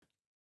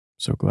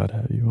So glad to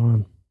have you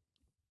on.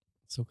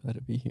 So glad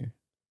to be here.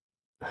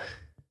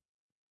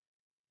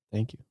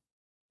 Thank you.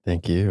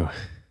 Thank you.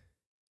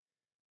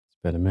 It's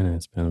been a minute.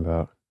 It's been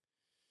about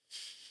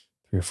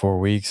 3 or 4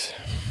 weeks.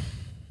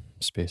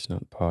 Spacing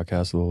out the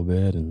podcast a little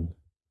bit and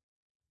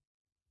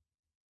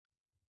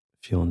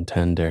feeling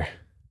tender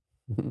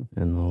and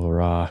a little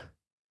raw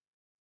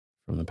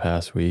from the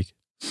past week.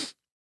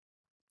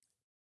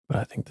 But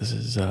I think this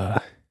is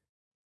this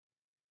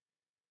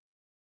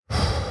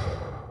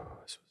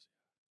was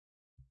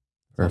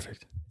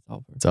perfect. It's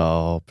all It's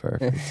all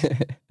perfect.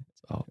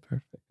 It's all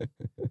perfect.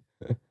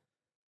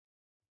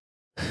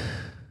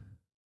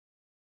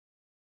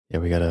 Yeah,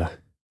 we got a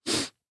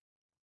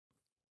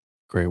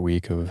great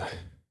week of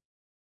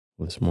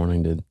this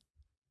morning. Did a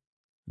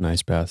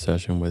nice bath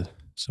session with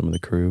some of the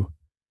crew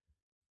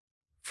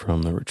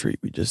from the retreat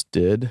we just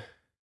did.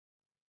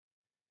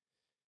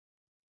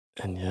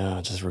 And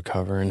yeah, just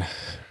recovering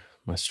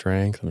my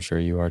strength. I'm sure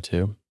you are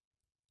too.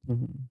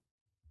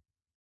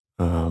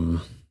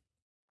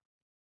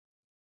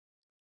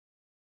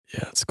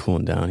 Yeah, it's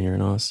cooling down here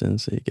in Austin,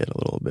 so you get a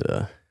little bit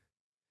of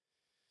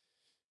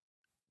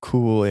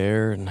cool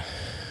air, and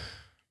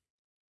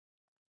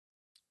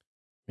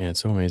man,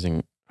 it's so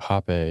amazing.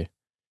 Hape.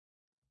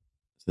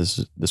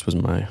 This was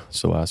my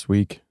last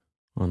week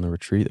on the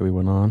retreat that we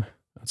went on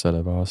outside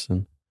of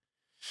Austin.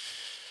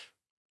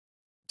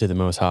 Did the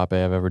most hape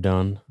I've ever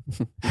done.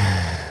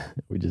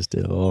 We just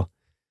did a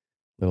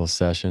little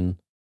session.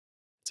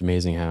 It's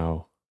amazing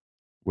how,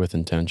 with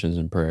intentions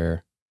and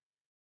prayer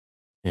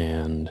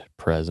and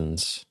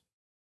presence,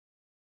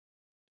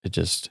 it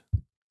just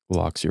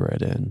locks you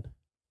right in.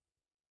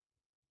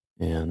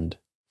 And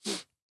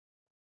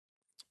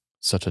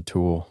such a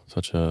tool,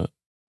 such a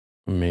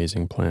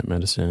amazing plant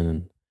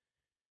medicine.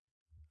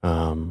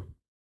 And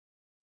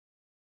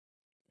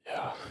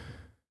yeah,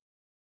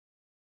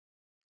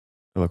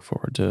 I look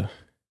forward to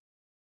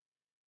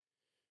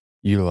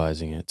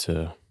utilizing it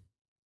to,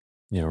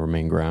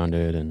 remain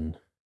grounded and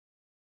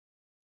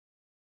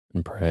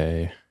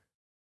pray.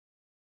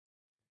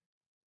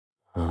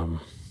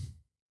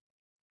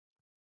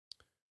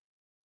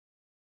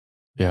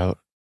 Yeah,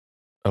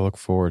 I look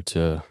forward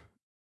to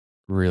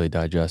really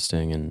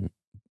digesting and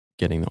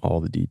getting all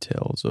the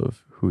details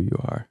of who you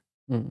are.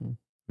 And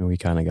we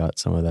kind of got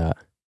some of that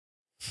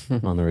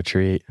on the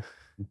retreat.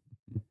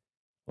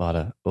 A lot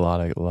of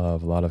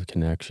love, a lot of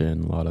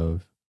connection, a lot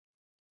of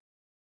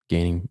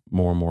gaining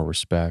more and more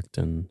respect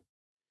and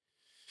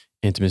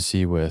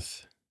intimacy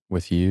with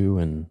you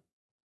and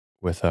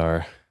with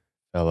our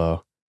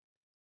fellow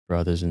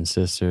brothers and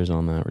sisters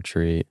on that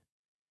retreat.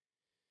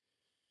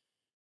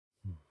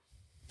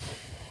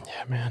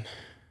 Yeah, man.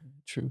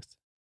 Truth.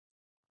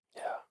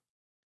 Yeah.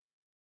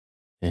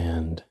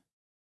 And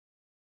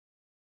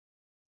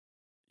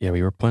yeah,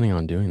 we were planning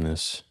on doing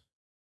this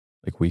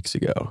like weeks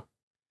ago.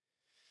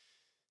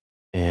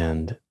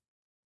 And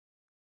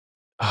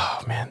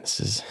oh man,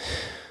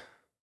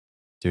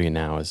 doing it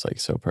now is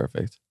like so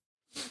perfect.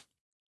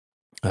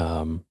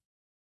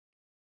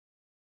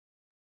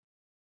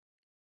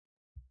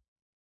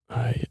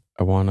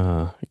 I want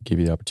to give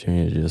you the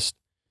opportunity to just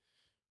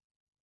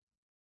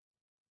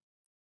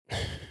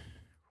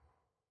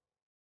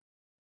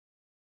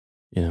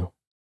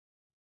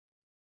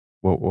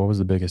what was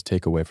the biggest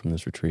takeaway from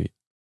this retreat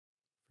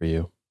for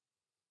you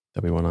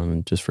that we went on?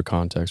 And just for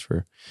context,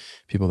 for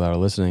people that are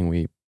listening,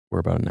 we were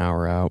about an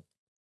hour out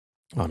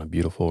on a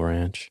beautiful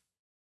ranch,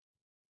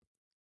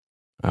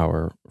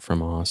 hour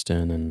from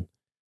Austin, and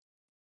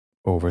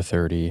over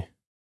 30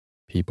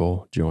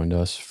 people joined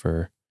us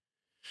for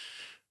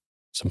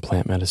some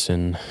plant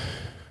medicine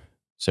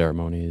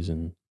ceremonies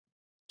and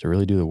to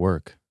really do the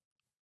work.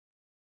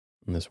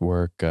 And this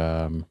work,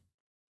 it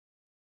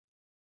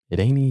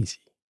ain't easy.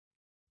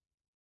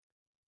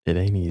 It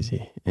ain't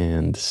easy.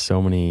 And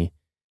so many,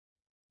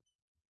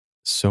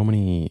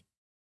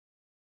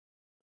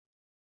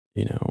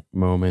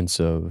 moments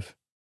of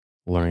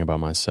learning about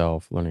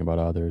myself, learning about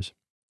others.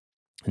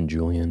 And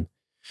Julian,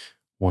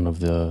 one of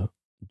the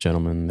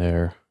gentlemen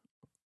there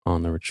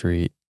on the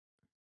retreat,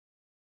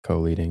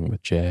 co-leading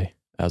with Jay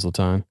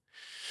Azeltine,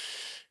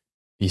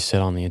 he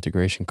said on the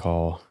integration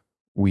call,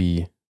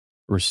 we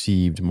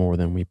received more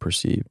than we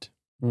perceived.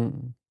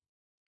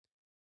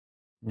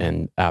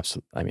 And I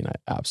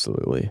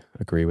absolutely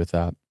agree with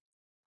that.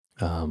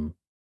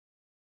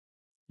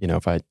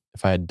 If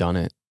I had done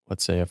it,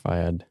 let's say if I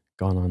had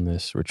gone on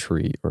this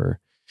retreat or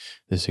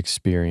this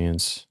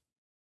experience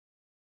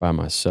by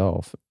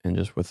myself and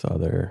just with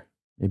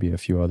maybe a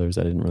few others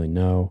I didn't really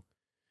know,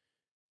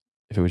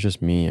 if it was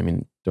just me,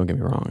 don't get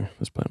me wrong,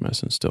 this plant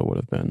medicine still would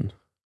have been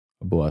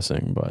a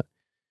blessing, but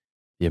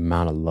the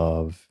amount of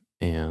love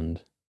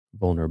and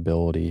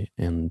vulnerability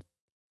and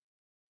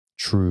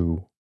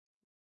true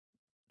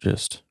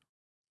just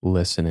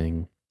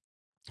listening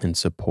and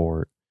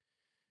support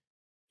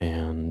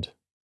and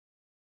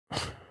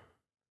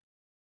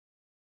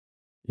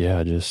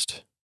yeah,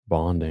 just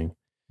bonding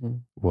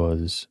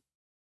was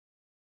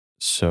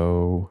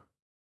so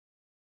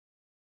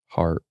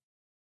heart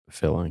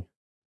filling,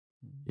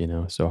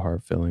 so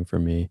heart filling for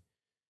me.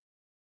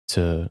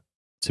 to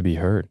be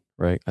heard,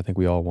 right? I think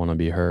we all want to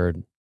be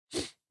heard.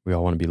 We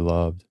all want to be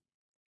loved.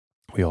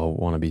 We all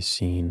want to be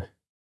seen.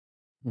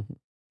 Mhm.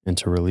 And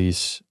to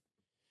release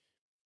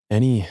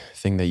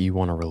anything that you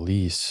want to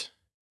release,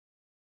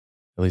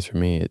 at least for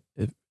me,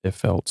 it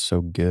felt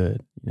so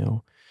good,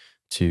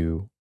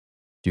 to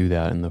do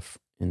that in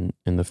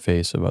the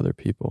face of other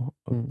people,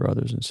 of Mm.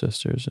 brothers and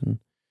sisters. And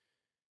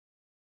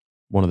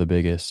one of the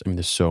biggest, I mean,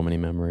 there's so many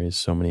memories,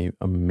 so many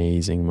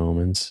amazing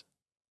moments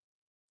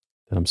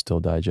that I'm still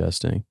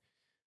digesting.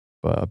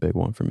 But a big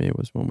one for me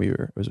was when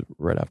it was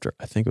right after,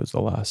 I think it was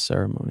the last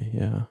ceremony.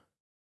 Yeah.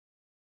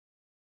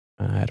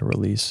 I had a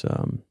release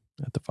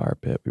at the fire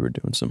pit. We were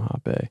doing some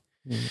hot bay.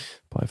 Mm.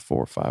 Probably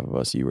 4 or 5 of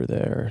us. You were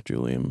there,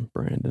 Julian,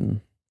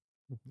 Brandon.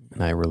 Mhm.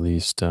 And I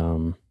released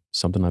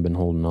something I've been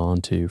holding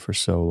on to for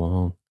so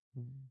long.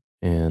 Mm.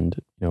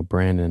 And,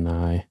 Brandon and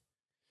I,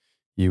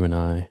 you and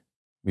I,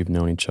 we've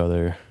known each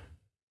other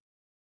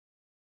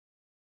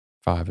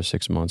 5 or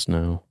 6 months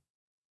now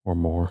or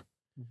more.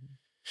 Mhm.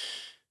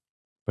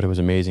 But it was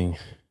amazing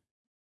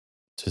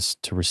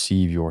to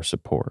receive your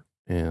support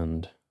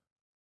and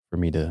for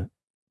me to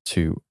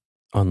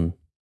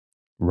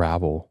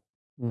unravel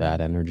Mm.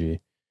 that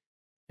energy.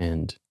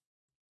 And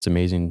it's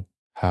amazing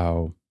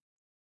how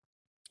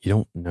you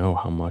don't know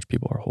how much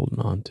people are holding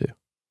on to.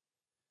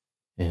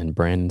 And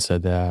Brandon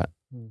said that,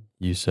 Mm.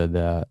 you said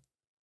that,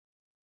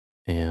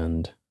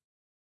 and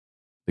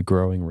the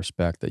growing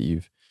respect that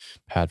you've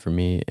had for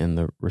me and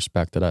the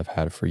respect that I've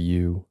had for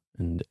you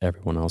and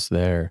everyone else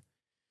there,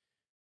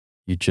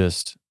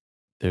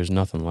 there's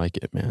nothing like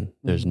it, man.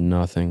 There's Mhm.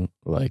 nothing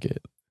like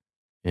it.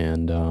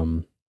 And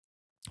I'm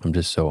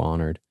just so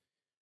honored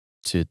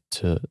to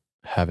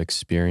have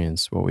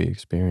experienced what we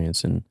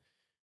experienced. And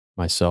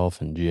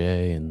myself and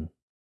Jay and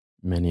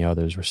many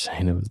others were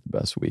saying it was the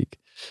best week,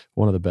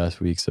 one of the best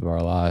weeks of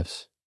our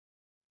lives.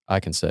 I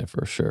can say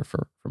for sure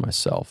for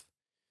myself,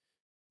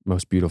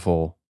 most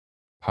beautiful,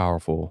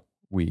 powerful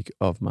week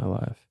of my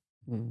life.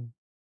 Mm.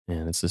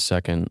 And it's the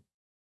second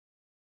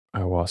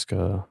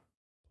ayahuasca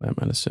plant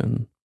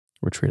medicine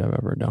retreat I've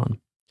ever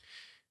done.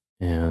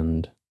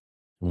 And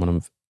one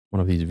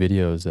of these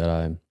videos that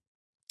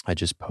I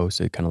just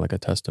posted, kind of like a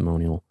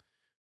testimonial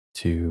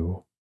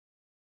to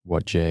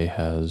what Jay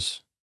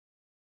has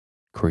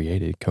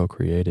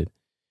co-created.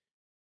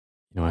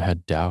 I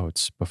had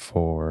doubts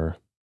before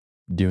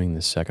doing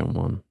the second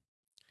one.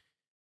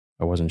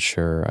 I wasn't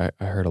sure.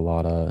 I heard a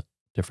lot of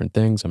different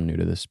things. I'm new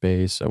to this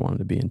space. I wanted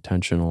to be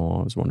intentional.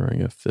 I was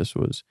wondering if this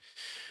was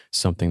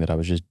something that I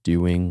was just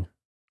doing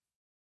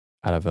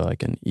out of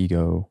like an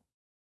ego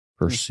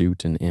Mm.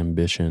 pursuit and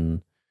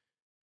ambition,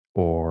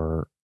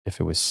 or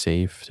if it was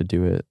safe to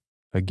do it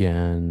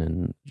again,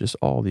 and just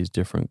all these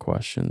different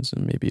questions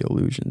and maybe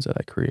illusions that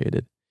I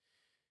created,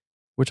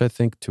 which I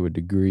think to a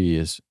degree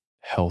is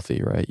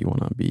healthy, right? You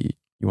want to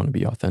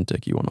be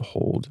authentic. You want to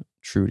hold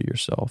true to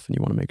yourself, and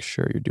you want to make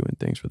sure you're doing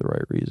things for the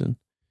right reason.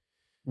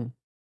 Mm.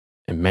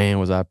 And man,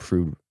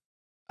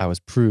 I was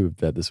proved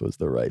that this was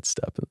the right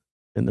step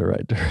in the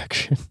right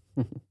direction.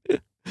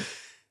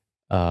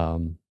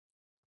 um,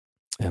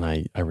 and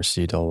I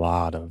received a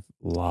lot of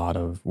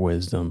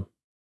wisdom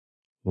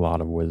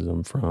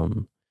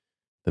from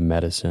the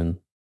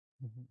medicine,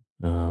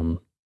 Mhm.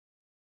 um,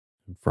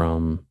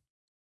 from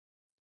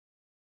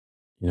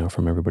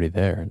from everybody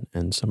there,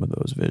 and some of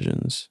those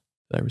visions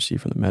that I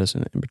received from the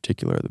medicine, in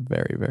particular, the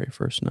very, very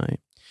first night,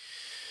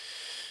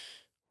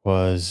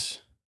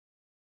 was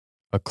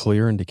a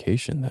clear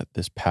indication that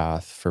this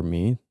path for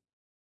me,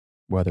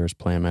 whether it's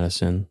plant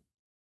medicine,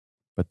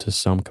 but to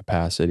some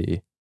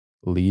capacity,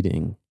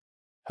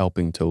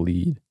 helping to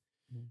lead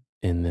Mm.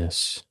 in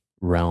this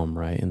realm,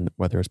 right? And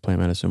whether it's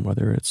plant medicine,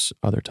 whether it's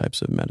other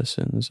types of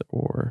medicines,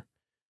 or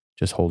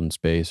just holding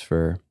space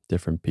for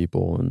different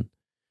people and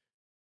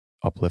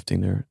uplifting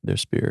their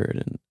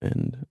spirit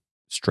and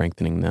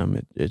strengthening them,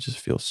 it just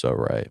feels so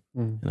right.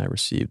 Mm. And I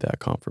received that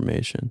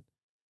confirmation.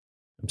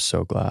 I'm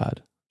so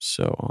glad,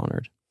 so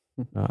honored.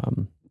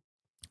 Um,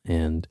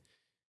 and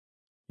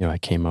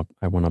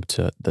I went up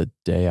to the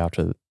day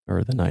after,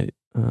 or the night,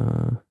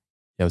 yeah,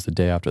 it was the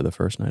day after the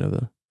first night of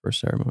the first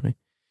ceremony.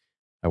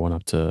 I went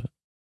up to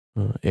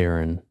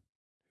Aaron,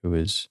 who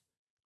is,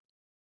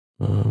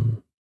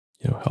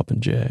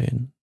 helping Jay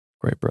and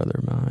great brother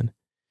of mine.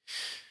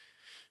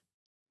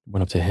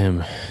 Went up to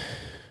him,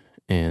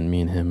 and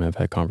me and him have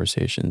had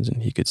conversations,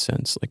 and he could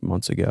sense like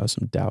months ago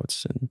some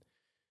doubts and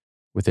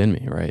within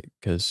me, right?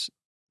 Because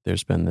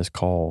there's been this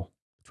call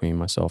between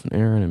myself and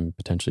Aaron and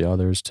potentially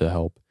others to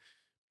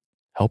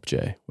help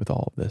Jay with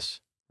all of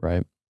this,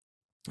 right?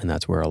 And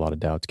that's where a lot of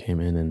doubts came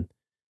in. And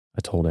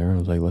I told Aaron, I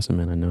was like, listen,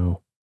 man, I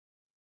know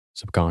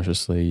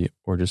subconsciously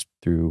or just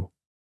through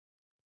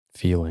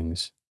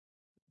feelings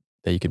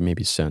that you could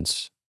maybe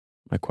sense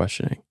my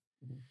questioning,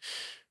 Mhm.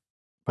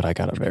 but I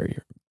got a very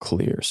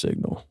clear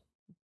signal.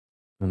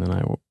 And then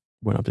I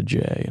went up to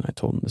Jay and I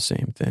told him the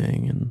same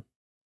thing and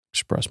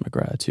expressed my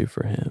gratitude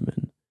for him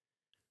and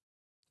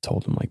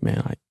told him like,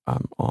 man,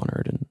 I'm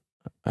honored and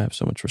I have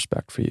so much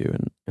respect for you,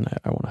 and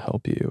I want to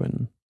help you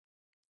and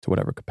to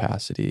whatever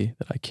capacity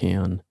that I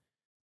can.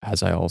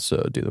 as I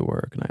also do the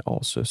work and I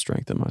also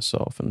strengthen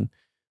myself and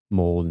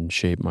mold and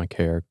shape my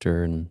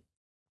character.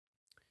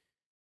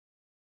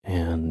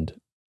 And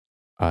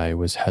I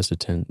was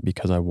hesitant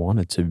because I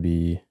wanted to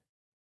make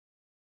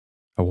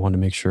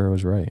sure I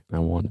was right. I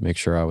wanted to make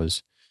sure I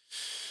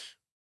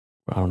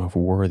don't know if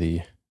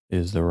worthy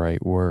is the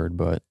right word,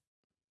 but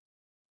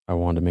I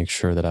wanted to make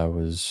sure that I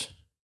was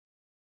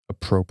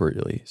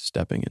appropriately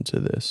stepping into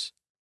this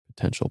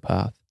potential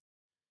path.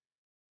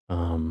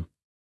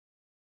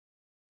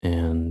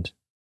 And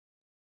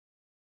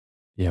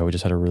yeah, we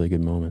just had a really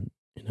good moment,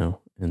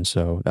 And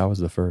so that was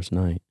the first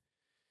night.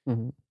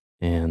 Mm-hmm.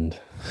 And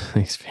I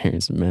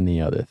experienced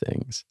many other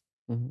things,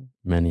 Mm-hmm.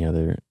 many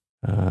other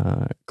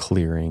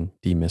clearing,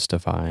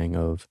 demystifying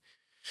of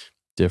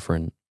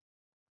different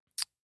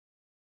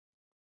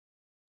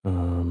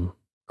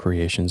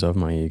creations of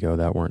my ego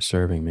that weren't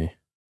serving me.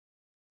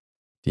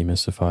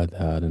 Demystified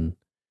that, and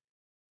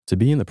to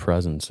be in the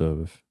presence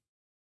of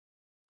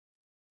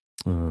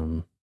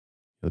the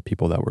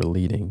people that were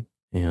leading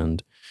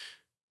and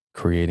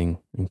creating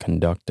and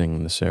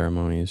conducting the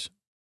ceremonies,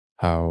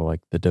 how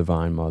like the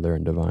Divine Mother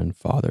and Divine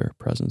Father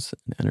presence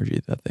and energy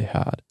that they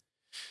had,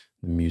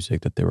 the music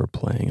that they were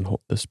playing and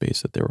the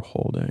space that they were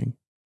holding,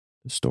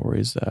 the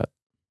stories that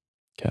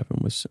Kevin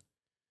was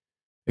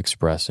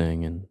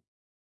expressing, and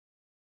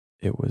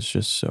it was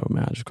just so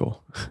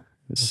magical.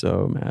 It was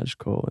so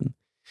magical, and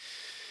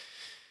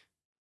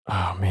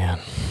oh man,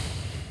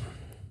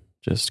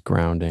 just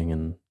grounding.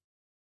 And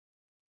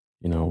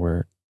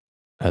we're,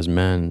 as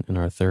men in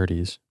our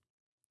 30s,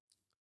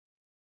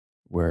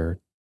 we're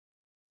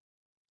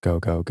go,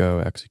 go, go,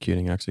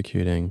 executing,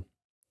 executing.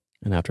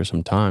 And after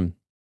some time,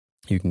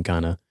 you can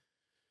kind of,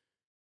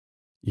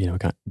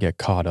 get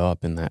caught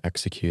up in that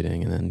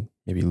executing and then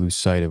maybe lose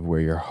sight of where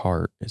your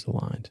heart is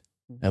aligned,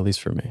 at least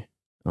for me.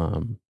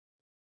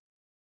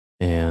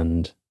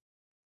 And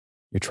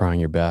you're trying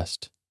your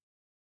best.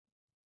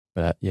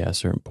 But at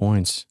certain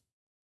points,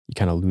 you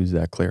kind of lose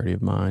that clarity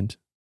of mind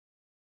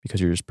because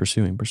you're just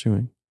pursuing,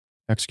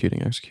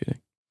 executing.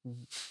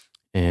 Mm-hmm.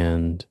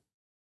 And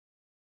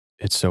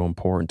it's so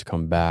important to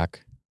come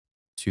back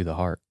to the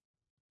heart,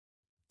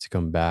 to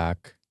come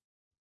back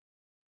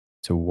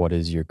to what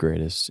is your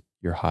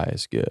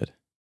highest good,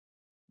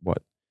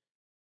 what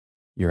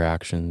your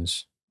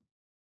actions,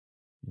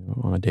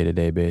 on a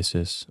day-to-day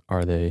basis,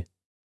 are they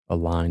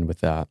aligned with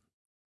that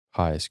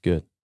highest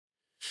good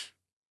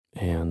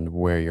and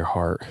where your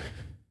heart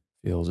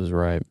feels is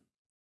right.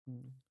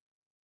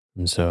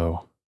 And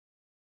so,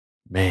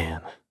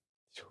 man,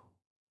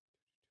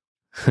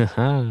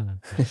 I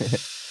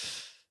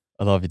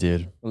love you,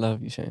 dude. I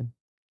love you, Shane.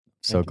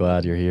 So Thank you,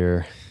 glad man. you're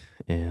here.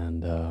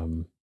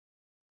 And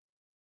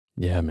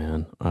yeah,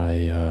 man,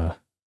 I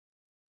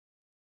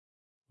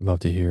love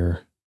to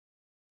hear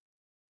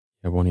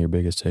one of your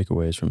biggest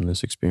takeaways from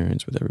this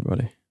experience with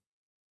everybody.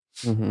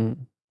 Mm-hmm.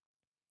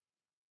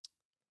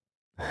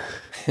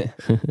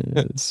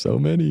 So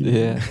many.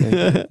 Yeah, thank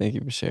you. Thank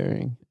you for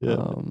sharing.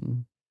 Yeah.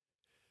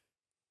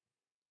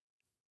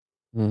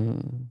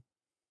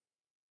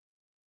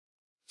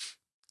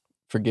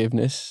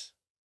 Forgiveness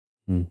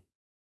Mm.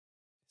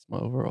 is my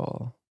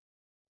overall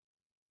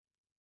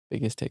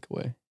biggest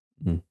takeaway.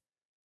 Mm.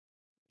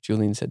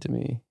 Julian said to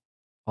me,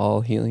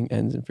 all healing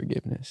ends in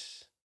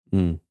forgiveness.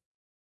 Mm.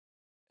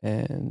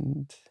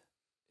 And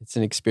it's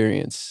an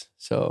experience.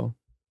 So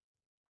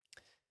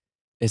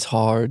it's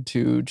hard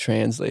to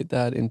translate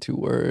that into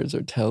words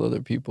or tell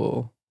other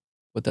people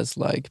what that's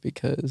like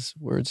because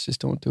words just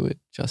don't do it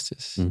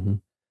justice. Mm-hmm.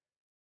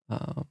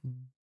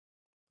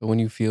 But when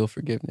you feel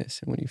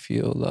forgiveness and when you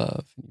feel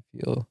love and you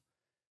feel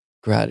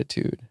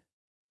gratitude,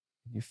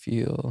 and you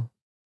feel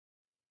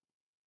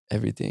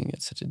everything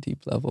at such a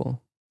deep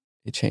level,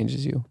 it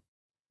changes you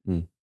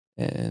and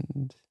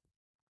it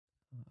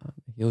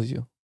heals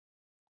you.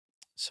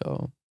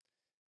 So,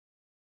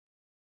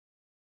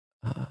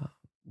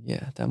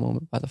 yeah, that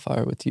moment by the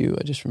fire with you,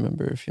 I just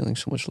remember feeling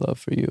so much love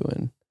for you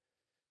and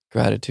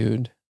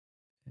gratitude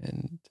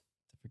and the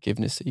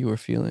forgiveness that you were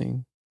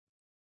feeling.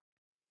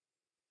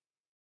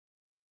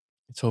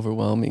 It's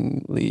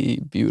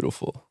overwhelmingly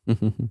beautiful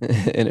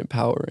and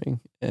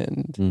empowering.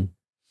 And a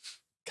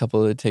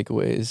couple of the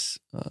takeaways.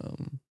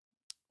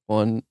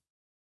 One,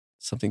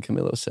 something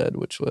Camilo said,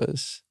 which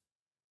was,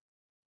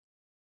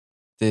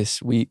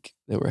 this week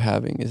that we're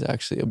having is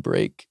actually a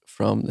break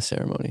from the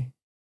ceremony.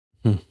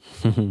 Life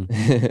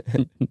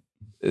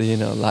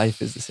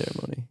is the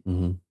ceremony.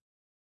 Mm-hmm.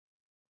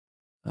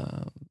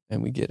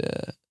 And we get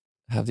to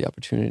have the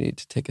opportunity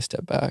to take a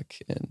step back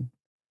and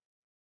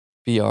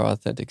be our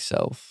authentic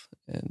self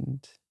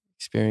and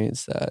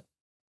experience that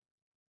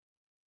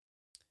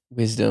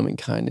wisdom and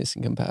kindness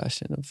and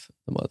compassion of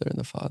the mother and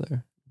the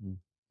father.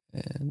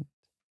 And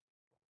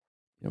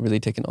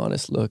really take an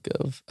honest look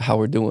of how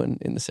we're doing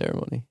in the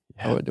ceremony,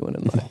 how we're doing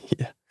in life.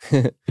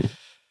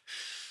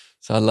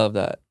 So I love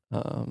that.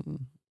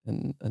 And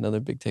another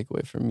big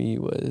takeaway for me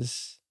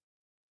was,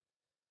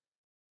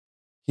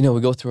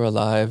 we go through our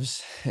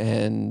lives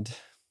and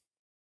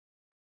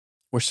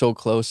we're so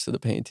close to the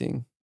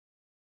painting,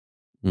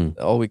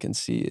 all we can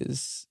see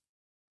is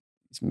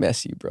these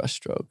messy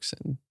brushstrokes,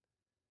 and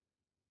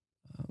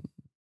it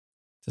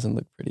doesn't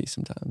look pretty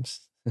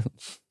sometimes.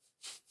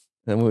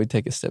 And when we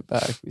take a step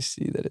back, we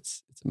see that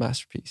it's a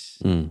masterpiece.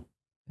 And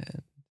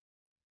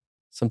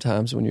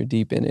sometimes when you're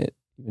deep in it,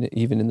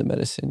 even in the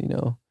medicine, you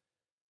know,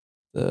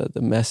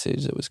 the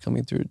message that was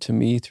coming through to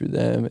me through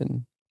them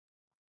and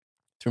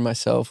through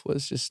myself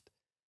was just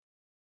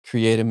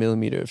create a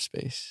millimeter of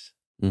space.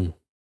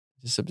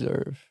 Just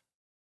observe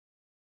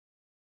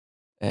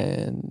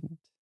and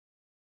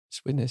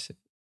just witness it.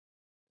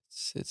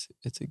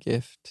 It's a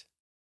gift.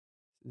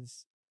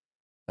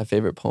 My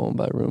favorite poem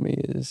by Rumi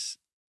is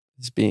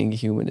being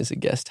human is a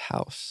guest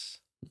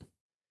house.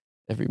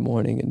 Every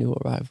morning a new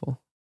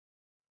arrival.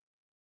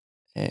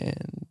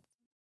 And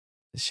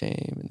the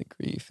shame and the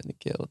grief and the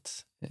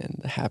guilt and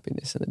the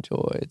happiness and the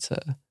joy. It's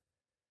a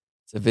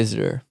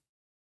visitor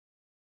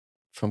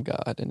from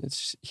God, and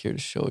it's here to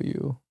show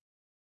you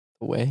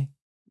the way.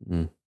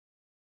 And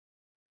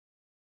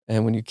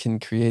when you can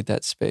create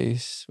that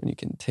space, when you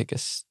can take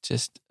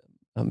just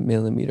a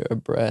millimeter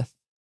of breath,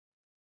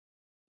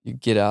 you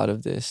get out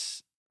of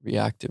this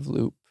reactive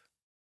loop.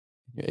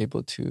 You're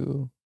able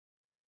to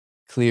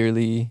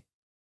clearly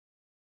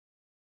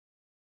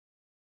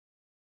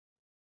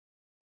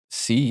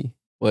see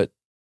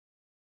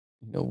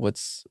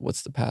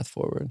what's the path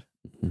forward,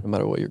 no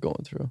matter what you're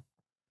going through.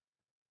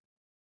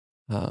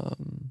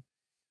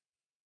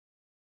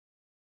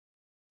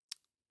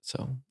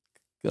 So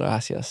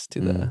gracias to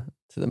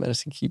the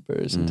medicine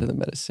keepers and to the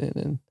medicine.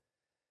 And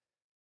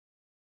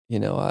you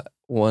know,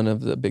 one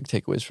of the big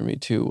takeaways for me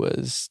too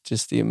was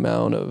just the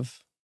amount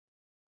of,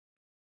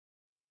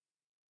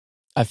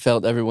 I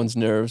felt everyone's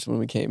nerves when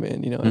we came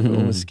in. You know,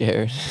 everyone was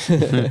scared.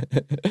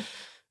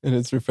 And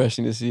it's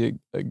refreshing to see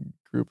a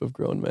group of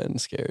grown men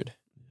scared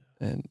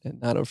and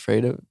not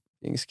afraid of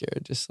being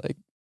scared, just like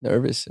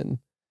nervous and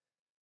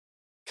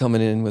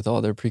coming in with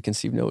all their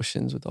preconceived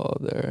notions, with all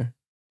their,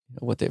 you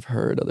know, what they've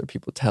heard other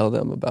people tell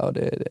them about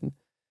it. And,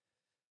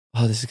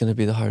 oh, this is going to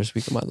be the hardest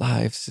week of my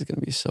life. This is going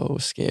to be so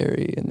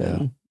scary. And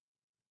then,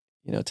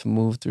 you know, to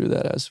move through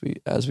that as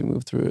we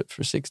move through it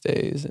for 6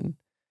 days, and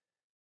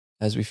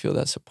as we feel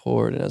that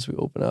support and as we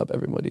open up,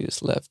 everybody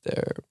just left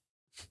there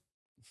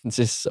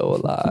just so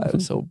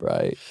alive, so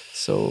bright,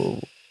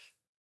 so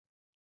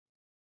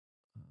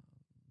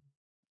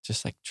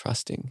just like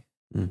trusting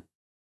of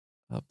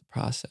the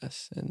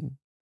process. And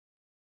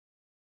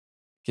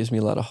gives me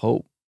a lot of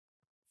hope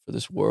for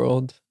this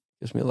world,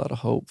 gives me a lot of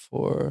hope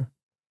for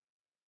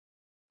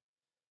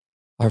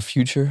our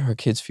future, our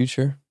kids'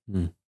 future.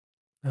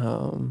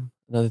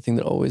 Another thing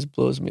that always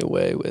blows me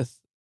away with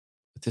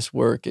this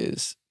work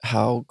is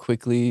how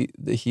quickly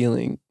the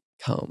healing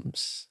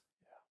comes.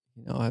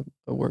 You know,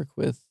 I work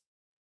with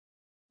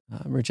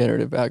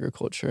regenerative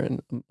agriculture,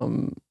 and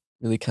I'm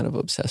really kind of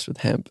obsessed with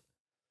hemp.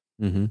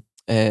 And,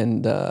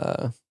 you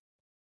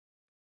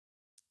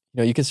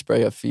know, you could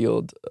spray a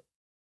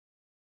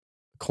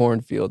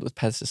cornfield with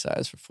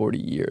pesticides for 40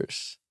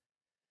 years,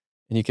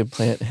 and you can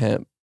plant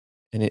hemp,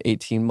 and in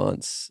 18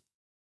 months,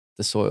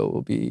 the soil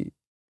will be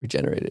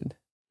regenerated.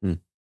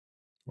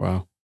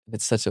 Wow.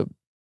 It's such a,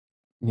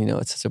 you know,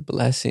 it's such a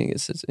blessing.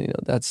 It's such, you know,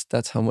 that's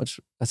how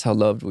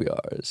loved we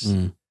are.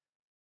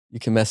 You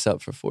can mess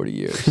up for 40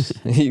 years.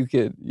 you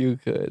could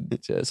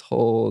just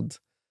hold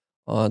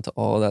on to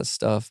all that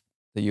stuff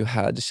that you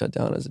had to shut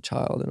down as a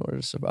child in order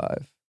to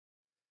survive.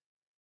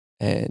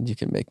 And you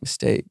can make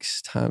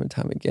mistakes time and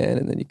time again,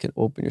 and then you can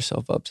open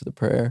yourself up to the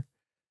prayer.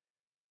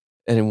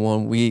 And in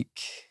 1 week,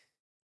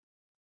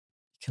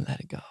 you can let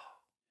it go. You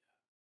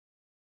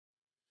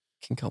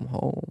can come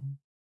home.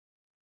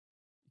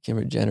 You can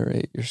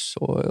regenerate your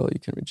soil. You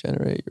can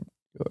regenerate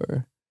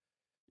your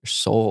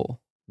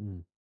soul.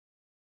 And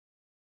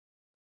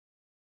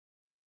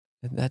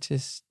that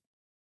just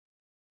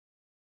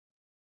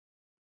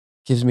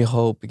gives me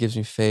hope. It gives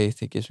me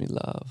faith. It gives me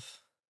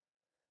love.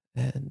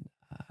 And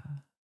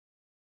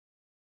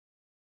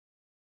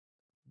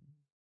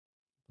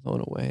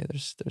blown away.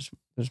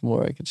 There's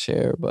more I could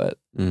share, but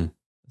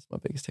that's my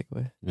biggest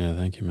takeaway. Yeah,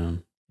 thank you,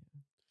 man.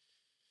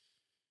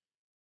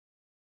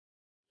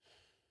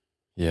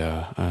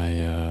 Yeah,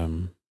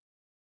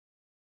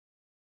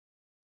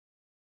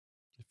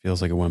 it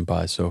feels like it went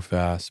by so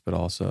fast, but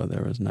also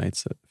there was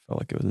nights that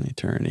felt like it was an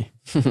eternity.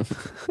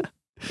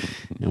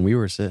 And we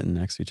were sitting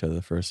next to each other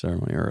the first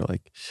ceremony, or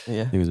like, I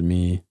think it was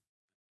me,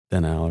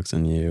 then Alex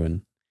and you,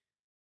 and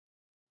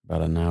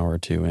about an hour or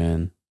two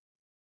in,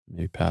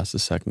 maybe past the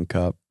second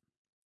cup,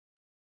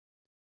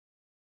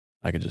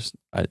 I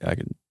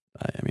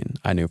mean,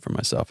 I knew for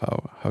myself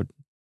how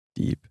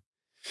deep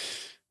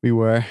we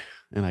were,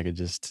 and I could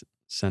just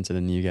sense it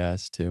in you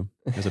guys too.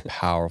 It was a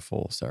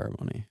powerful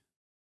ceremony.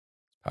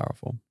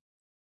 Powerful.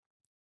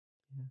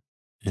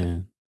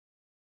 And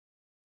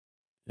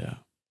yeah.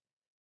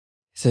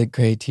 He's a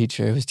great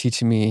teacher. He was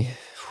teaching me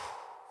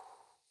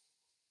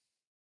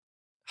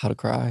how to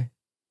cry,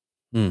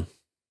 how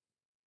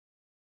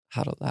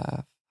to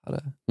laugh, how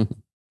to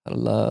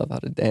love, how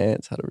to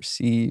dance, how to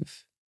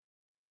receive.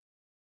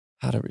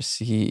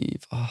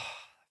 Oh,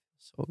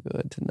 so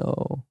good to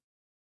know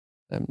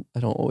that I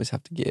don't always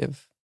have to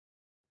give.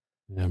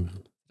 Yeah,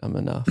 man. I'm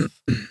enough.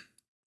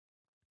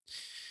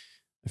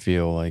 I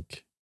feel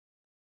like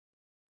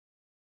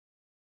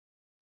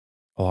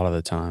a lot of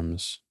the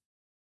times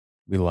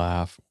we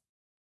laugh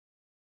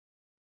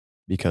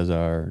because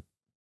our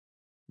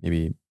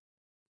maybe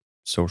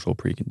social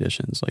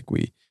preconditions, like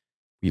we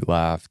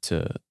laugh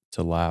to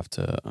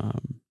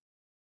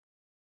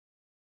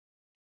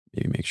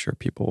maybe make sure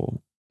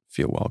people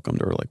feel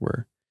welcomed, or like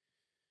we're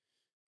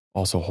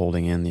also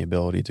holding in the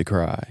ability to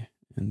cry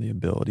and the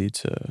ability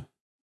to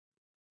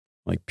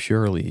like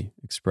purely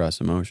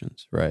express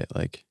emotions, right?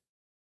 Like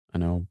I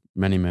know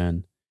many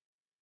men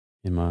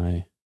in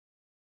my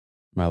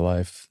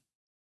life,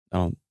 I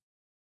don't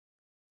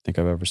think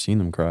I've ever seen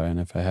them cry, and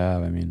if I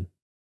have, I mean,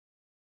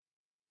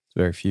 it's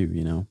very few,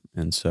 you know?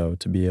 And so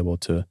to be able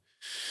to,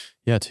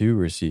 yeah, to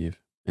receive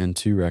and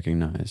to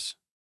recognize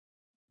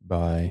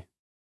by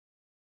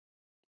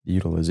the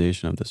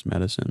utilization of this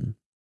medicine,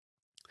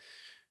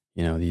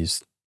 you know,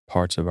 these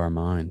parts of our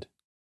mind,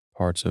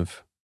 parts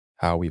of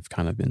how we've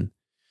kind of been,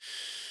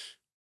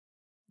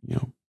 you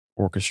know,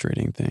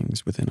 orchestrating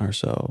things within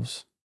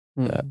ourselves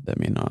that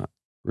may not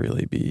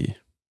really be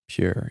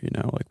pure, you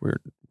know, like we're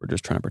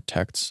just trying to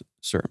protect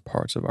certain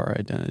parts of our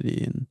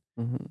identity and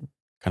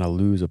kind of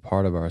lose a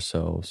part of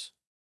ourselves,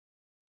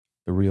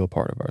 the real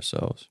part of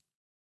ourselves.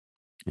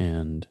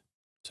 And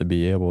to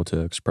be able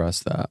to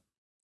express that,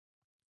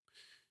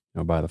 you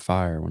know, by the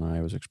fire, when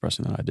I was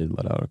expressing that, I did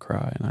let out a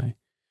cry.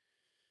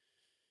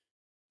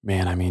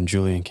 And I mean,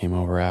 Julian came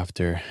over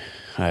after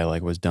I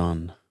like was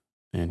done,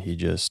 and he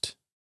just,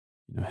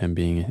 you know, him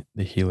being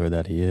the healer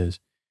that he is,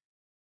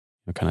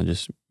 you know, kind of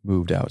just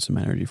moved out some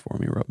energy for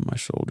me, rubbing my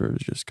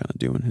shoulders, just kind of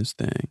doing his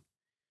thing.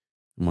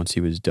 And once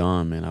he was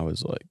done, man, I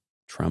was like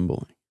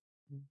trembling,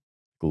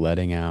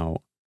 letting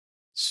out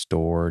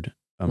stored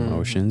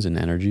emotions and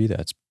energy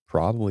that's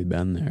probably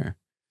been there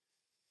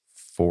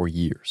for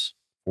years,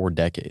 4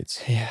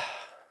 decades. Yeah.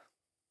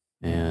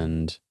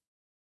 And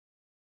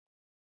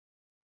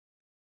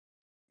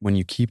when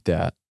you keep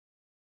that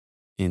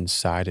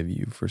inside of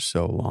you for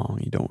so long,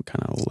 you don't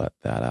kind of let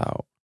that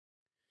out.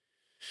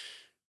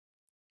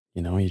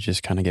 You know, you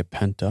just kind of get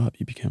pent up.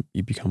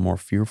 You become more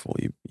fearful.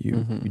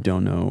 You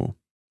don't know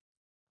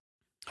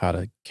how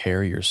to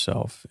carry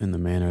yourself in the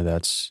manner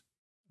that's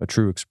a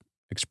true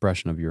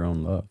expression of your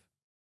own love.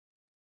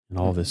 And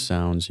all this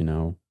sounds, you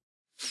know,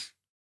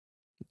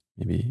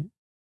 maybe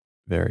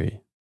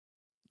very,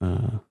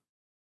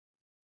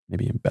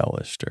 maybe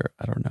embellished, or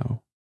I don't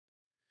know.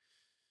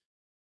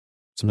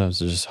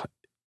 Sometimes it's just,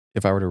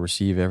 if I were to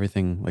receive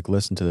everything, like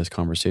listen to this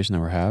conversation that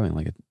we're having,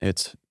 like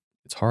it's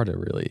hard to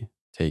really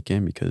take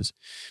in, because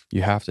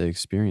you have to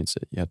experience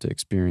it. You have to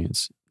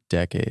experience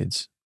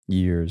decades,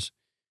 years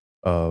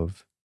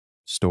of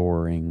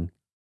storing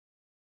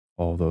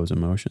all those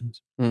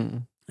emotions,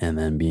 and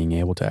then being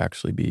able to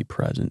actually be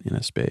present in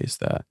a space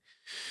that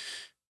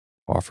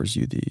offers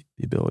you the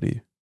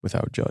ability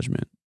without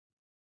judgment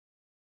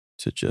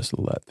to just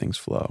let things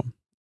flow.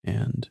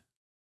 And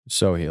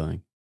so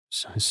healing,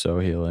 so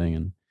healing.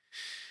 And,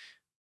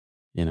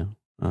 you know,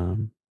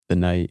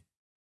 the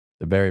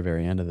very,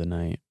 very end of the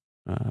night,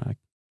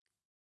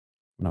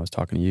 when I was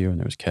talking to you, and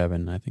there was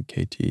Kevin, and I think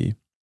KT,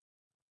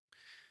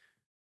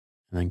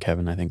 and then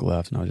Kevin, I think,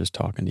 left, and I was just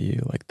talking to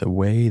you, like the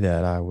way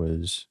that I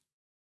was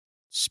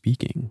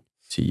speaking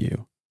to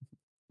you,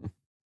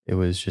 it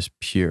was just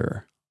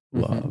pure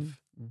love.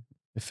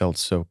 It felt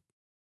so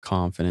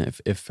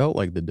confident. It felt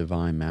like the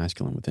divine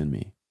masculine within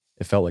me.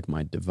 It felt like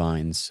my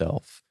divine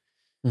self,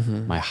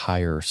 my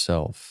higher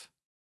self.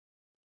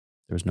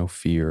 There was no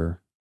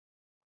fear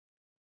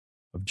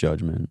of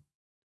judgment,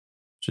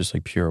 just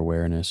like pure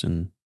awareness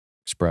and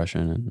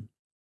expression, and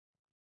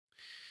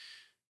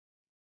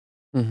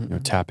you know,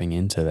 tapping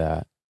into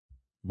that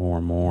more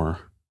and more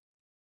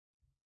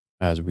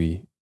as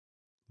we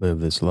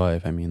live this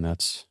life. I mean,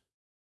 that's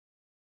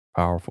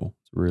powerful.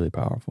 It's really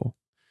powerful.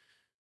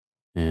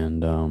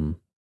 And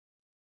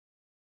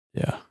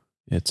yeah,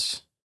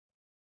 it's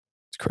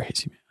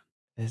crazy, man.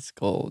 It's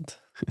gold.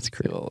 It's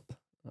crazy. Gold.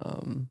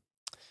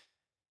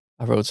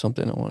 I wrote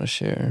something I want to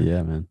share.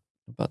 Yeah, man.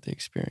 About the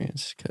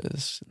experience,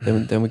 because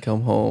then we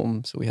come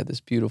home. So we had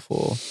this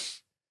beautiful.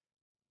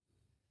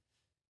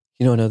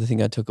 You know, another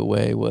thing I took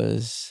away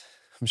was,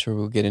 I'm sure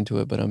we'll get into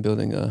it, but I'm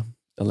building a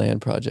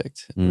land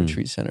project, a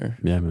retreat center.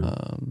 Yeah,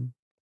 man.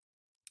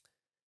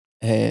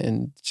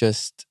 And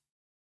just,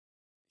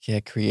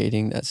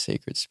 creating that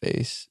sacred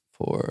space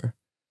for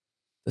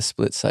the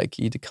split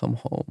psyche to come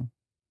home.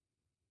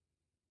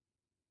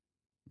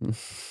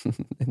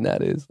 And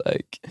that is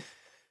like,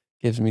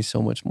 gives me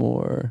so much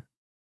more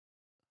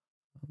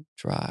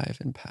drive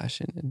and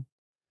passion and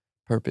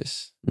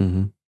purpose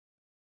to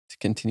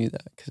continue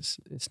that, because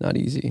it's not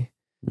easy.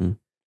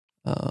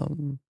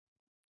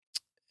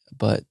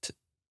 But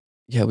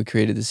yeah, we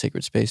created this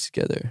sacred space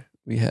together.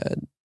 We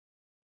had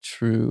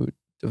true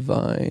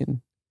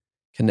divine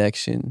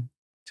connection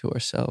to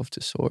ourselves,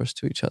 to source,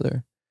 to each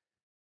other.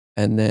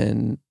 And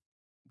then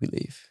we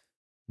leave.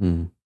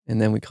 And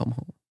then we come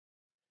home.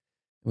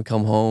 We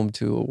come home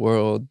to a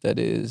world that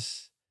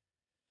is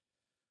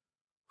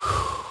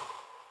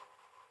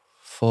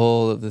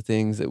full of the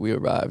things that we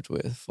arrived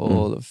with,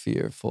 full of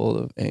fear, full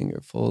of anger,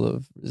 full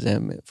of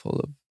resentment, full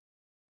of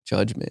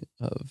judgment,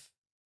 of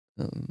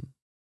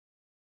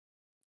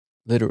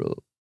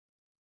literal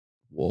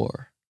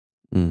war.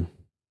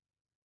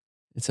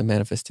 It's a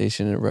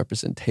manifestation and a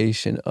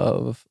representation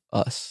of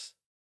us.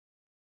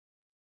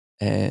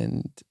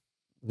 And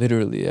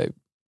literally, I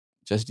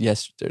just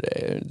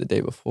yesterday or the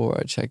day before,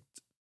 I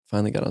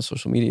finally got on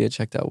social media,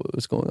 checked out what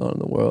was going on in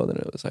the world, and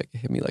it was like, it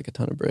hit me like a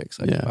ton of bricks.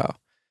 Like, wow.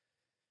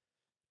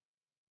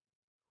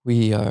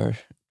 We are,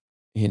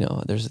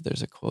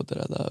 there's a quote that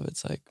I love.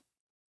 It's like,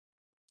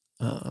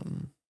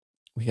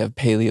 we have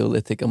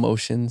Paleolithic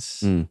emotions,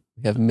 we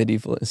have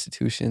medieval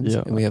institutions,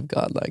 and we have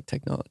godlike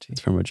technology.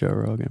 It's from a Joe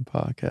Rogan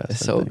podcast. It's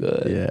so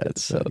good. Yeah,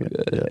 it's so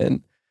good. Yeah.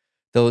 And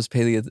those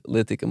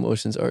Paleolithic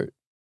emotions are,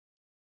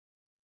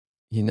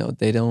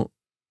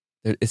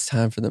 it's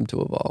time for them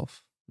to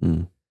evolve.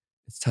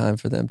 It's time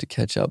for them to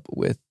catch up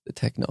with the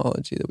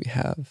technology that we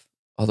have.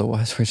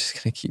 Otherwise, we're just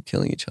going to keep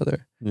killing each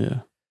other.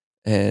 Yeah.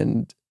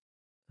 And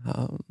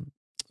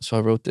so I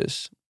wrote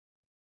this.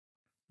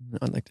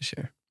 I'd like to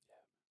share.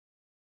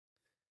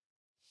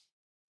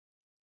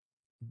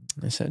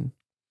 I said,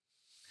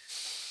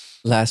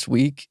 last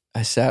week,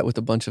 I sat with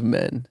a bunch of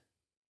men,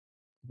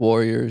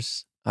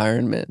 warriors,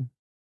 Iron Men,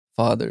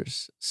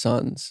 fathers,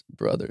 sons,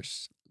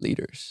 brothers,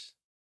 leaders.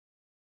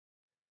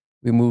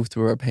 We moved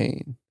through our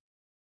pain,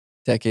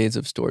 decades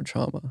of stored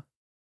trauma.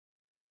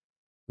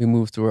 We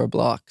moved through our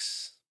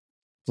blocks,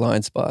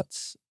 blind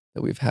spots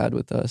that we've had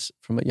with us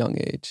from a young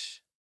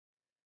age.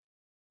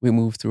 We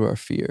moved through our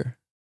fear,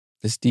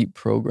 this deep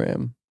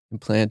program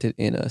implanted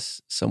in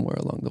us somewhere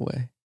along the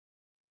way,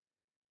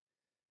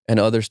 and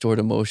other stored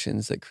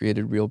emotions that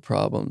created real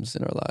problems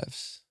in our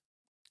lives: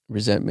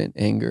 resentment,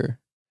 anger,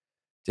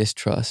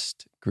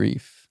 distrust,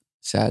 grief,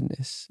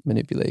 sadness,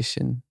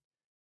 manipulation,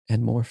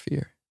 and more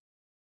fear.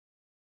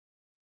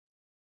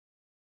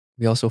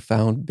 We also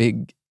found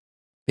big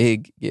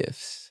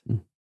gifts: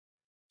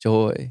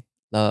 joy,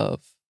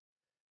 love,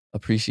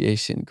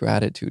 appreciation,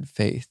 gratitude,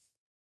 faith,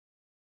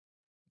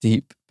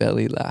 deep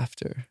belly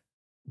laughter,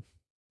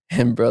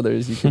 and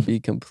brothers you can be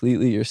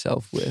completely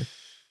yourself with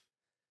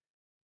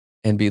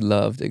and be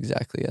loved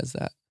exactly as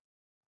that.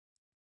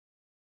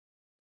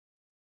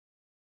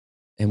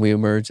 And we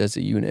emerge as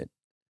a unit,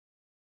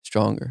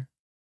 stronger,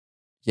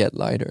 yet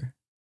lighter,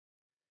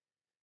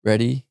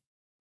 ready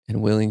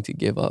and willing to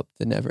give up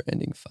the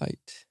never-ending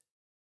fight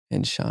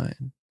and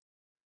shine.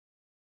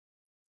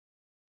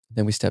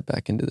 Then we step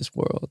back into this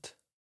world.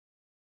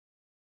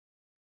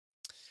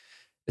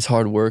 It's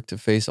hard work to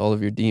face all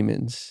of your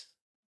demons,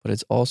 but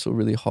it's also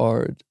really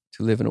hard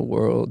to live in a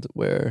world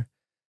where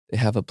they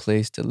have a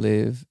place to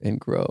live and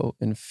grow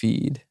and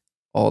feed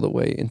all the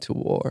way into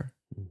war.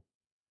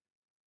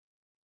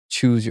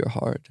 Choose your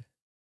heart.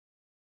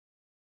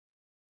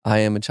 I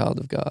am a child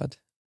of God.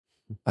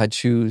 I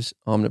choose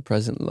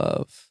omnipresent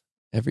love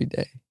every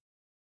day.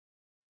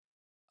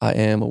 I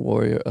am a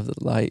warrior of the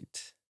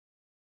light.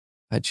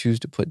 I choose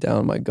to put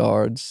down my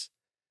guards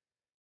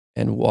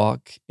and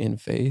walk in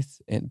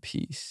faith and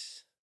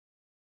peace.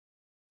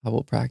 I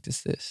will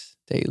practice this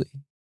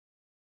daily.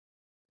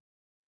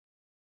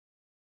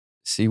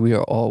 See, we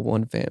are all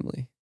one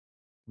family.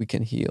 We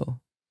can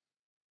heal.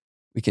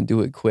 We can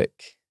do it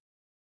quick.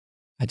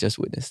 I just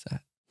witnessed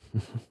that.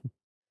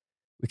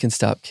 We can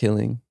stop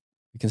killing.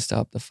 We can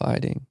stop the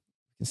fighting.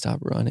 We can stop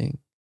running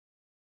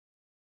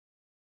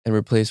and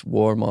replace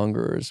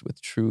warmongers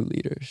with true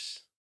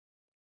leaders.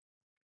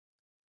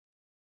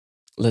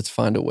 Let's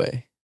find a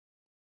way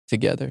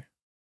together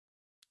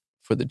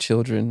for the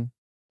children,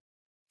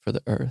 for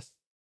the earth.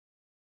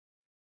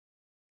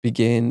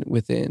 Begin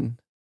within.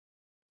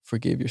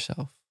 Forgive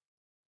yourself.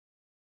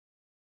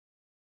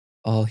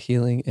 All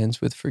healing ends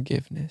with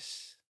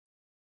forgiveness.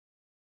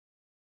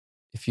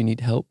 If you need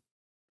help,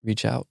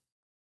 reach out.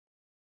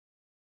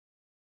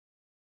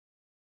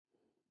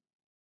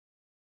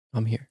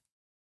 I'm here.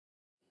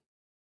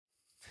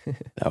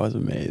 That was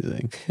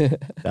amazing.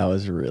 That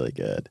was really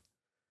good.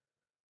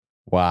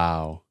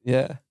 Wow.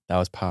 Yeah. That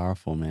was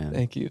powerful, man.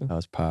 Thank you. That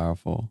was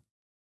powerful.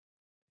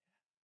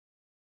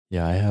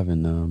 Yeah, I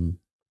haven't,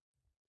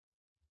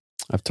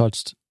 I've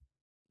touched,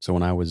 so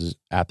when I was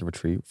at the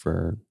retreat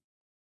it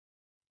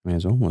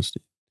was almost,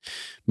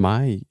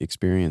 my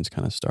experience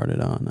kind of started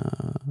on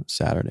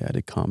Saturday. I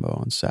did combo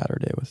on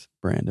Saturday with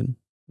Brandon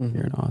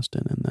here in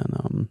Austin. And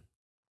then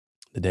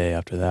the day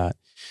after that,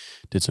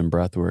 did some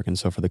breath work. And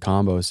so for the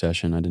combo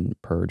session, I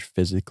didn't purge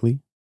physically.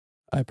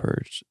 I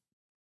purged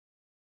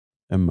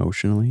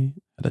emotionally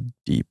at a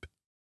deep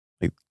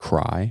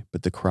cry,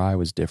 but the cry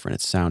was different.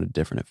 It sounded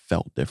different. It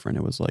felt different.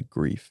 It was like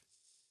grief,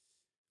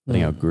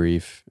 letting out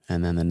grief.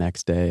 And then the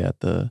next day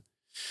at the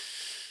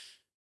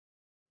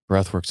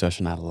breathwork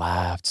session, I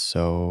laughed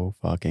so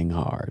fucking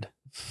hard,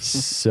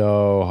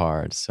 so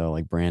hard. So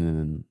like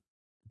Brandon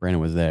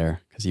was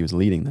there because he was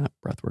leading that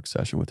breathwork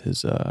session with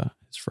his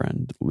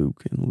friend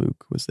Luke, and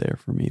Luke was there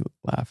for me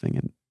laughing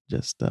and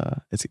just,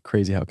 it's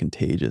crazy how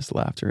contagious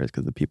laughter is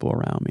because the people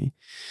around me.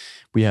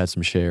 We had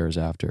some shares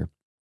after,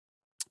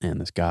 and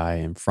this guy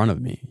in front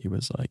of me, he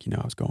was like,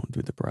 I was going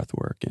through the breath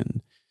work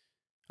and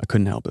I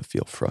couldn't help but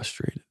feel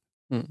frustrated.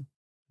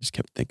 Just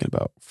kept thinking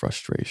about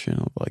frustration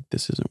of like,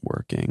 this isn't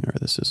working or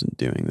this isn't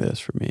doing this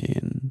for me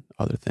and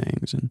other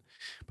things.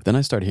 But then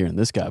I started hearing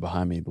this guy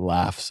behind me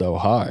laugh so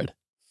hard.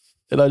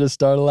 And I just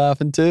started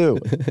laughing too.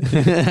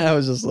 I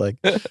was just like,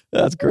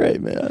 that's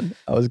great, man.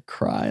 I was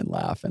crying,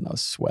 laughing. I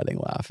was sweating,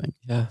 laughing.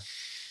 Yeah.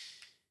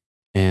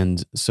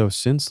 And so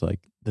since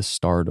like the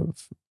start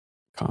of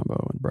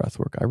combo and breath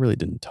work, I really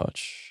didn't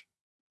touch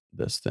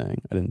this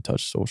thing. I didn't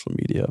touch social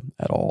media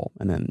at all.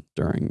 And then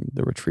during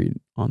the retreat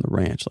on the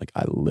ranch, like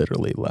I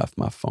literally left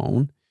my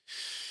phone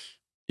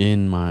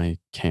in my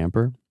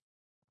camper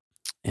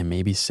and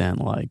maybe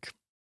sent like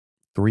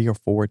 3 or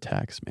 4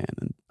 texts, man.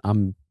 And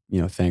I'm,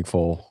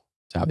 thankful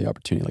to have the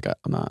opportunity. Like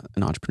I'm not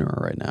an entrepreneur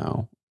right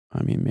now.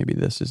 I mean, maybe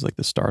this is like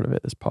the start of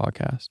it, this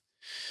podcast.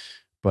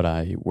 But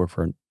I work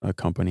for a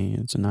company.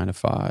 It's a 9 to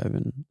 5.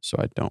 And so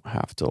I don't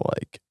have to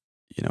like,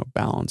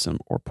 balance them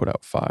or put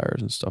out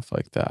fires and stuff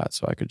like that.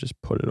 So I could just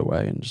put it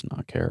away and just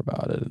not care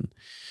about it. And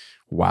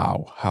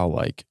wow, how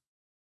like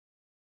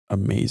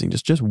amazing.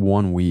 Just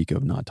 1 week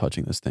of not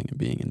touching this thing and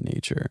being in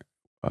nature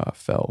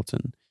felt.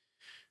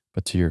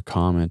 But to your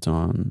comment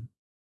on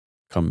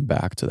coming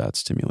back to that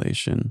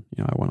stimulation,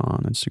 I went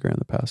on Instagram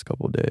the past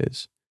couple of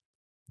days,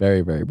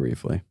 very, very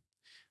briefly,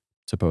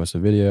 to post a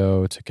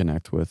video, to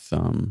connect with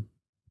some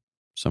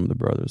of the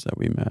brothers that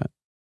we met.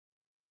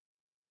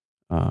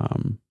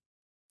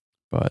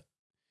 But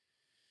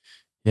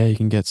yeah, you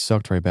can get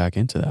sucked right back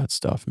into that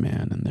stuff,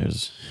 man. And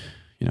there's,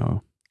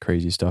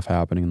 crazy stuff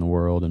happening in the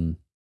world. And,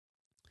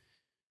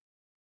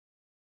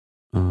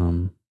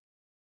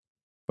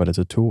 but it's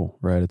a tool,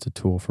 right? It's a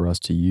tool for us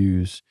to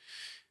use.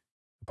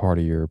 A part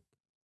of your,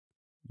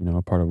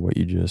 a part of what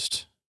you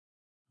just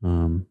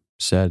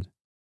said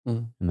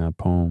in that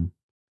poem,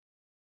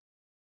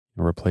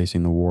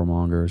 replacing the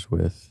warmongers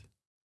with,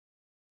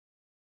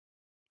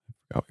 I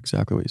forgot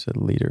exactly what you said,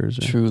 leaders.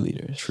 True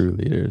leaders. True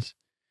leaders.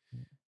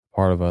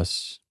 Part of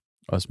us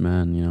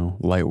men,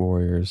 light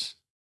warriors,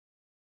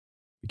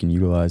 we can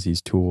utilize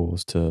these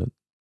tools to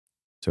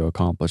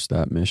accomplish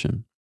that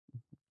mission.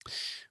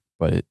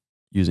 But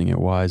using it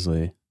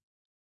wisely,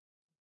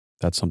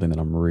 that's something that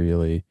I'm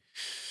really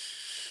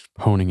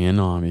honing in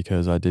on,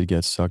 because I did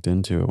get sucked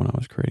into it when I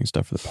was creating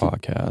stuff for the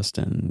podcast.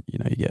 And,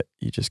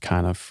 you just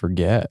kind of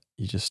forget,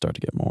 you just start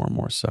to get more and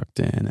more sucked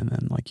in. And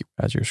then like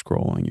as you're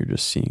scrolling, you're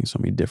just seeing so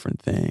many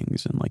different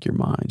things, and like your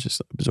mind's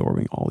just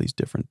absorbing all these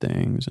different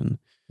things. And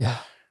yeah,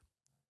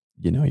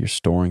 you're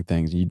storing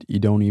things. You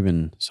don't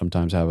even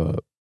sometimes have a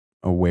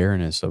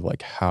awareness of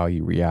like how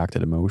you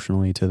reacted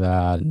emotionally to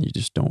that. And you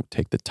just don't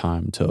take the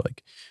time to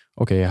like,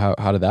 okay,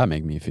 how did that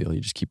make me feel?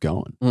 You just keep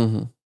going.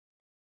 Yep.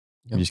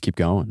 You just keep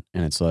going.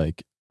 And it's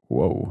like,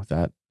 whoa,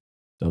 that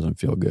doesn't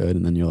feel good.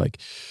 And then you're like,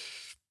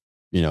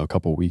 a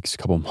couple weeks,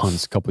 couple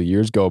months, couple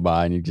years go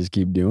by, and you just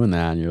keep doing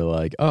that. And you're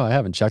like, oh, I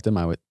haven't checked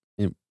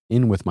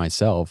in with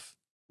myself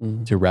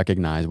to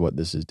recognize what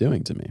this is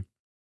doing to me.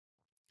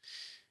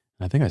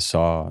 And I think I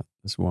saw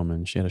this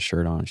woman, she had a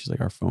shirt on. She's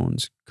like, our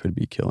phones could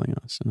be killing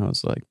us. And I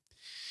was like,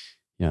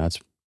 that's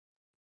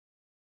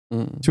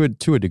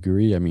to a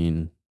degree. I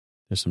mean,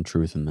 there's some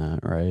truth in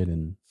that, right?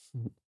 And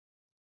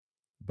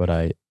but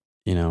I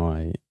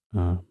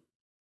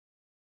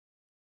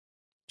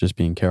just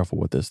being careful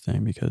with this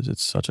thing, because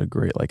it's such a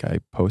great, like I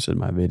posted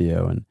my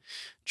video and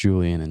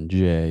Julian and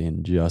Jay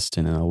and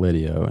Justin and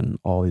Elidio and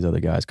all these other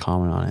guys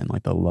comment on it, and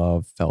like the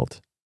love felt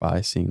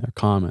by seeing their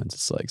comments,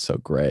 it's like so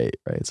great,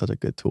 right? It's such a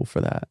good tool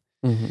for that.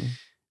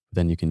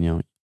 Then you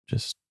can,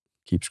 just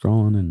keep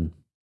scrolling. And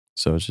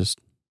so it's just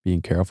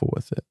being careful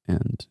with it.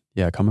 And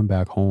yeah, coming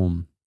back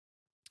home,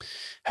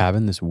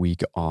 having this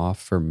week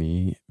off for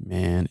me,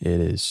 man,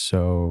 it is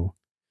so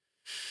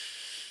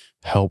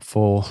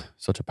helpful,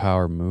 such a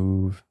power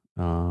move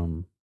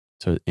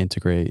to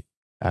integrate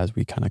as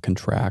we kind of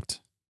contract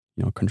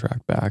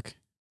back.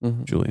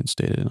 Julian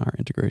stated in our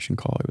integration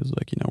call, it was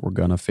like, we're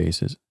going to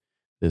face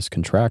this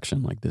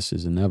contraction, like this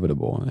is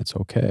inevitable and it's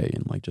okay.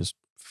 And like, just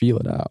feel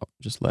it out,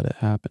 just let it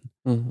happen.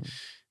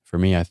 For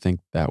me, I think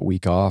that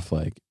week off,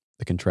 like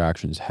the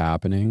contraction is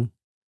happening,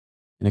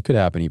 and it could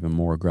happen even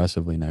more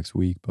aggressively next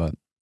week, but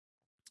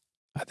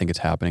I think it's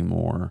happening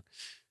more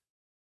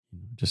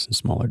just in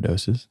smaller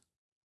doses.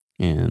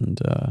 And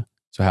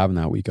so having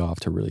that week off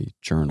to really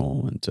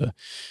journal, and to,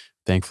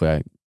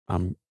 thankfully,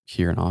 I'm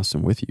here in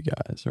Austin with you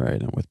guys,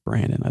 right? And with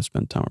Brandon, I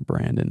spent time with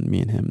Brandon.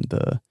 Me and him,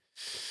 I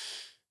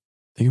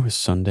think it was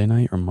Sunday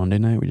night or Monday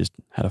night, we just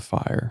had a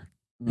fire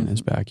in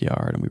his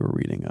backyard, and we were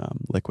reading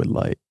Liquid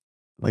Light,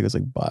 like it was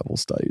like Bible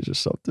studies or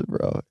something,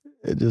 bro.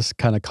 It just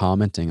kind of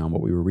commenting on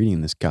what we were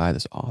reading. This guy,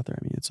 this author,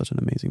 I mean, it's such an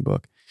amazing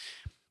book.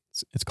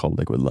 It's called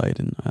Liquid Light,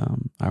 and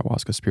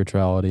Ayahuasca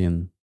spirituality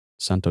and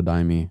Santo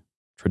Daime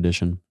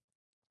tradition.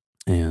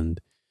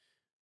 And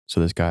so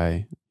this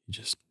guy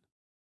just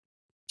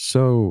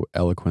so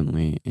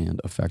eloquently and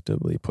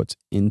effectively puts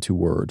into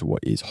words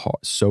what is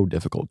so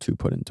difficult to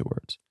put into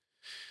words.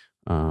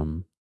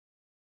 And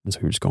so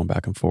we were just going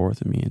back and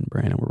forth, and me and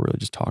Brandon were really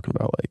just talking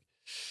about like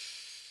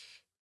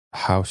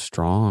how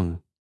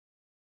strong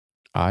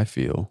I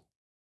feel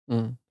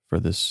for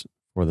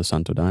the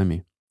Santo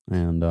Daime.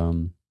 And,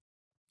 I'm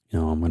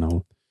going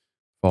to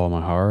follow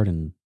my heart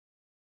and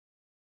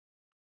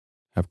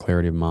have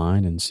clarity of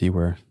mind and see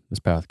where this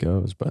path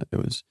goes. But it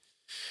was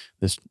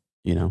this,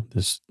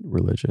 this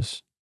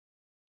religious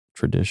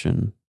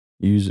tradition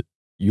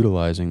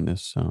utilizing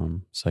this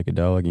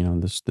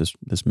psychedelic,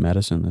 this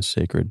medicine, this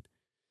sacred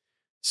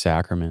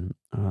sacrament.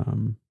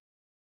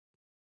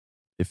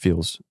 It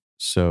feels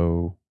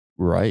so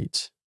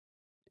right.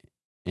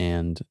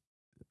 And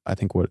I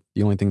think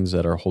the only things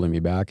that are holding me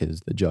back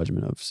is the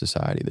judgment of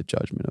society, the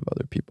judgment of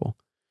other people.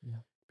 Yeah.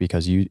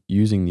 Because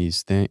using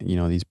these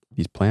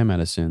these plant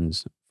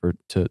medicines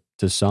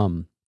to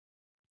some,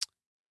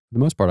 for the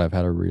most part, I've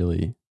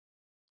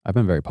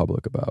been very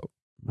public about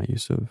my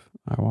use of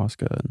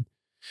ayahuasca, and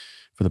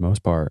for the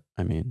most part,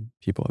 I mean,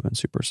 people have been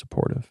super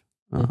supportive.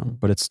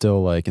 But it's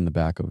still like in the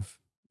back of,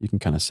 you can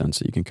kind of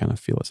sense it, you can kind of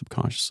feel it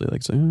subconsciously,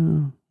 like,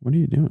 oh, what are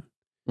you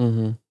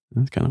doing?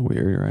 That's kind of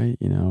weird, right?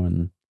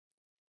 And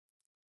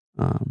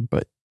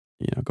but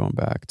going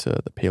back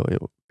to the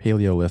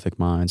Paleolithic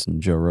minds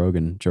and Joe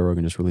Rogan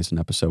just released an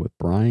episode with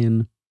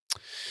Brian.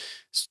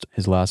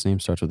 His last name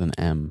starts with an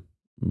M,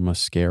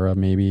 Mascara,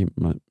 maybe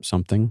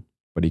something.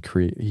 But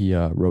he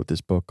wrote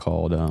this book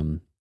called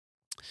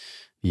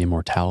The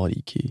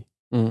Immortality Key.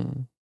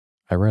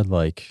 I read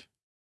like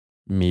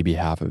maybe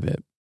half of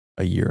it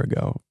a year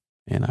ago,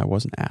 and I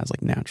wasn't as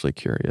like naturally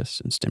curious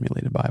and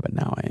stimulated by it, but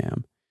now I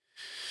am.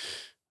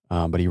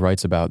 But he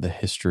writes about the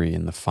history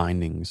and the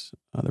findings,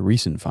 the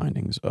recent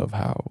findings of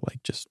how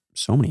like just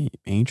so many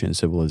ancient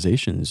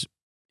civilizations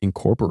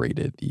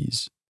incorporated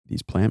these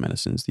plant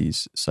medicines,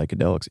 these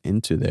psychedelics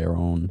into their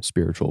own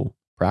spiritual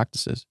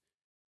practices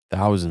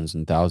thousands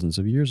and thousands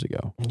of years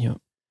ago. Yep.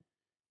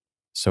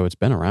 So it's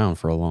been around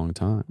for a long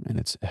time, and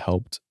it's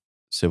helped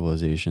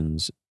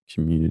civilizations,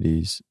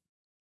 communities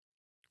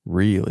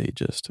really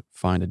just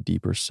find a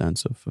deeper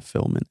sense of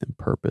fulfillment and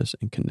purpose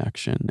and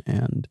connection.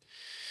 And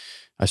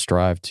I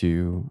strive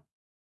to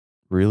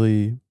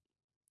really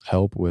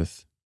help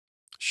with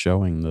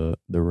showing the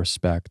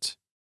respect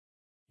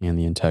and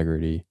the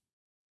integrity,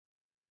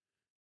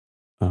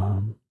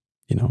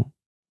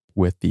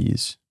 with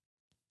these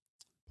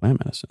plant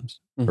medicines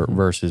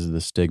versus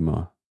the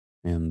stigma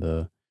and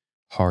the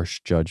harsh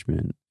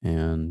judgment.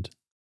 And,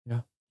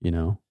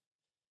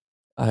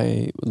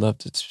 I would love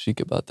to speak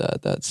about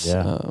that. That's,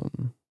 I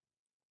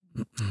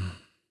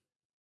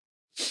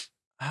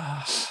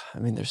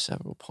mean, there's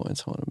several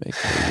points I want to make.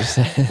 You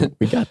said.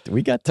 we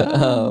got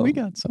time. We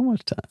got so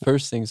much time.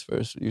 First things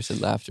first, you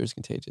said laughter is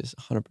contagious,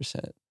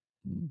 100%.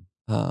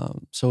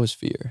 So is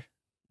fear.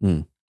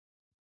 And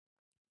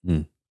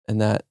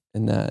that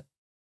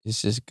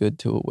is just good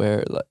to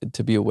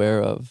be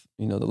aware of,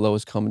 the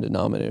lowest common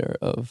denominator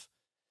of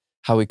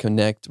how we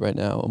connect right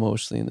now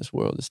emotionally in this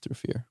world is through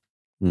fear.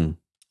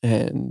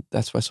 And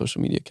that's why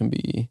social media can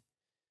be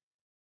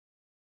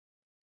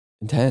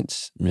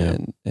intense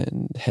and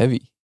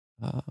heavy.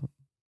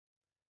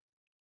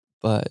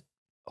 But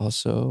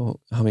also,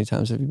 how many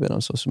times have you been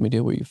on social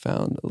media where you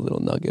found a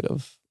little nugget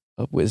of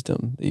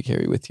wisdom that you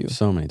carry with you?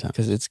 So many times.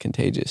 Because it's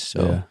contagious.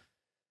 So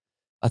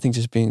I think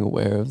just being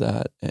aware of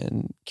that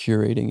and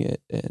curating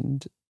it,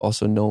 and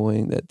also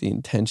knowing that the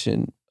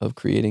intention of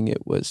creating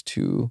it was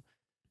to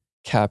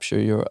capture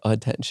your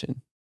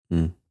attention.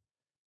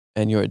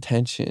 And your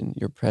attention,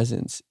 your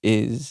presence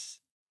is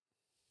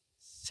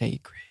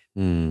sacred.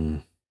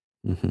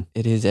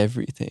 It is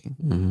everything.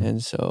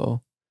 And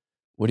so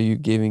what are you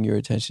giving your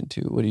attention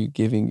to? What are you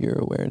giving your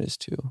awareness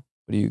to?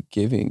 What are you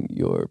giving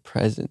your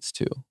presence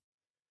to?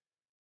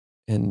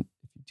 And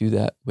if you do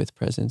that with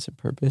presence and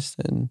purpose,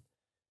 then,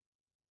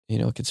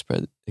 it could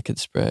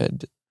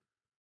spread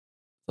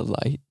the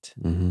light.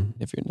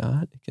 If you're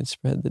not, it can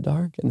spread the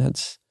dark. And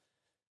it's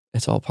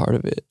all part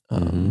of it.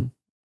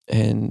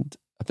 And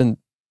I've been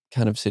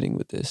kind of sitting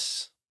with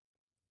this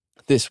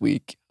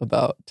week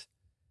about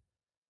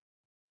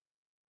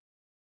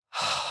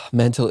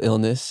mental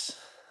illness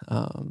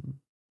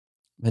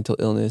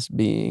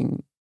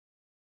being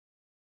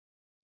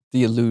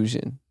the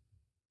illusion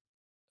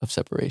of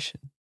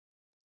separation,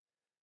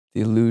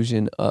 the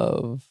illusion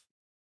of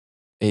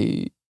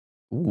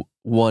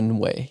one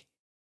way.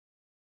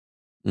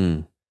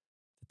 The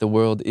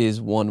world is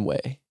one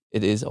way.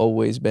 It has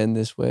always been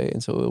this way,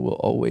 and so it will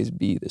always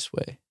be this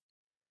way.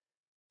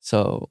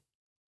 So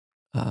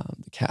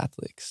the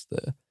Catholics,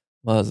 the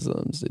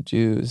Muslims, the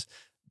Jews,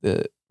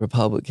 the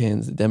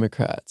Republicans, the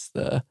Democrats,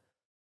 the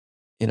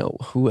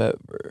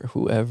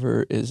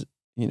whoever is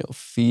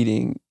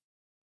feeding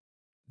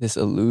this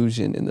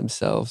illusion in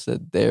themselves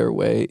that their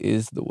way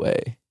is the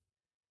way.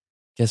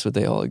 Guess what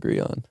they all agree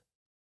on?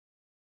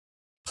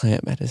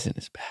 Plant medicine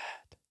is bad.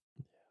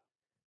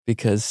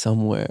 Because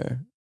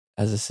somewhere,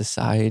 as a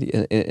society,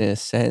 in a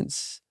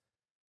sense,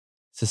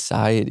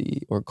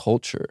 society or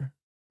culture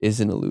is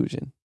an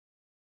illusion.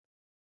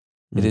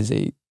 It is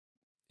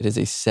It is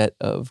a set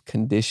of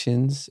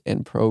conditions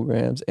and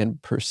programs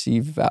and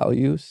perceived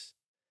values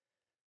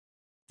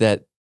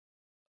that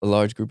a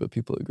large group of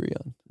people agree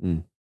on.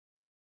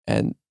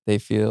 And they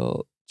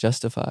feel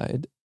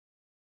justified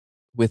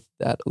with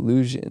that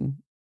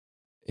illusion,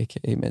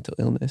 aka mental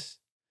illness,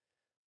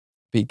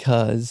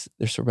 because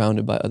they're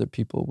surrounded by other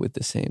people with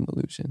the same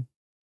illusion.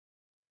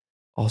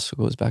 Also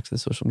goes back to the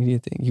social media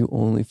thing. You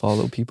only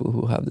follow people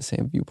who have the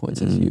same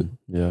viewpoints as you.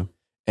 Yeah.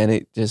 And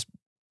it just,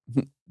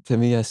 to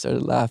me, I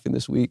started laughing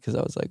this week because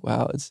I was like,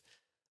 wow, it's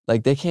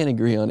like they can't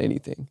agree on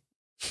anything.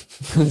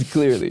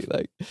 Clearly,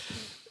 like,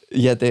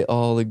 yet they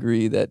all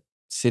agree that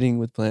sitting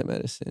with plant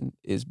medicine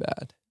is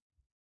bad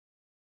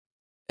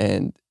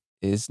and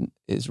is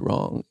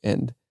wrong.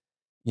 And,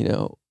 you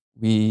know,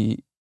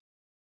 we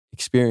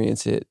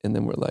experience it and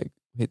then we're like,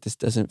 wait, this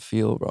doesn't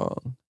feel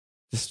wrong.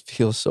 This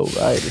feels so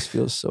right. This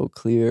feels so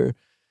clear.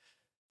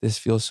 This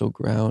feels so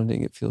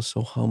grounding. It feels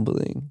so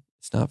humbling.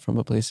 It's not from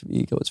a place of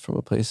ego. It's from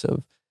a place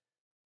of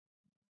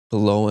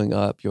blowing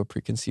up your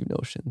preconceived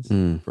notions,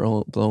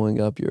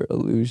 blowing up your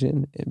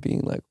illusion and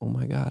being like, oh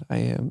my God, I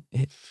am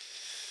it.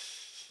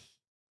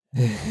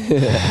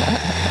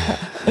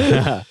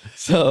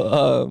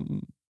 So,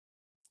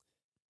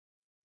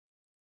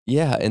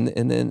 yeah.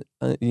 And then,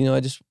 you know, I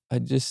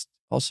just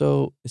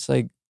also, it's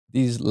like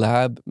these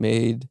lab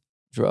made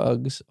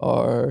drugs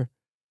are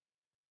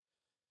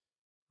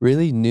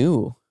really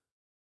new.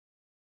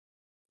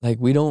 Like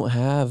we don't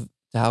have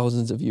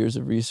thousands of years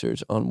of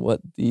research on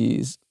what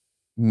these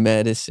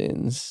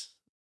medicines,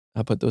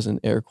 I put those in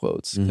air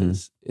quotes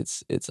because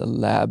it's a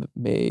lab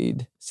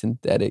made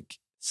synthetic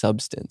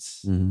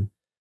substance.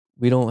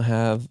 We don't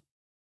have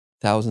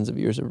thousands of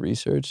years of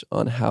research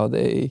on how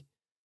they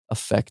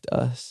affect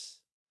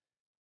us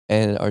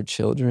and our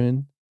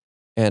children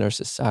and our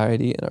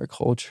society and our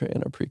culture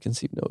and our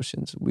preconceived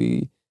notions.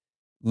 We,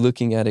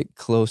 looking at it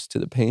close to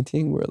the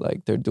painting, we're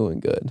like, they're doing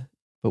good.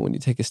 But when you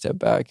take a step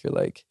back, you're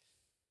like,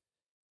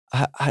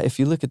 if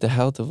you look at the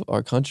health of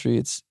our country,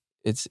 it's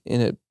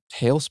in a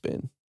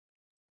tailspin.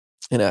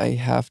 And I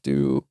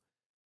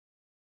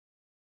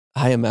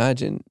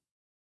imagine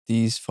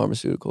these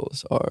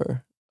pharmaceuticals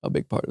are a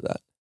big part of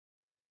that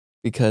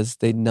because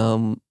they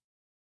numb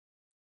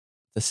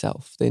the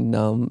self, they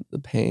numb the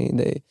pain,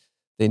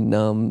 they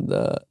numb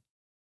the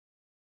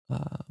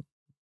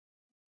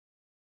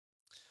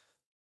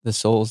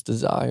soul's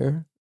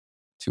desire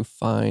to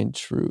find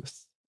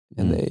truth,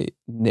 and they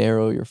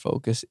narrow your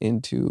focus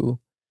into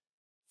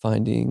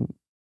finding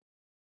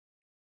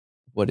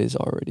what is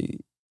already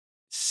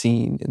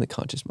seen in the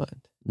conscious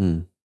mind.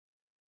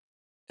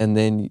 And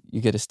then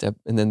you get a step,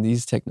 and then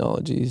these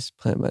technologies,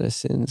 plant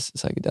medicines,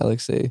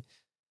 psychedelics, they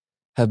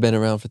have been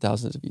around for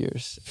thousands of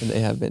years, and they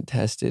have been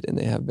tested, and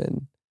they have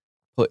been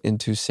put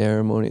into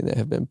ceremony, and they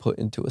have been put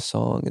into a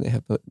song, and they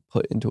have been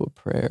put into a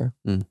prayer.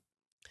 And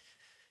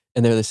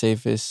they're the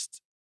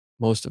safest,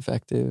 most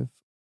effective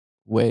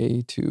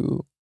way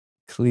to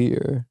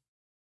clear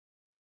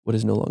what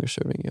is no longer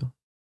serving you.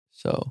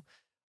 So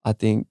I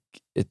think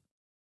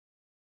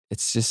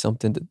it's just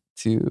something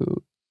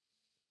to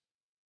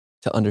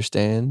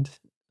understand.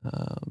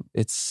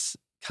 It's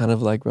kind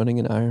of like running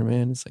an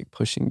Ironman. It's like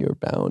pushing your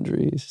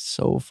boundaries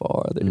so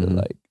far that you're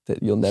like,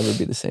 that you'll never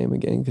be the same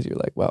again because you're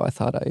like, wow, I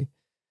thought I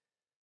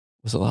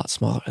was a lot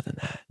smaller than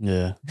that.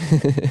 Yeah.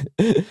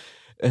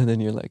 And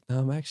then you're like, no,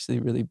 I'm actually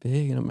really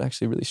big and I'm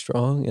actually really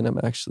strong and I'm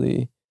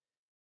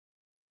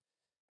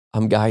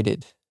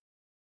guided.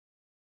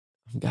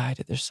 I'm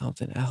guided. There's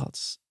something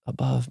else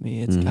above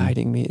me. It's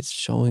guiding me. It's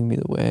showing me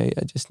the way.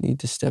 I just need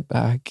to step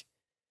back,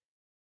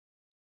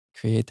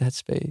 create that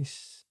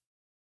space,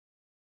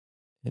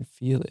 and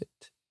feel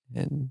it.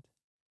 And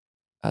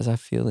as I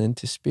feel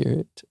into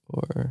spirit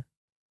or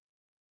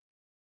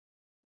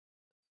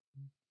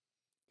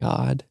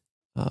God,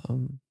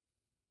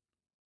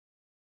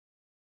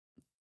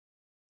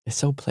 it's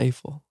so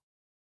playful.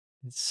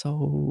 It's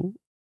so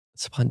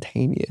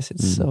spontaneous.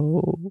 It's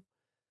so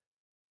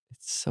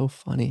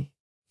funny.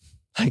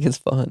 Like it's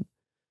fun.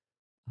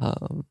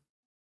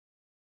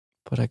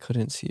 But I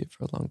couldn't see it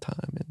for a long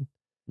time.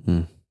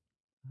 And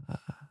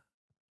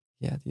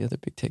yeah, the other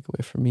big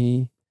takeaway for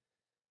me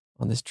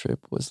on this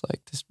trip was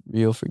like this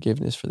real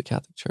forgiveness for the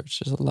Catholic Church.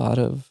 There's a lot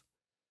of,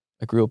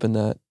 I grew up in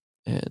that,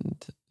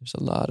 and there's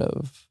a lot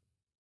of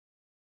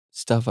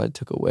stuff I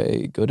took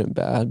away, good and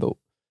bad. But,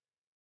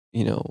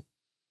 you know,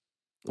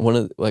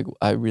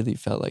 I really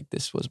felt like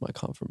this was my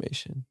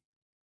confirmation,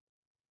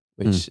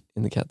 which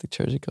in the Catholic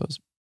Church, it goes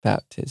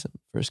baptism,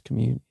 first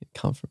communion,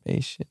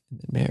 confirmation, and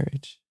then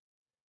marriage.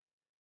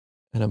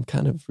 And I'm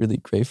kind of really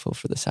grateful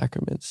for the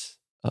sacraments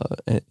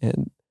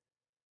and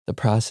the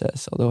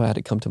process. Although I had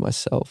to come to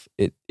myself,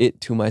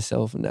 to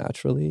myself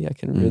naturally, I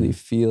can really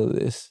feel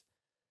this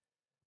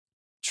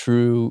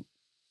true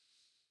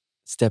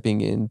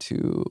stepping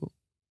into,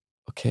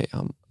 okay,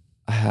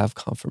 I have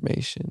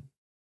confirmation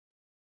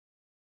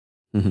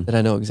that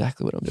I know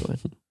exactly what I'm doing,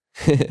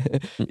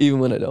 even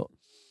when I don't.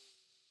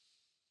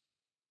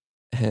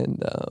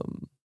 And yeah,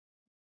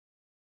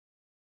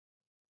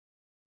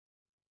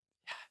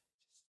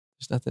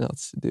 there's nothing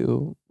else to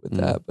do with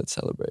that but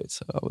celebrate.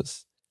 So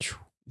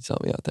you saw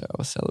me out there. I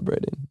was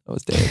celebrating. I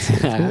was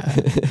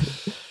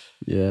dancing.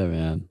 Yeah,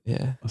 man.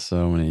 Yeah.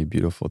 So many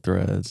beautiful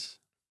threads.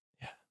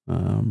 Yeah.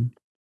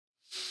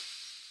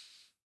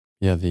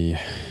 Yeah, the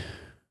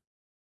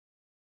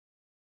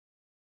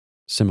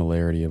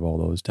similarity of all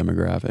those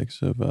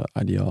demographics of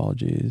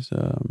ideologies,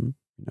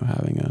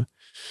 having a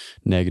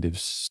negative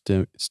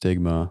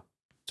stigma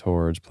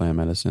towards plant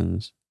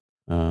medicines.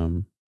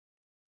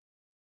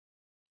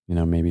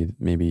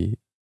 Maybe,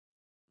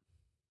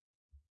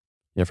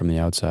 yeah, from the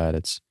outside,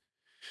 it's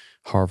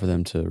hard for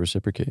them to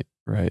reciprocate,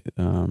 right?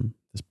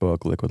 This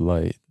book, Liquid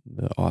Light,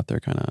 the author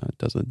kind of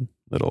does a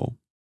little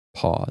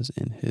pause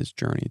in his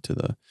journey to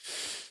the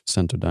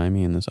Santo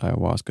Daime and this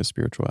ayahuasca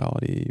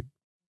spirituality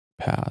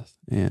path,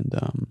 and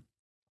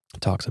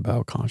talks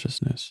about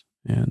consciousness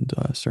and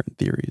certain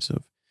theories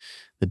of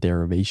the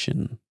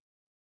derivation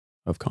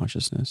of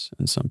consciousness.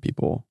 And some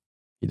people,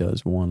 he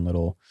does one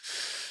little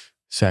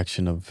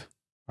section of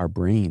our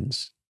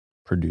brains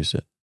produce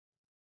it,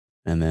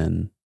 and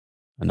then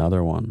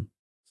another one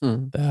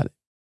that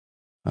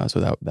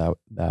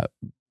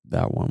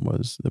that one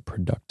was the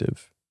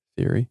productive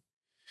theory,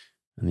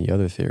 and the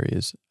other theory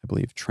is, I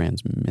believe,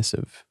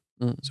 transmissive.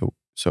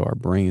 So our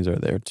brains are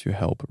there to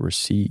help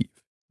receive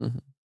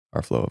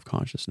our flow of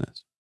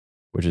consciousness,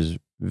 which is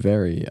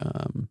very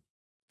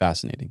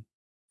fascinating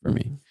for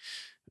me.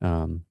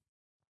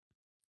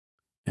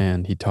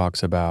 And he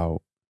talks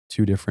about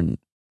two different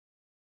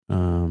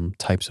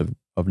types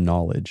of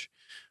knowledge,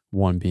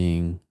 one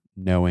being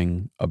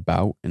knowing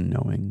about and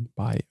knowing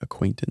by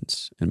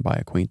acquaintance. And by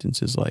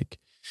acquaintance is like,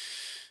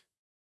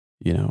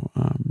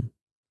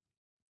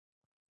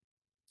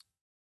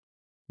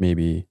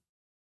 maybe,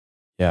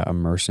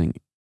 immersing,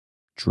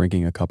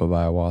 drinking a cup of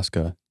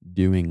ayahuasca,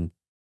 doing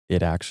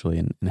it actually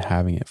and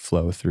having it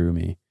flow through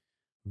me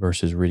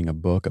versus reading a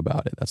book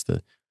about it. That's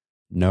the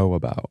know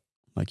about.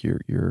 Like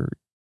you're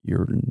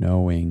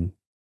knowing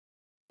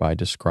by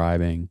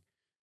describing,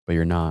 but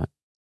you're not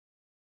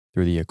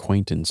through the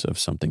acquaintance of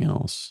something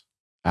else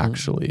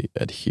actually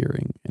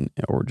adhering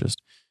or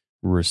just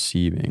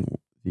receiving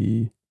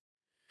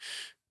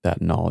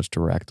that knowledge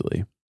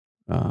directly.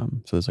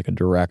 So there's like a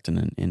direct and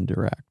an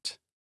indirect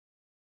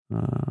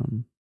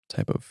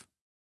type of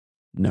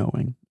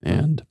knowing.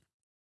 And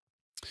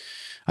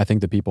I think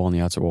the people on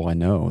the outside, I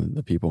know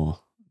the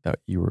people that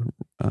you were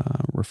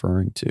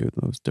referring to,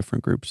 those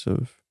different groups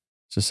of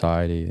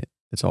society,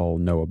 it's all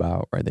know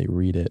about, right? They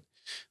read it,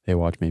 they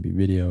watch maybe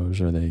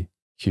videos, or they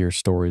hear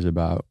stories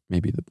about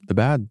maybe the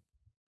bad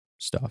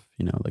stuff.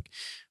 Like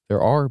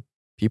there are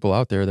people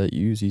out there that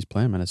use these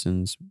plant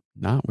medicines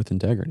not with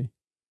integrity,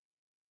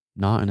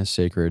 not in a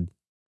sacred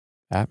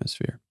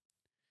atmosphere.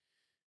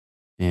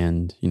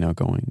 And,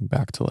 going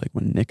back to like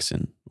when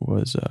Nixon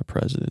was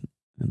president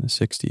in the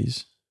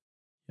 60s,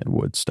 at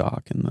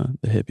Woodstock and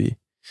the hippie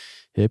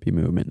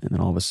movement. And then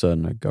all of a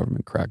sudden a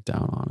government cracked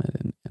down on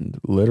it, and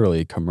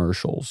literally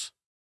commercials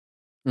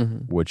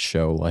would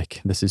show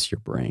like, this is your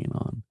brain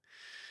on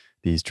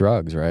these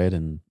drugs, right?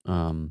 And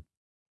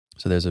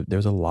so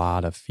there's a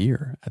lot of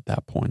fear at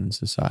that point in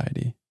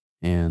society.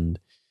 And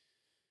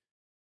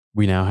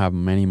we now have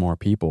many more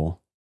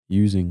people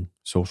using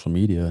social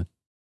media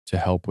to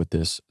help with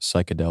this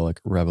psychedelic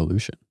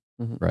revolution,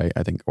 right?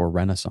 I think, or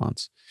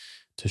renaissance,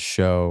 to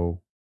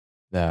show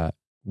that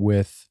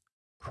with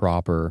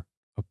proper,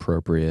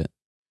 appropriate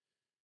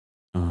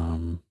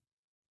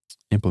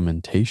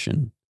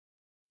implementation,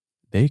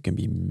 they can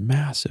be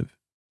massive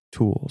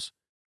tools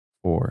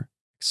for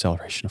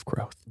acceleration of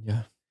growth.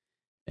 Yeah.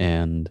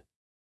 And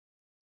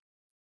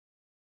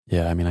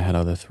yeah, I mean, I had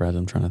other threads.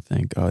 I'm trying to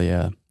think. Oh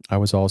yeah, I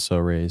was also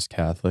raised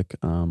Catholic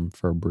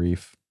for a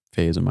brief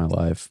phase of my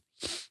life.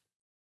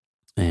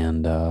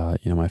 And,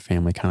 my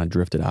family kind of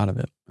drifted out of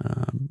it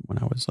when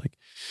I was like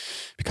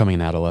becoming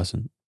an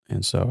adolescent.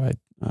 And so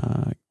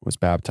I was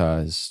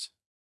baptized.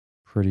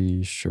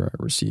 Pretty sure I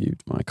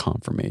received my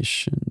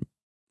confirmation.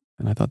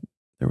 And I thought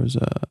there was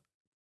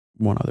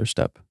one other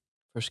step.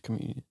 First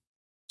communion.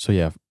 So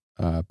yeah,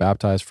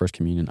 baptized, first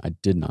communion. I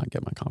did not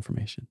get my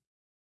confirmation.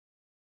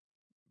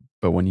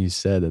 But when you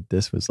said that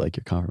this was like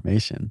your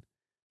confirmation,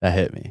 that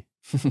hit me.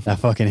 That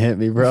fucking hit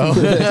me, bro.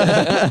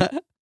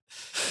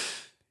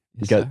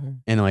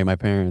 And like my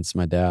parents,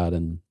 my dad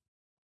and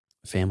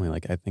family,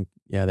 like I think,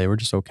 yeah, they were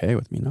just okay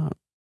with me not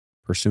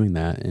pursuing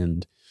that.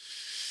 And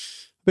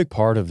a big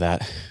part of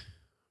that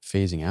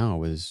phasing out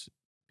was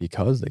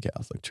because the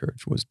Catholic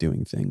Church was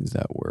doing things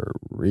that were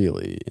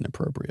really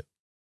inappropriate.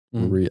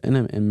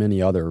 And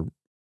many other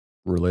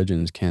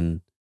religions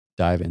can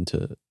dive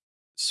into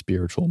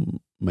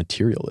spiritual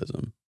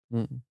materialism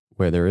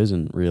where there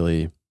isn't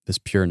really this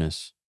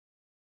pureness.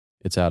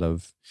 It's out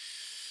of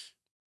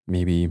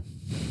maybe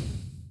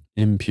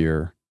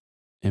impure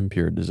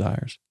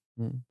desires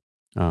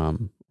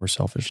or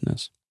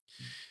selfishness.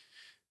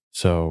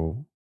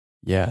 So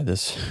yeah,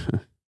 this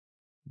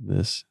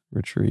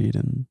retreat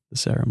and the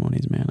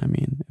ceremonies, man, I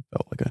mean, it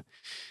felt like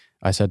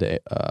I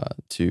said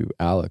to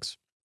Alex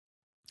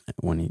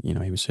when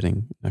he was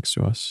sitting next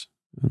to us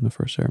in the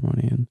first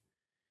ceremony, and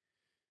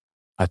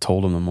I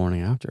told him the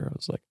morning after, I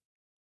was like,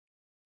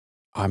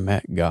 I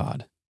met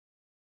God,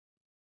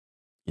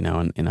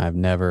 and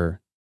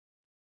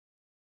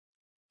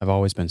I've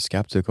always been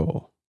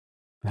skeptical.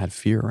 I had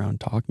fear around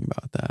talking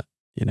about that,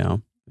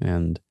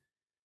 and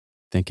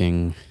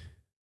thinking,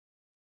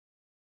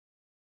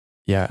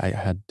 yeah, I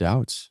had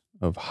doubts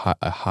of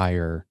a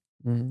higher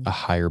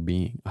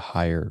being,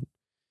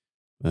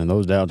 and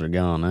those doubts are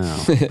gone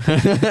now.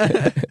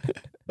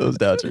 Those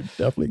doubts are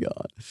definitely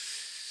gone.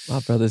 My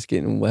brother's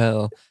getting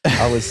well.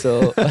 I was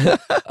so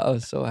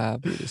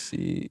happy to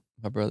see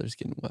my brother's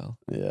getting well.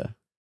 Yeah.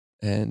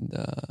 And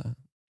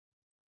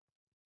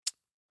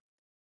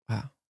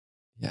wow.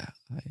 Yeah,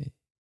 there's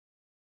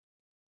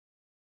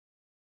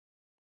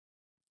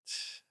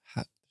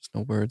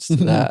no words to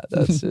that.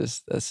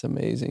 That's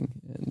amazing.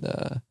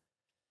 And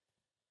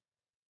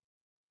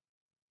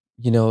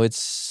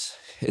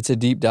it's a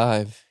deep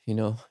dive,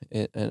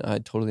 and I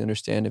totally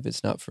understand if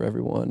it's not for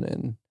everyone,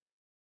 and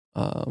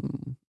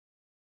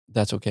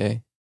that's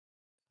okay.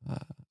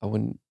 I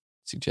wouldn't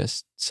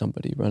suggest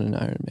somebody run an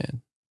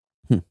Ironman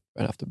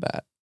right off the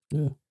bat.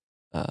 Yeah.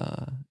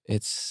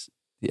 It's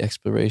the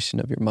exploration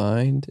of your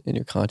mind and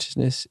your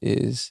consciousness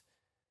is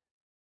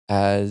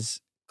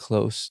as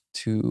close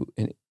to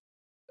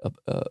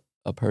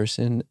a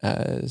person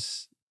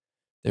as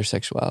their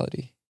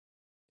sexuality.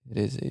 It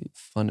is a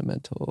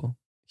fundamental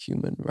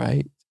human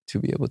right to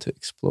be able to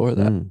explore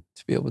that,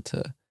 to be able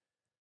to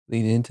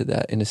lean into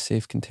that in a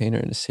safe container,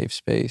 in a safe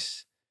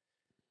space.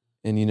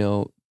 And,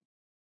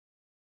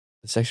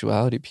 the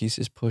sexuality piece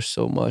is pushed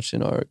so much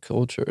in our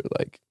culture,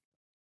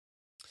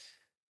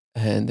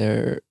 and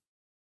there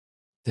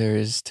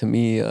is, to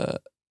me,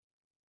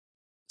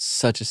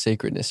 such a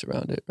sacredness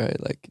around it, right?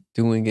 Like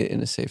doing it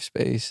in a safe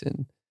space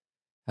and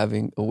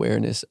having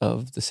awareness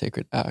of the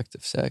sacred act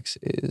of sex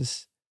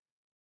is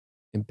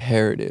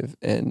imperative.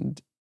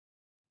 And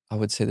I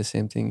would say the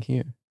same thing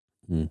here.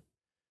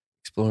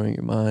 Exploring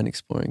your mind,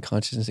 exploring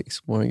consciousness,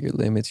 exploring your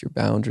limits, your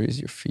boundaries,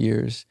 your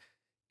fears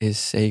is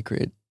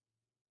sacred.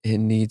 It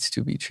needs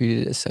to be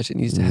treated as such. It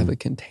needs to have a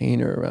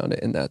container around it.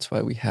 And that's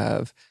why we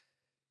have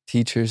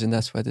teachers, and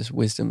that's why this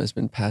wisdom has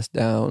been passed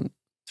down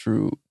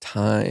through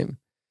time,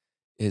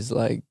 is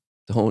like,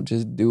 don't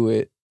just do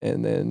it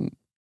and then,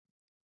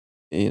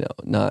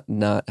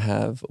 not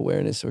have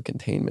awareness or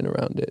containment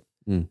around it.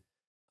 And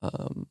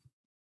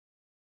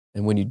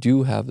when you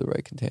do have the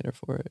right container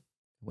for it,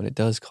 when it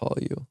does call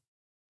you,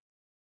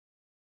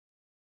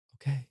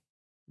 okay,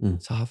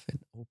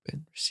 soften,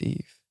 open,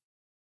 receive,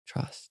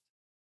 trust.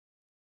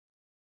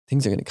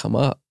 Things are going to come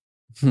up.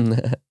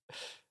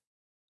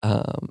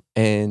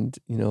 And,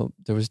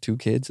 there was 2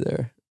 kids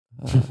there.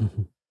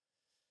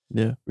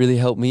 Yeah. Really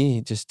helped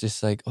me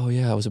just like, oh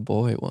yeah, I was a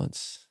boy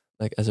once.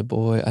 Like as a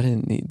boy, I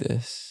didn't need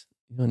this.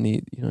 You don't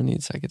need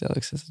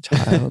psychedelics as a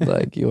child.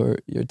 Like you're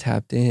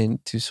tapped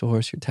into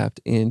source, you're tapped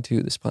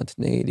into the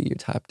spontaneity, you're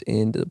tapped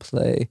into the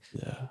play.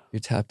 Yeah. You're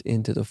tapped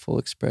into the full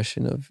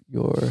expression of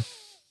your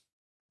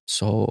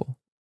soul.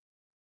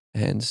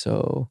 And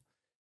so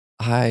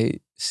I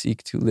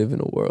seek to live in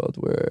a world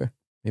where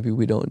maybe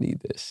we don't need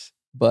this,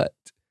 but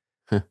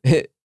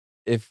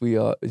if we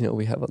are,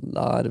 we have a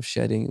lot of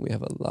shedding, we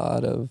have a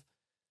lot of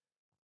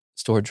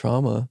stored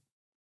trauma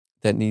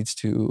that needs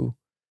to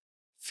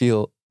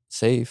feel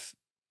safe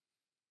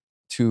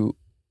to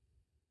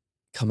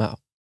come out.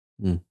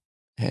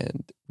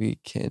 And we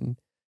can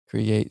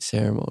create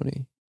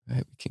ceremony,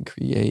 right? We can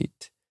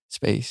create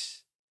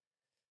space.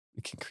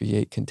 We can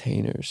create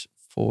containers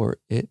for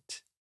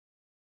it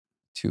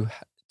to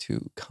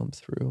come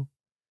through.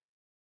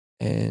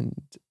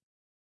 And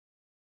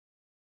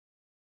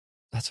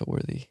that's a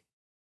worthy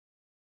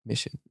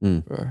mission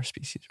for our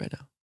species right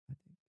now.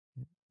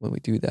 When we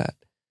do that,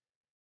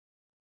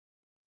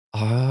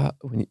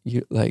 when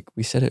you, like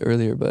we said it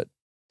earlier, but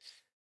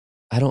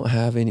I don't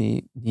have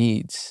any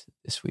needs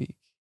this week.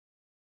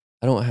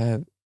 I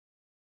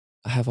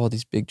have all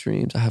these big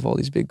dreams. I have all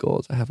these big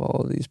goals. I have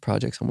all these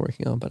projects I'm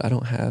working on, but I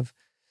don't have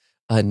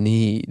a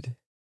need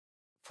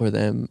for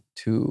them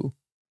to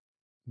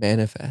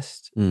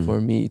manifest, for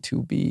me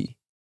to be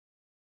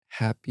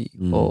happy,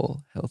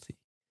 whole, healthy.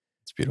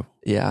 It's beautiful.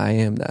 Yeah, I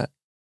am that.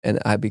 And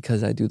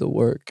because I do the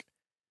work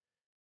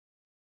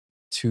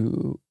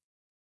to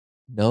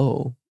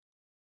know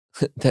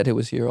that it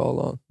was here all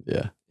along.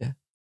 Yeah. Yeah.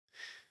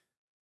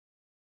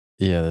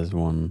 Yeah, there's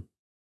one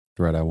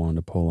thread I wanted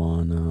to pull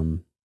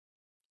on,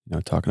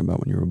 talking about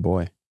when you were a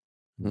boy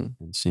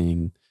and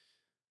seeing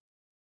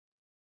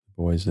the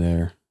boys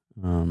there.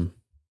 For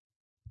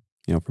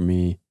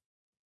me,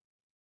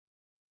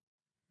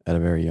 at a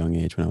very young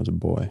age, when I was a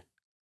boy,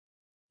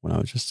 when I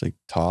was just a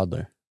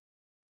toddler,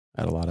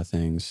 I had a lot of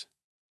things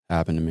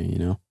happen to me,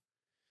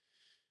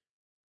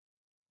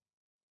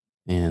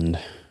 And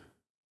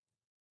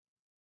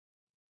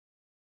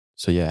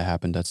so, yeah, it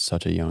happened at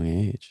such a young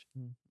age.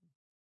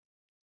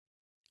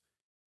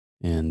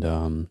 And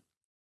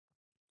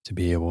to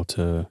be able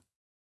to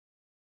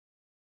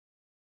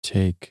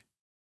take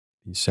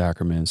these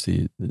sacraments,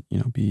 be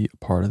a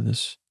part of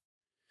this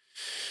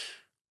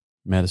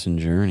medicine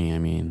journey. I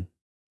mean,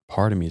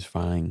 part of me is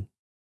finding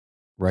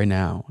right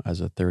now as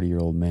a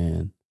 30-year-old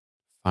man,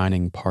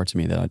 finding parts of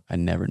me that I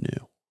never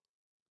knew,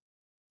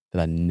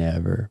 that I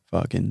never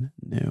fucking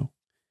knew.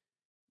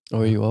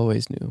 Or you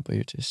always knew, but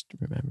you're just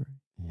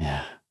remembering.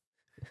 Yeah.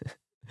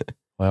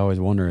 I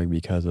always wonder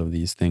because of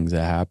these things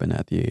that happen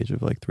at the age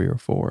of like 3 or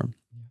 4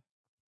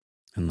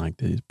 and like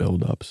these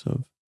buildups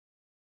of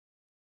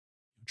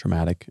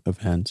traumatic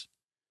events.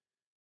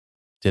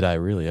 Did I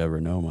really ever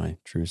know my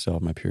true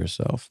self, my pure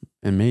self?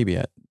 And maybe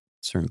at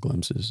certain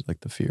glimpses,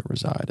 like the fear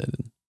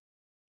resided.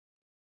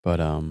 But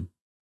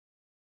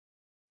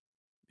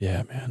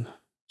yeah, man,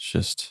 it's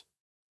just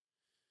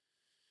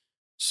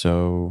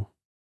so,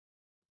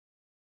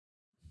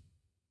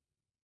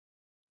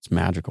 it's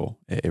magical.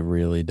 It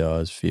really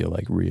does feel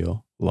like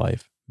real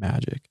life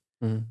magic.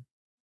 Mm.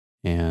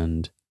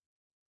 And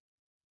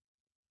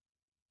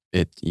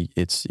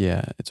it's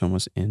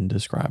almost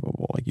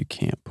indescribable. Like you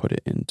can't put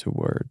it into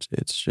words.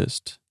 It's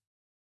just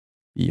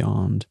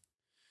beyond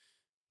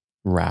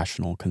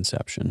rational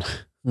conception.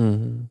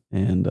 Mm-hmm.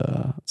 And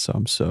so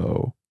I'm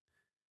so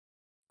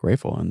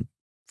grateful and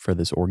for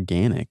this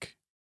organic,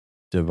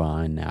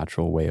 divine,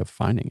 natural way of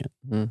finding it.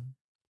 Mm.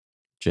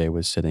 Jay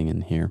was sitting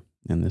in here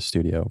in this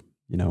studio,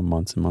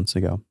 months and months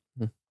ago.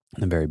 Mm.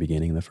 In the very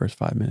beginning, the first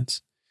 5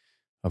 minutes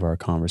of our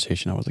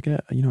conversation, I was like,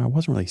 yeah, I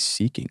wasn't really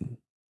seeking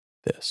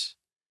this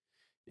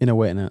in a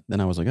way. And then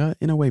I was like,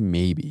 in a way,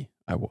 maybe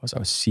I was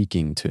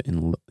seeking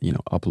to,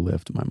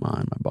 uplift my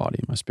mind, my body,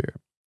 my spirit.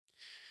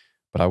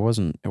 But it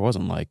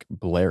wasn't like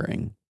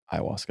blaring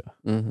ayahuasca.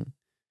 Mm-hmm.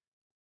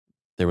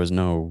 There was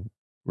no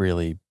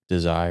really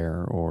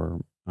desire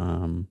or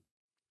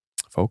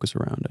focus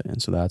around it.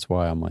 And so that's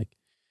why I'm like,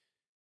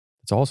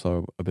 it's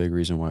also a big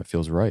reason why it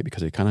feels right,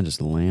 because it kind of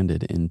just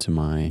landed into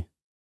my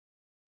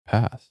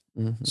path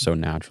so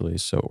naturally,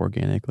 so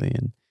organically.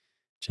 And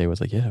Jay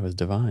was like, yeah, it was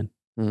divine.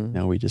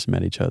 Mm-hmm. We just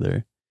met each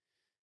other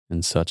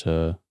in such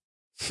a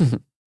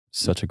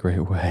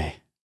great way.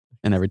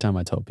 And every time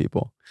I tell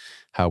people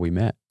how we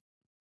met,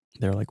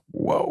 they're like,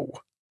 whoa,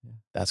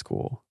 that's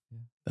cool.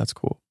 That's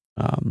cool.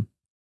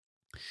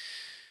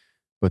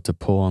 But to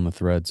pull on the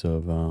threads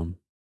of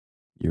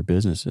your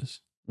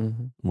businesses,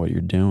 what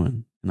you're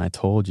doing. And I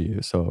told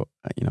you, so,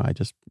 I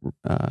just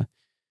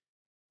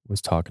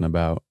was talking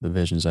about the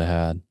visions I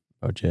had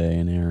about Jay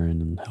and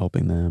Aaron and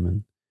helping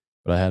them.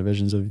 But I had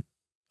visions of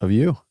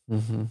you.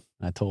 Mm-hmm.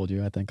 I told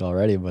you, I think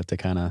already, but to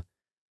kind of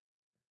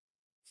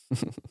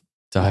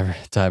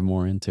dive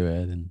more into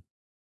it. And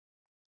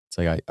it's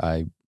like,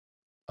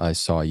 I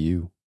saw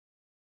you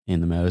in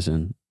the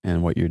medicine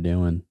and what you're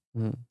doing.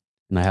 Mm.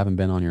 And I haven't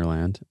been on your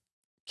land.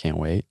 Can't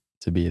wait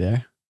to be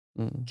there.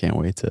 Can't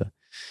wait to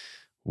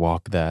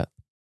walk that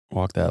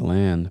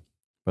land.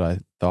 But I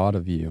thought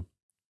of you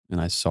and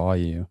I saw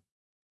you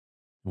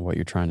and what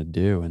you're trying to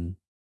do and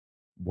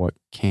what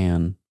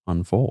can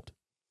unfold.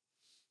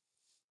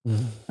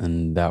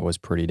 And that was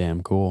pretty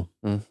damn cool.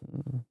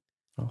 Mm-hmm.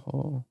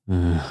 Oh.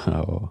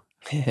 Oh.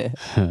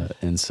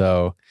 And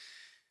so,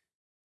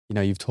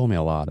 you've told me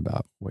a lot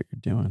about what you're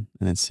doing,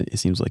 and it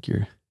seems like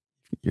you're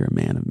a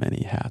man of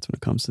many hats when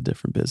it comes to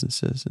different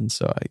businesses. And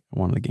so I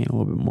wanted to gain a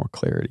little bit more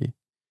clarity,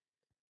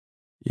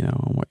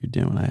 on what you're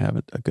doing. I have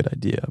a good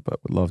idea, but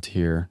would love to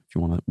hear if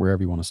you want to,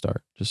 wherever you want to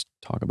start, just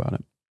talk about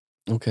it.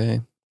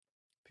 Okay.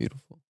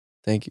 Beautiful.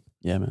 Thank you.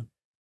 Yeah, man.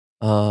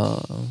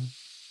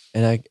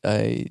 And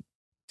I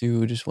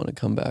do just want to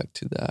come back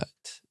to that.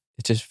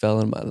 It just fell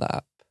in my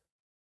lap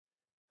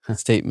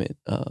statement.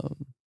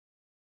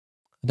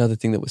 Another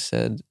thing that was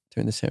said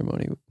during the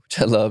ceremony, which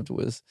I loved,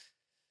 was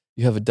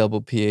you have a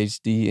double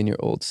PhD in your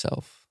old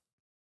self.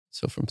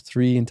 So from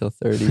 3 until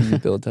 30, you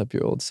built up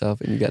your old self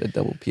and you got a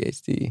double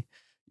PhD.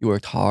 You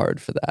worked hard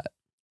for that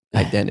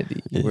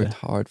identity. You worked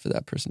hard for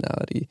that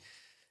personality.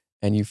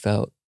 And you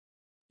felt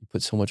you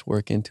put so much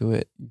work into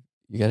it.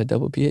 You got a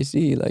double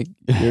PhD, like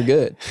you're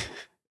good.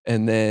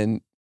 And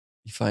then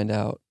you find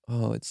out,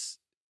 oh, it's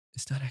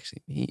not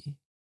actually me.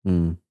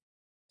 Mm.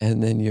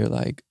 And then you're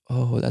like,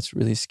 oh, that's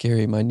really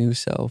scary. My new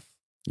self.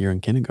 You're in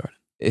kindergarten.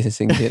 Is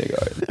in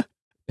kindergarten.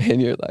 And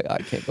you're like, I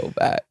can't go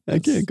back. I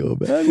can't go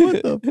back.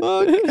 What the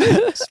fuck?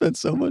 I spent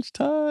so much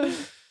time.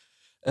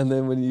 And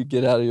then when you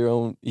get out of your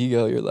own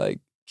ego, you're like,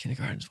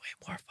 kindergarten's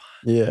way more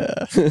fun. Yeah.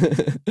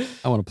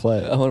 I want to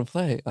play. I want to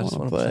play. I just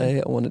want to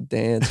play. I want to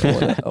dance.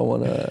 I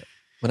want to.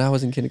 When I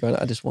was in kindergarten,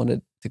 I just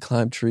wanted to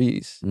climb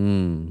trees.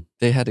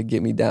 They had to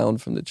get me down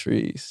from the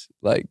trees,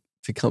 like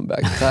to come back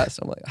to class.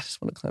 I'm like, I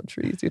just want to climb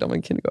trees, dude. I'm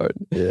in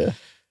kindergarten. Yeah.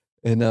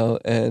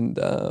 And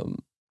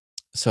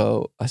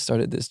so I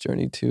started this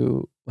journey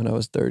too when I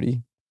was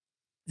 30.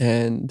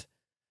 And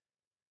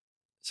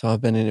so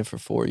I've been in it for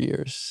 4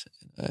 years.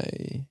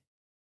 I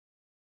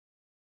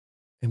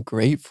am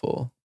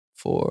grateful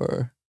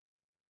for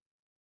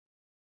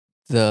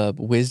the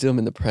wisdom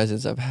and the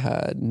presence I've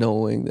had,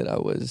 knowing that I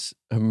was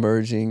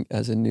emerging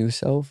as a new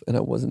self and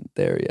I wasn't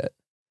there yet.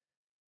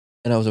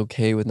 And I was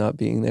okay with not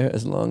being there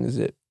as long as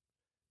it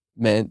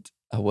meant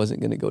I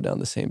wasn't going to go down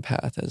the same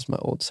path as my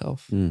old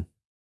self. I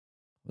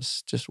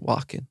was just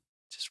walking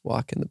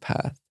the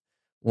path,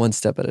 one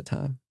step at a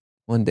time,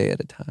 one day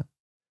at a time.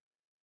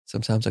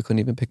 Sometimes I couldn't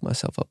even pick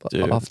myself up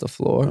off the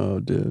floor. Oh,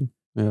 dude.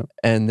 Yeah.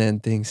 And then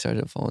things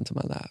started to fall into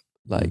my lap.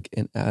 Like,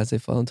 and as they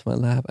fell into my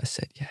lap, I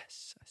said,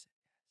 yes. I said,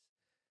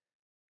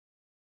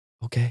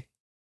 okay.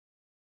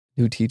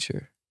 New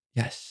teacher.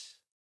 Yes.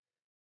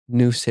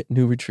 New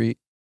retreat.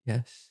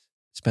 Yes.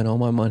 Spent all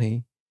my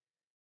money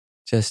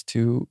just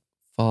to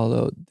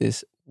follow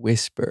this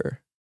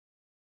whisper.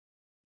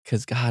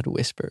 Because God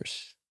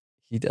whispers.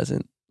 He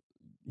doesn't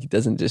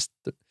just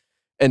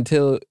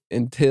until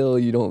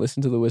you don't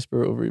listen to the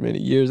whisper over many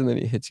years, and then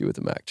he hits you with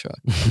a Mack truck.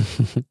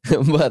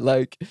 But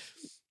like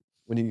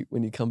when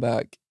you come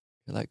back,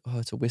 you're like, oh,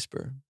 it's a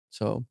whisper.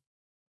 So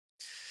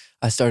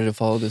I started to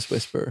follow this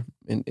whisper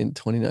in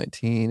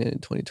 2019 and in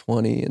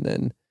 2020. And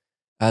then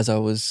as I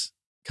was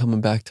coming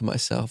back to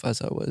myself,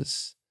 as I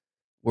was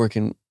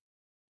working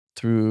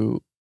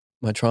through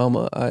my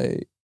trauma, I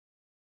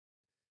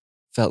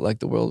felt like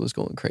the world was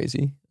going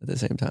crazy at the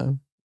same time.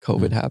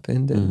 COVID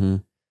happened,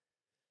 and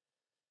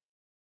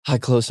I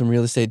closed some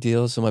real estate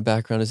deals. So my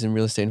background is in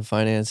real estate and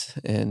finance,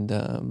 and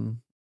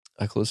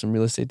I closed some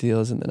real estate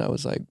deals. And then I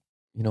was like,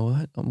 you know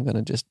what? I'm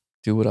gonna just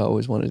do what I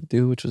always wanted to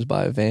do, which was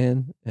buy a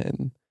van.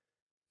 And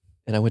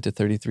I went to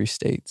 33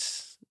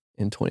 states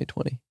in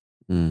 2020,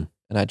 and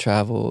I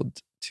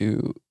traveled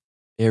to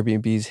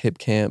Airbnbs, hip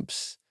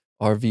camps,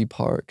 RV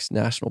parks,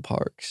 national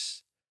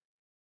parks,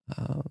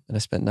 and I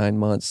spent 9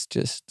 months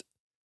just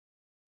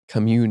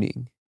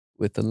communing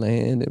with the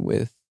land and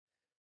with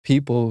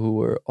people who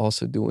were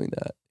also doing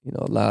that. You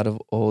know, a lot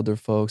of older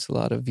folks, a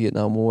lot of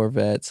Vietnam War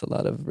vets, a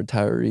lot of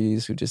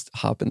retirees who just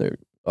hop in their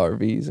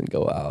RVs and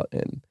go out,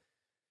 and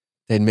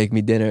they'd make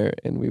me dinner,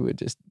 and we would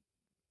just,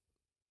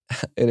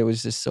 and it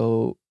was just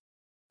so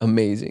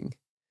amazing.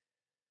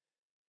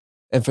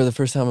 And for the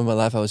first time in my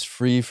life, I was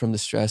free from the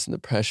stress and the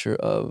pressure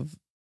of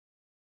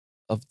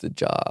the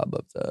job,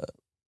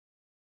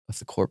 of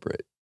the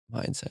corporate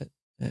mindset.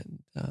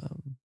 And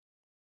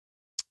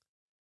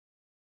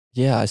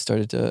yeah, I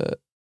started to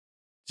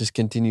just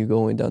continue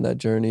going down that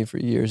journey for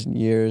years and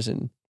years,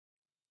 and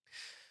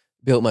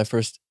built my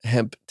first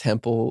hemp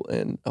temple.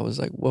 And I was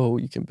like, whoa,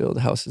 you can build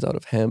houses out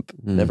of hemp.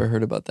 Never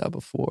heard about that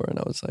before. And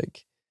I was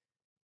like,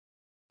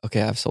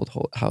 okay, I've sold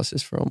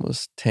houses for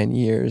almost 10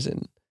 years,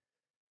 and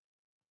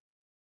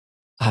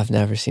I've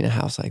never seen a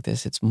house like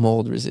this. It's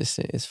mold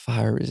resistant, it's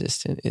fire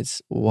resistant,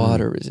 it's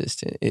water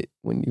resistant.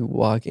 When you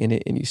walk in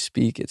it and you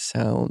speak, it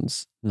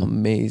sounds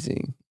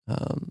amazing.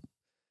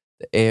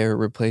 The air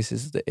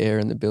replaces the air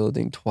in the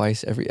building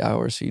twice every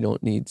hour, so you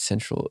don't need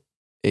central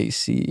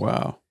AC.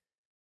 Wow.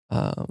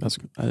 I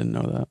didn't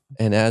know that.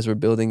 And as we're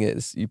building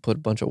it, you put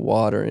a bunch of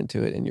water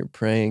into it, and you're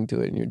praying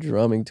to it, and you're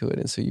drumming to it.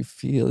 And so you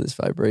feel this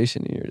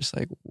vibration, and you're just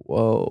like,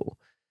 whoa,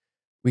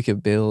 we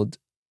could build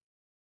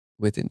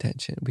with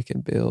intention. We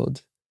can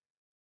build.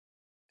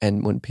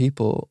 And when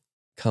people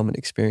come and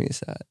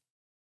experience that,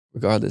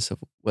 regardless of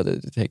whether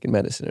they're taking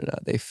medicine or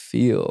not, they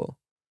feel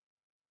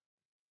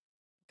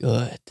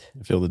good.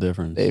 I feel the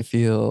difference. They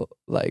feel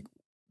like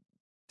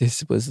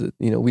this was,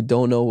 we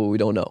don't know what we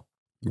don't know.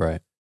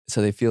 Right.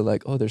 So they feel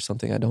like, oh, there's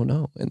something I don't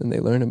know. And then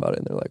they learn about it,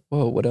 and they're like,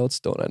 whoa, what else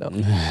don't I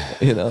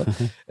know?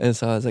 And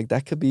so I was like,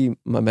 that could be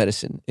my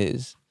medicine,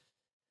 is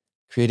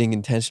creating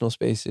intentional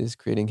spaces,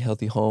 creating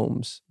healthy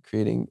homes,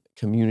 creating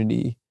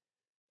community,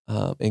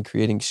 and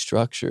creating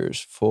structures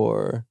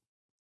for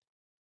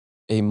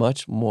a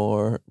much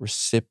more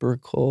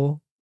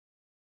reciprocal,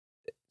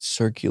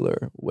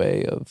 circular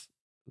way of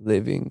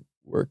living,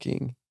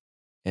 working,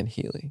 and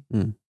healing.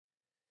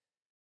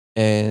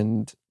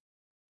 And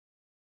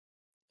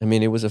I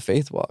mean, it was a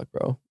faith walk,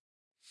 bro.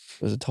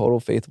 It was a total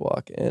faith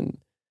walk. And,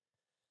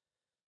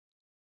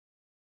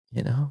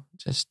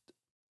 just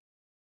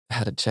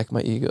had to check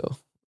my ego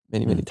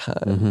many, many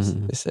times.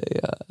 They say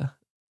a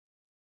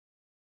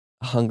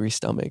hungry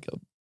stomach,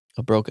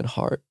 a broken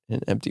heart, and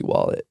an empty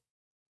wallet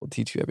will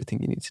teach you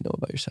everything you need to know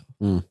about yourself.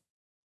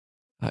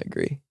 I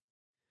agree.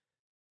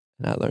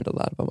 And I learned a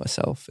lot about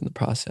myself in the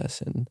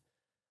process. And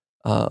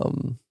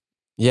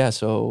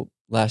so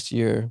last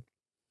year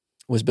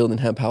was building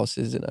hemp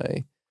houses, and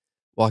I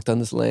walked on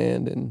this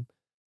land, and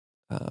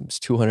it's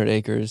 200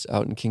 acres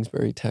out in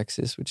Kingsbury,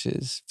 Texas, which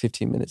is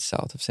 15 minutes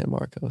south of San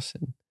Marcos.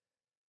 And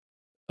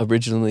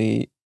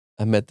originally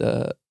I met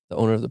the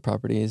owner of the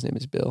property. His name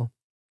is Bill.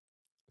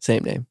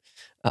 Same name.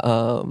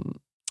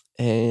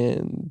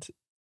 And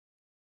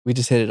we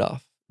just hit it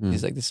off.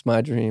 He's like, this is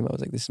my dream. I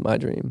was like, this is my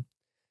dream.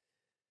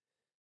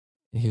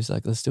 And he was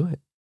like, let's do it.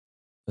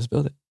 Let's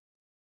build it.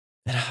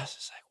 And I was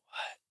just like,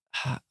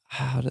 what?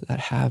 How did that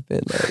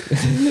happen? Like,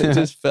 it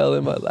just fell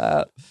in my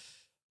lap.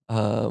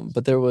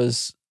 But there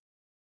was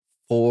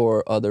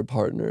 4 other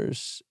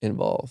partners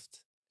involved,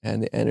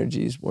 and the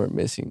energies weren't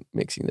mixing.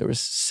 There was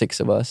 6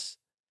 of us,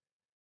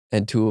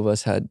 and 2 of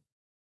us had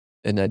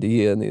an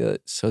idea, and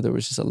so there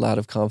was just a lot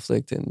of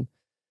conflict and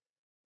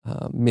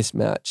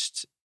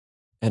mismatched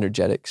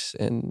energetics.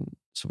 And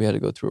so we had to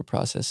go through a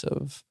process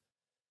of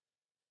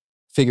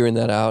figuring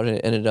that out, and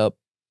it ended up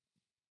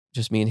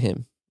just me and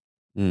him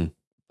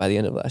by the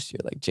end of last year,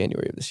 like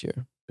January of this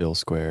year. Bill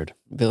squared.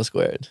 Bill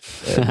squared.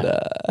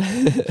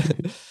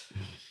 And,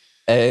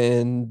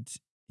 and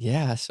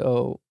yeah,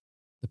 so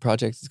the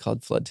project is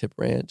called Flood Tip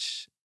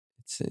Ranch.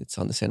 It's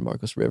on the San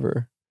Marcos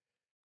River.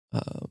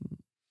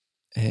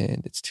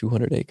 And it's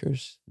 200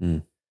 acres.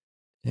 Mm.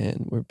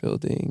 And we're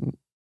building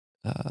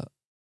a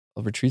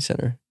retreat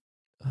center,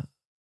 an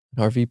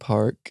RV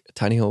park, a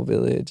tiny home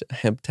village, a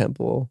hemp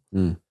temple,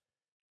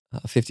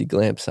 50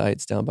 glamp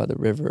sites down by the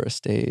river, a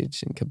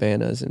stage and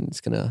cabanas, and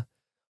it's gonna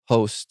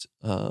host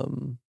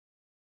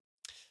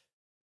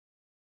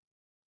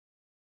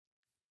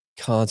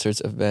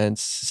concerts,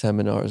 events,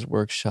 seminars,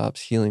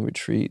 workshops, healing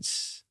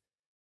retreats,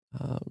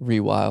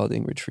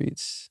 rewilding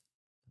retreats,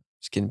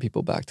 just getting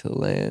people back to the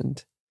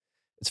land.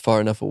 It's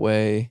far enough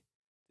away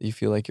that you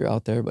feel like you're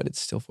out there, but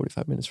it's still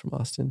 45 minutes from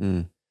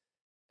Austin.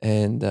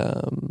 And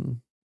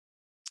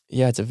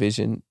yeah, it's a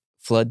vision.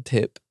 Flood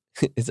Tip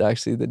is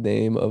actually the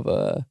name of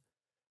a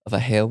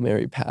Hail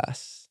Mary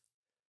pass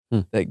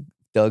that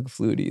Doug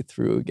Flutie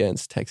threw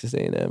against Texas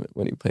A&M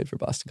when he played for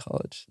Boston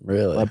College.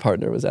 Really? My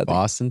partner was at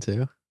Boston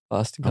too?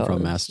 Boston I'm College.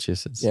 from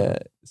Massachusetts. Yeah,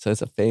 so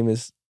it's a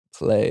famous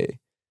play,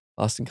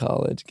 Boston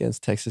College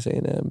against Texas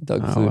A&M.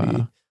 Doug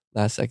Flutie,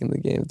 last second of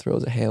the game,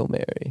 throws a Hail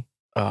Mary.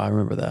 Oh, I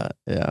remember that.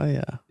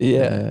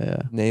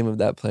 Yeah. Name of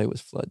that play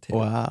was Flood Tip.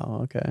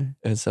 Wow, okay.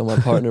 And so my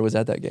partner was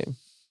at that game.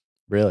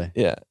 Really?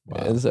 Yeah.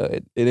 Wow. And so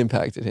it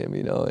impacted him,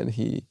 and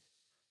he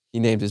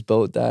named his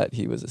boat that.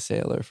 He was a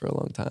sailor for a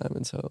long time.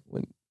 And so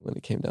when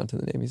it came down to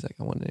the name, he's like,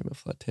 I want to name it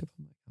Flood Tip.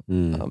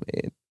 I'm like, oh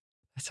man,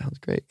 that sounds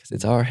great because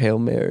it's our Hail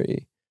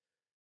Mary.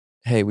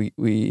 Hey, we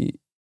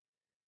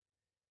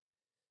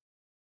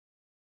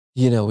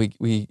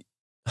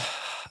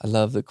I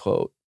love the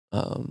quote.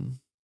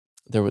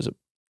 There was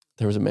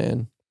a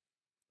man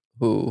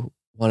who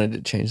wanted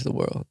to change the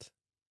world.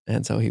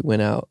 And so he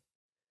went out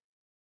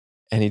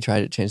and he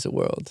tried to change the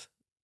world.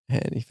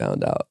 And he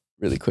found out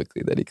really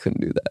quickly that he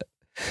couldn't do that.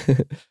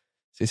 So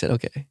he said,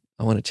 okay,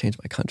 I want to change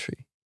my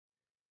country.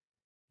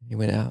 He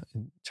went out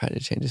and tried to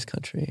change his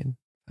country and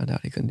found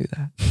out he couldn't do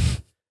that.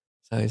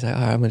 So he's like,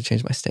 all right, I'm going to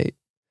change my state.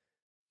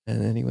 And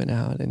then he went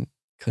out and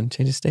couldn't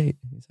change his state.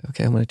 He's like,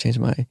 okay, I'm going to change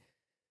my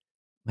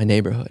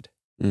neighborhood.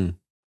 He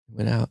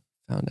went out,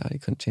 found out he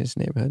couldn't change his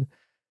neighborhood.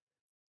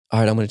 All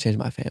right, I'm going to change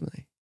my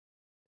family.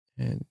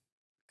 And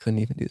couldn't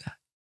even do that.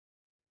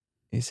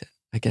 He said,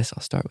 I guess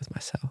I'll start with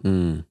myself.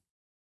 And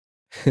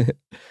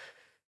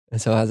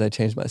so as I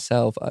changed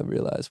myself, I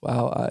realized,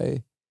 wow,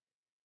 I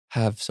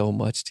have so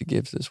much to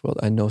give to this world.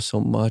 I know so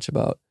much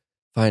about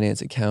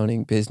finance,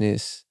 accounting,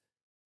 business,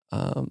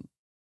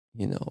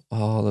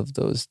 all of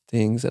those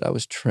things that I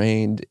was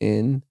trained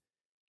in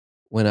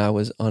when I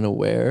was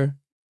unaware.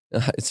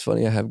 It's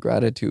funny, I have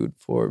gratitude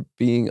for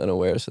being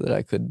unaware so that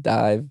I could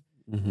dive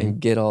and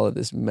get all of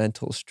this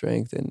mental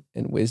strength and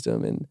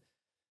wisdom and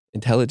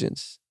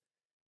intelligence.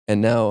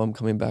 And now I'm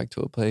coming back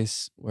to a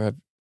place where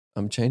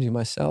I'm changing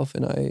myself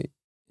and I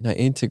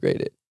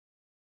integrate it,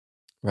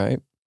 right?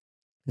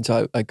 And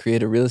so I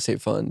create a real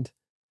estate fund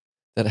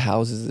that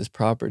houses this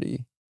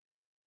property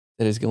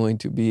that is going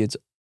to be its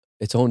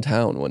own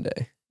town one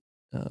day.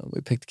 We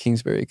picked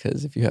Kingsbury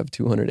because if you have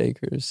 200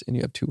 acres and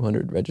you have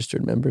 200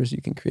 registered members,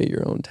 you can create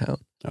your own town.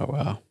 Oh,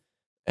 wow.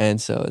 And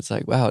so it's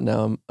like, wow,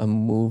 now I'm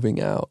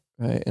moving out,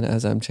 right? And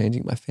as I'm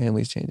changing, my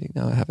family's changing.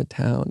 Now I have a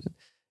town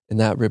and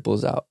that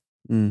ripples out.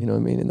 You know what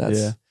I mean? And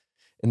that's,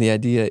 and the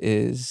idea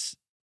is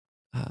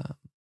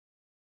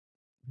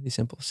really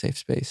simple, safe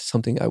space.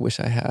 Something I wish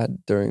I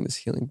had during this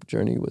healing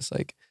journey was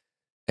like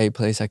a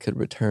place I could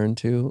return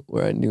to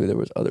where I knew there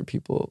was other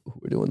people who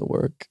were doing the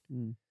work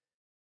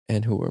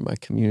and who were my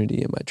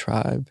community and my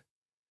tribe.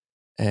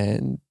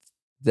 And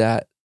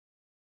that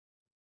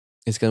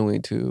is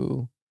going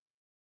to,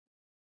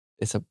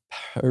 it's a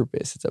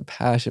purpose, it's a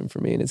passion for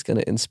me, and it's going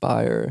to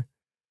inspire.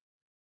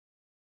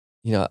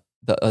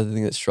 The other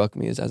thing that struck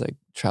me is as I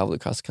traveled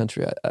across the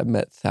country, I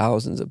met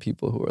thousands of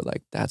people who were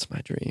like, that's my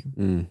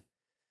dream.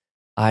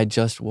 I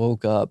just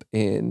woke up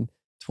in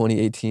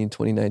 2018,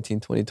 2019,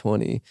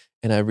 2020,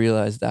 and I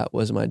realized that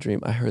was my dream.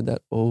 I heard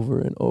that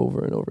over and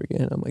over and over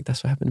again. I'm like,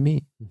 that's what happened to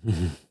me.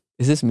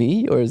 Is this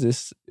me, or is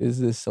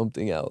this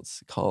something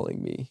else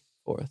calling me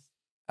forth,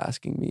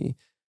 asking me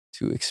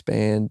to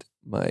expand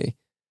my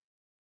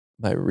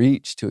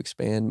reach, to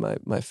expand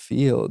my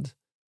field,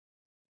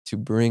 to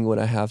bring what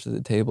I have to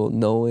the table,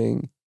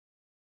 knowing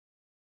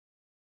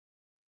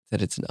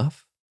that it's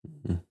enough,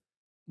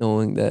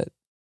 knowing that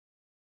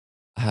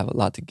I have a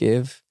lot to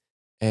give,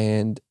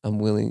 and I'm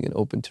willing and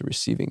open to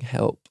receiving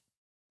help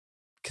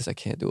because I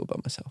can't do it by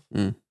myself.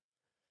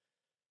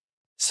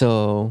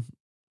 So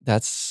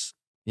it's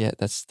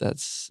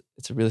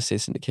a real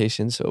estate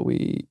syndication. So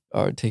we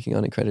are taking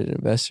on accredited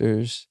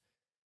investors.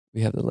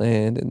 We have the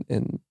land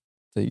and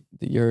the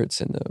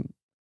yurts and the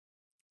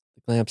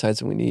glamp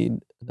sites, and we need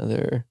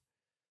another.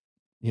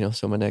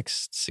 So my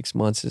next 6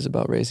 months is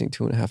about raising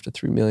 $2.5 to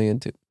 $3 million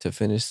to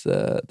finish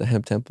the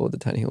hemp temple, the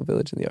tiny home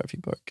village, and the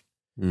RV park.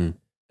 And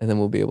then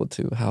we'll be able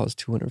to house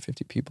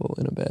 250 people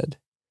in a bed.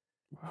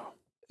 Wow.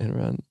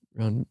 And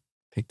run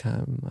big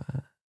time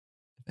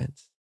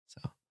events. So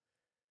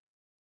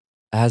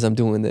as I'm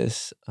doing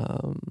this,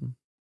 I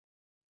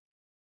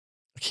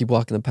keep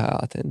walking the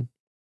path, and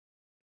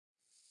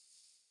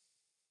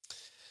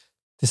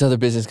this other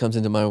business comes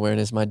into my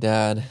awareness. My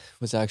dad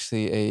was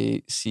actually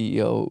a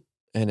CEO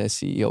and a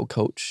CEO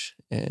coach.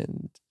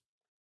 And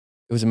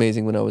it was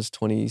amazing when I was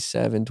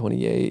 27,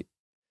 28.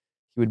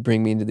 He would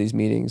bring me into these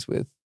meetings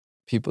with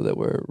people that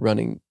were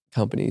running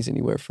companies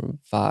anywhere from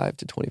 $5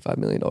 to $25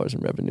 million in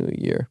revenue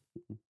a year.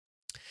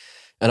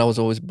 And I was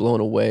always blown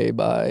away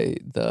by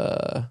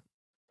the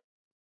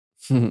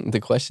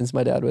questions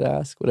my dad would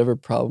ask, whatever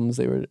problems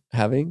they were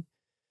having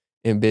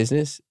in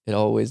business. It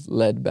always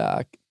led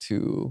back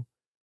to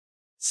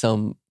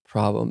some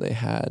problem they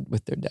had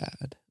with their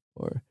dad,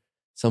 or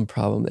some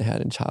problem they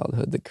had in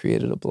childhood that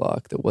created a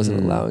block that wasn't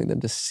allowing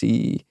them to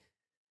see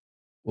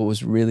what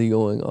was really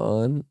going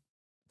on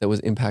that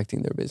was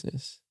impacting their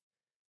business.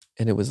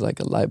 And it was like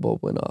a light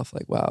bulb went off,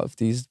 like, wow, if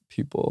these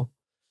people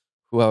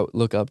who I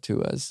look up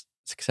to as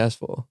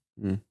successful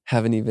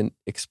haven't even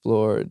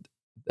explored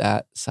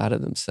that side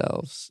of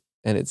themselves,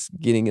 and it's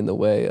getting in the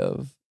way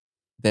of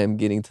them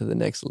getting to the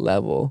next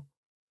level,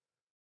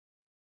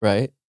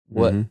 right?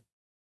 What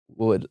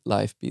would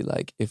life be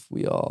like if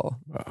we all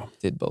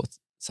did both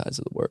sides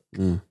of the work?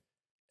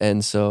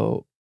 And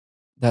so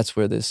that's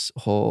where this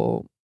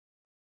whole,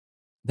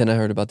 then I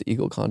heard about the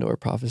eagle condor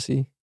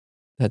prophecy.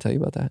 Did I tell you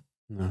about that?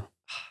 No.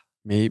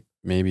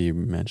 Maybe you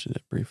mentioned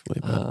it briefly,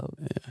 but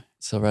yeah.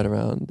 So right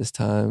around this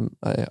time,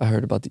 I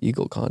heard about the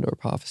eagle condor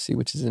prophecy,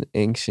 which is an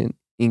ancient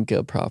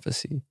Inca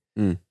prophecy,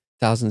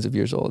 thousands of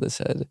years old. It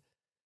said,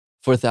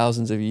 for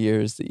thousands of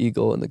years, the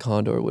eagle and the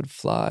condor would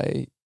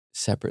fly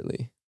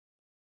separately.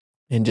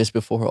 And just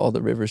before all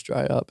the rivers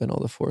dry up and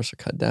all the forests are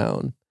cut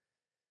down,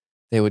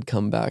 they would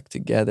come back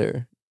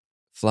together,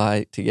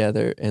 fly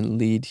together, and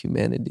lead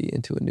humanity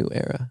into a new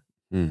era.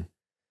 And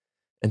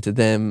to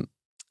them,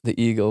 the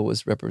eagle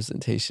was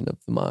representation of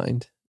the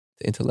mind,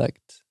 the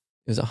intellect.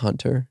 It was a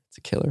hunter, it's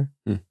a killer.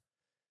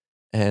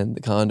 And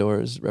the condor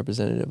is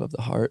representative of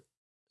the heart.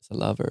 It's a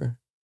lover,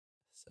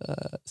 it's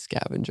a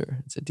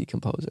scavenger, it's a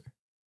decomposer.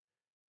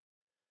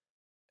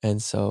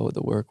 And so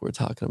the work we're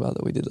talking about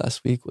that we did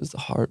last week was the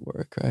heart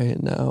work, right?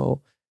 And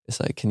now it's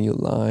like, can you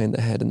align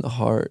the head and the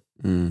heart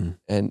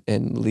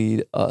and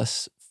lead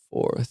us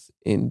forth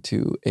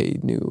into a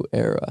new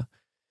era?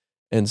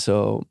 And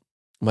so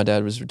my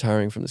dad was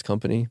retiring from this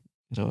company,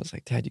 and I was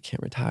like, Dad, you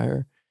can't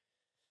retire.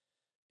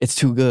 It's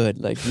too good.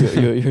 Like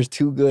you're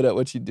too good at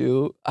what you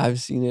do.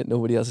 I've seen it.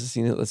 Nobody else has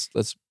seen it. Let's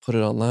put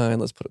it online.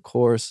 Let's put a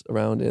course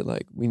around it.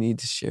 Like, we need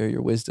to share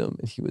your wisdom.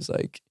 And he was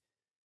like,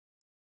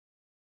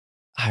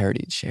 I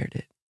already shared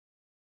it.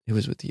 It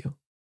was with you.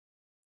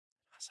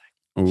 I was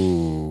like,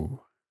 ooh,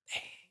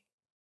 dang.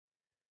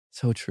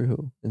 So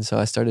true. And so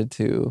I started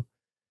to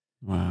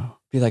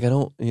be like, I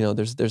don't,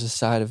 there's a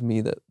side of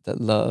me that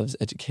loves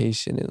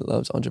education, and it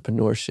loves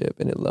entrepreneurship,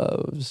 and it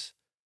loves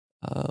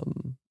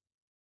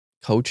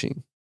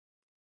coaching.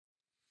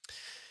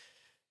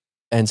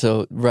 And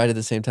so right at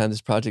the same time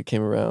this project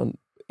came around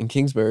in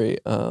Kingsbury,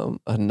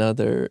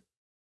 another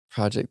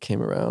project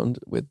came around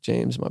with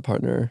James, my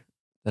partner,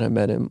 that I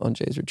met him on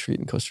Jay's retreat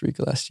in Costa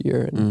Rica last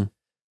year. And I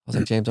was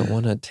like, James, I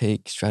want to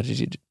take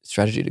strategy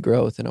to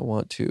growth, and I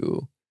want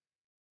to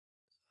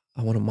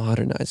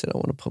modernize it. I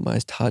want to put my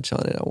touch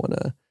on it. I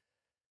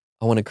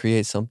want to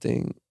create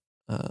something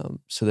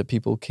so that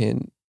people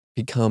can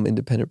become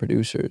independent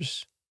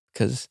producers,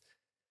 because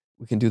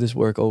we can do this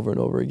work over and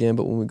over again.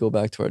 But when we go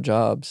back to our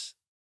jobs,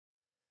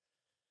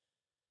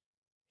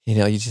 you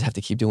just have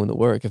to keep doing the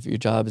work. If your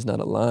job is not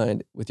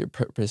aligned with your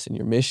purpose and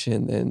your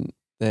mission,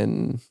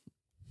 then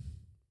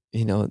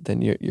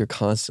you're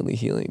constantly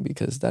healing,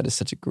 because that is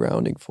such a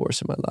grounding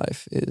force in my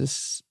life,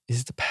 is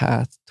the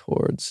path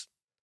towards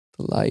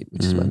the light,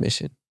 which is my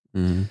mission.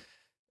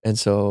 And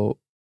so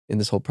in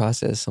this whole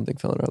process, something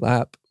fell in our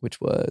lap,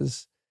 which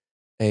was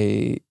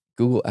a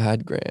Google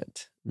ad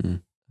grant.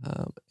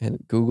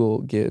 And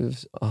Google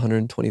gives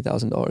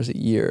 $120,000 a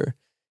year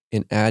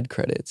in ad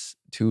credits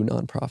to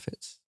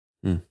nonprofits.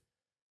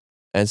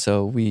 And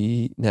so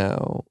we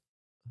now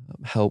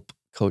help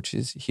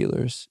coaches,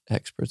 healers,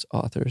 experts,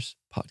 authors,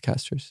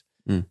 podcasters,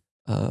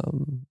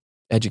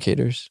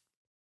 educators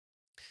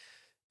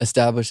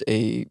establish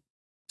a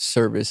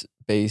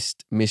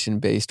service-based,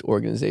 mission-based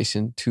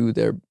organization to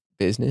their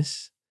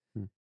business.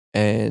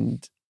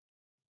 And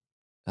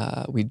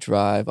we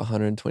drive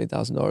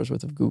 $120,000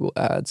 worth of Google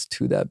ads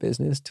to that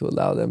business to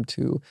allow them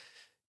to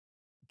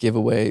give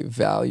away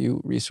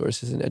value,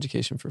 resources, and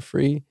education for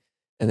free,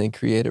 and then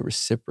create a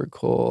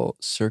reciprocal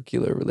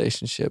circular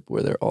relationship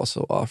where they're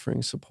also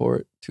offering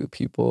support to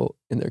people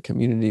in their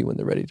community when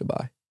they're ready to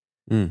buy.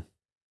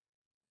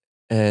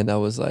 And I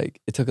was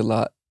like, it took a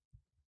lot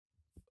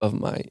of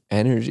my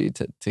energy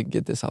to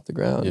get this off the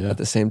ground. At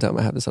the same time,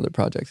 I have this other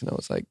project, and I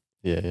was like,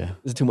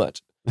 this is too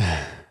much.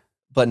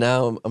 But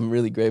now I'm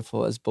really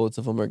grateful, as both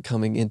of them are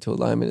coming into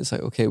alignment. It's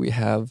like, okay, we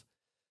have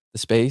the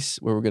space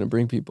where we're going to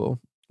bring people.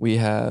 We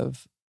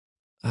have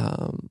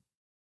the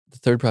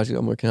third project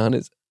I'm working on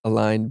is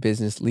Aligned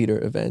Business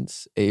Leader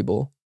Events,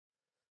 ABLE.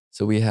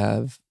 So we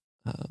have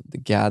the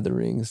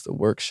gatherings, the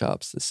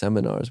workshops, the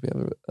seminars. We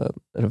have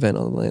an event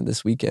on the land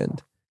this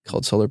weekend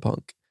called Solar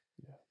Punk.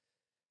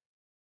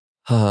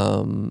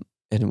 And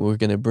we're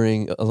going to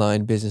bring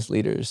aligned business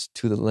leaders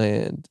to the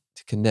land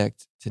to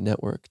connect, to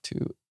network,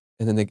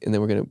 and then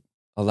we're going to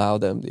allow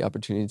them the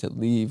opportunity to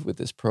leave with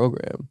this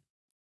program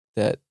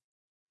that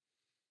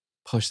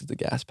pushes the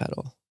gas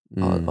pedal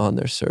on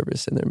their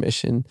service and their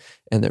mission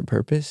and their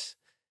purpose.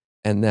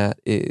 And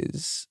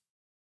it's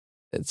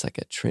like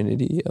a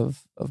trinity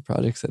of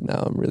projects that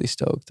now I'm really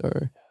stoked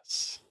are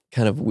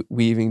kind of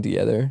weaving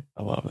together.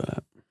 I love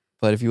that.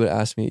 But if you would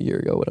ask me a year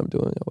ago what I'm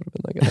doing, I would have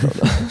been like, I don't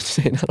know. I'm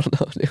saying, I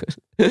don't know,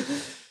 dude.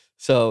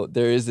 So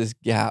there is this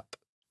gap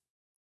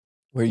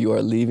where you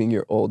are leaving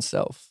your old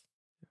self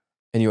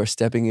and you are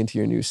stepping into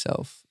your new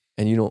self,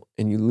 and you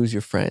lose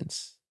your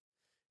friends.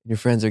 Your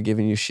friends are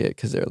giving you shit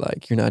because they're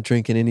like, you're not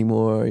drinking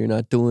anymore. You're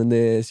not doing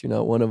this. You're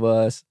not one of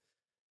us.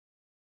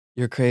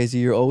 You're crazy.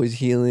 You're always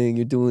healing.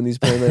 You're doing these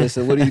plant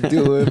medicine. What are you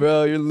doing,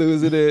 bro? You're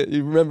losing it.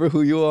 You remember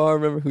who you are.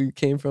 Remember who you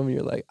came from. And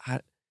you're like,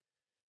 I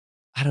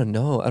don't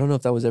know. I don't know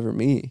if that was ever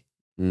me.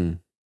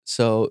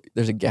 So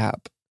there's a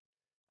gap.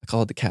 I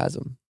call it the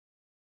chasm.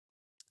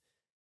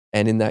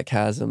 And in that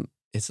chasm,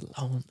 it's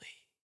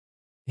lonely.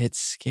 It's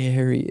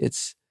scary.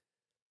 It's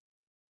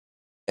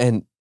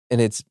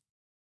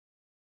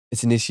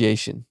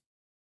initiation.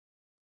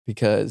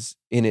 Because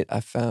in it,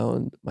 I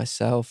found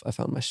myself, I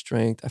found my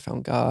strength, I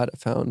found God, I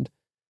found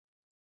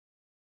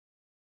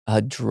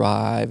a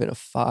drive and a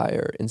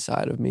fire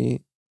inside of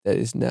me that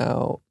is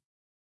now,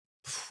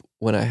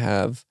 when I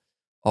have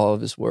all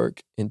of this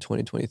work in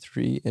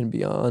 2023 and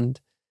beyond,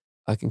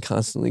 I can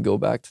constantly go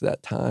back to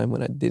that time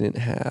when I didn't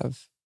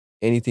have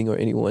anything or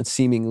anyone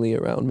seemingly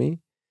around me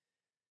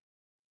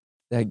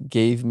that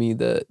gave me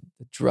the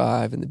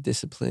drive and the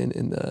discipline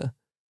and the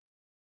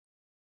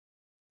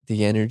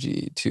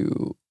energy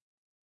to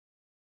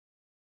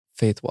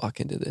faith walk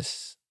into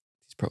these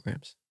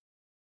programs.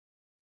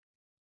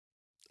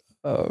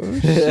 Oh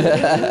shit.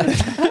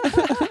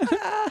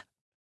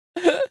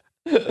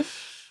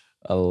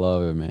 I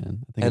love it,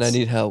 man. I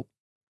need help.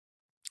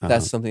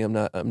 That's something I'm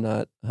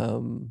not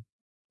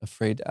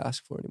afraid to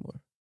ask for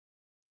anymore.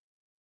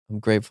 I'm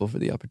grateful for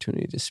the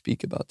opportunity to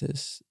speak about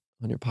this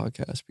on your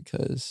podcast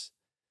because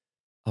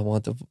I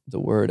want the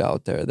word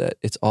out there that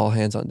it's all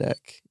hands on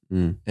deck.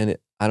 And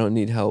I don't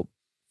need help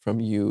from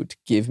you to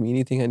give me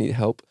anything. I need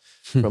help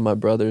from my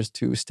brothers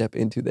to step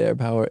into their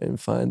power and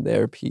find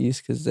their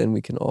peace, because then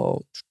we can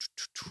all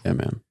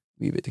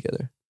weave it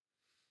together.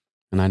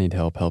 And I need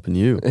help helping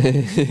you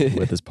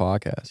with this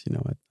podcast. You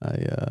know,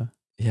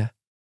 I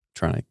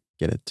trying to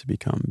get it to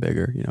become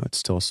bigger. You know, it's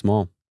still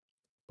small,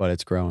 but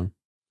it's growing,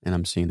 and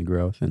I'm seeing the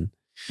growth. And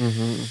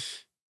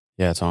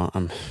it's on.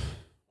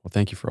 Well,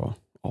 thank you for all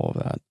of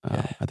that.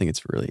 I think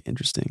it's really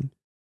interesting.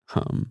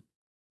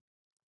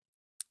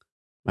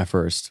 My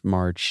first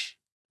March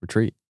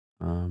retreat,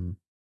 it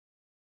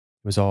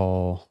was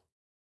all,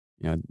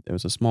 it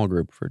was a small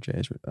group for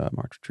Jay's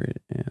March retreat,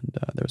 and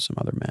there was some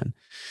other men,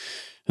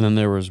 and then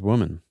there was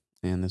women,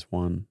 and this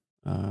one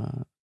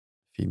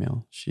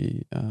female.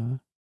 She,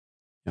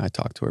 I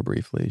talked to her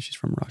briefly. She's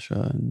from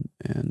Russia,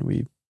 and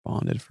we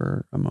bonded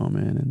for a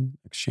moment and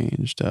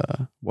exchanged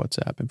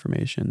WhatsApp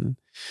information.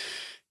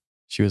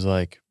 She was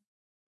like,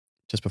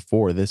 just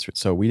before this,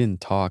 so we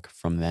didn't talk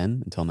from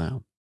then until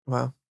now.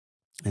 Wow.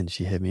 And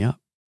she hit me up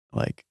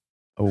like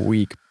a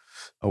week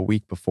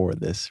before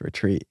this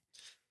retreat.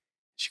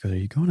 She goes, "Are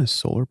you going to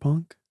Solar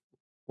Punk?"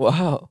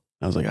 Wow.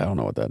 I was like, "I don't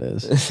know what that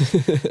is."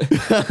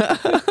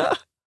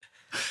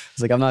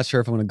 It's like, I'm not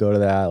sure if I'm going to go to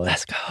that. Like,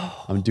 let's go.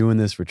 I'm doing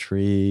this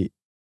retreat.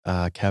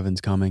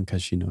 Kevin's coming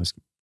because she knows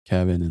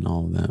Kevin and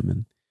all of them.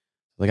 And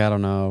like, I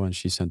don't know. And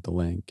she sent the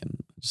link and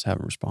I just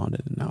haven't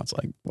responded. And now it's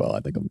like, well,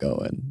 I think I'm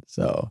going.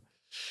 So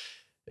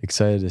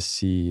excited to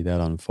see that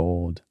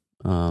unfold.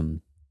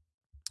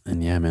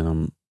 And yeah,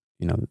 man,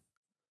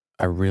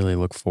 I really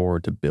look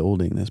forward to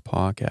building this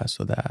podcast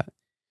so that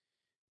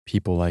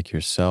people like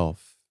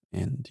yourself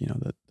and,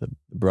 the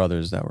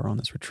brothers that were on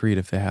this retreat,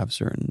 if they have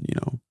certain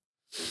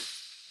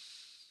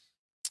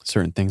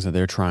things that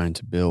they're trying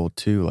to build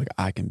too, like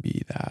I can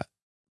be that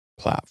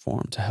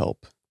platform to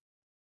help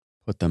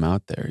put them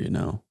out there,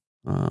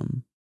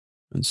 and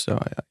so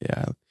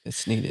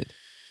it's needed.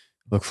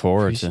 Look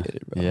forward to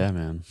it, bro. Yeah,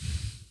 man.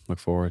 Look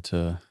forward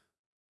to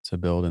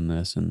building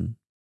this, and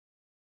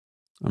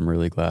I'm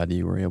really glad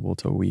you were able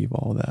to weave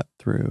all that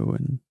through.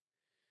 And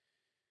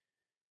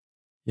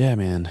yeah,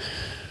 man,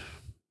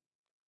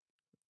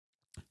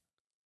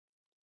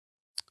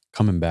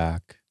 coming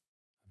back,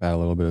 I've had a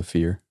little bit of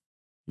fear,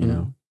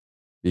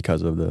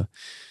 because of the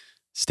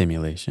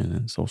stimulation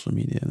and social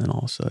media, and then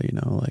also,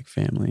 like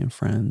family and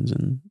friends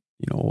and,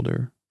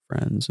 older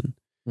friends, and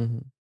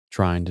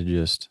trying to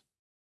just,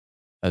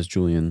 as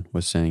Julian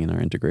was saying in our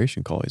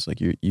integration call, he's like,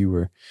 you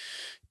were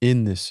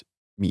in this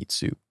meat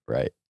suit,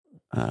 right?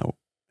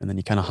 And then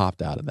you kind of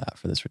hopped out of that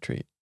for this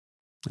retreat.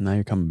 And now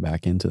you're coming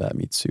back into that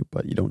meat suit,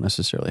 but you don't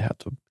necessarily have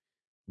to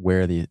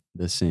wear the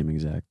same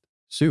exact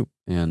suit.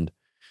 And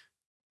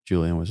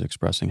Julian was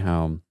expressing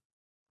how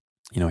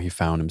he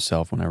found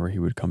himself whenever he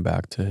would come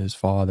back to his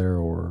father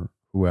or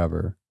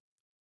whoever,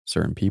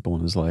 certain people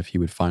in his life, he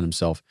would find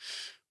himself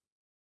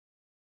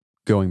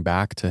going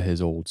back to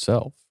his old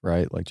self,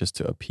 right? Like just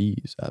to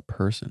appease that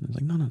person. It's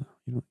like, no, no,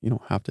 no, you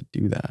don't have to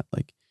do that.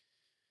 Like,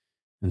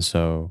 and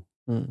so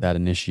that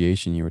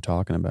initiation you were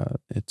talking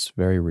about, it's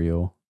very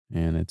real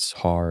and it's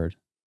hard.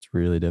 It's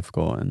really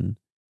difficult. And,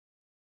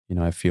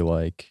 I feel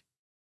like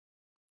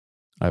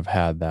I've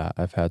had that.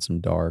 I've had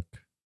some dark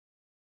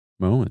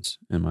moments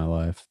in my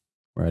life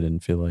where I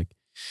didn't feel like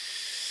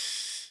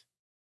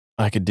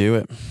I could do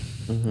it.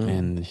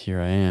 And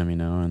here I am,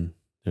 and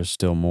there's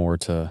still more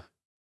to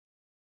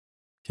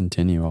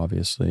continue,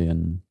 obviously.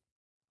 And,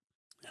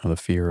 the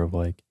fear of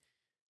like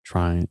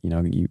trying,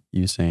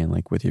 you saying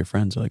like with your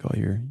friends, like, oh,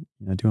 you're,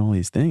 doing all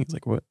these things.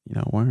 Like, what,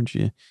 why aren't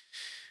you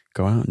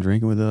go out and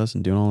drinking with us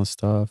and doing all this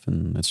stuff?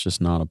 And it's just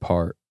not a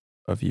part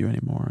of you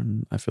anymore.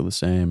 And I feel the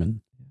same.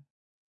 And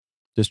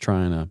just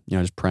trying to,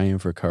 just praying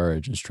for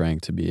courage and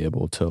strength to be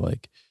able to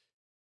like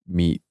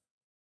meet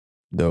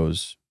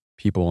those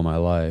people in my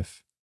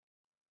life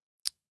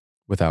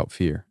without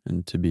fear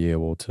and to be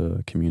able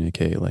to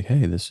communicate like,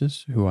 hey, this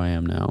is who I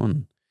am now.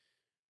 And,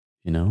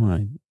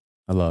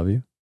 I love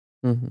you.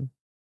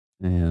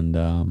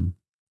 And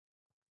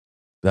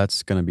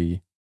that's going to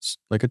be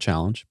like a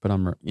challenge, but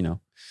I'm,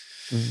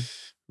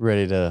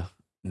 ready to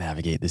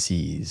navigate the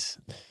seas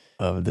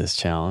of this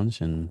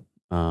challenge. And,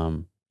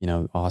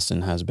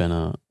 Austin has been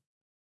a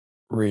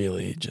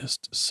really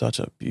just such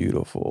a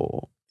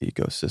beautiful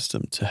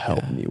ecosystem to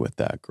help me with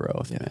that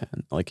growth,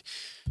 man. Like,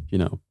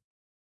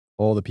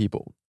 all the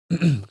people,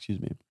 excuse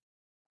me,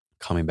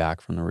 coming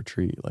back from the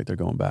retreat, like they're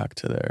going back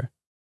to their,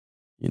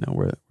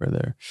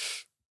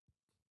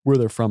 where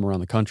they're from around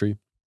the country.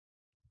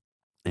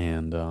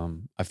 And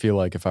I feel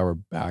like if I were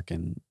back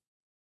in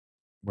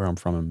where I'm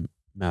from in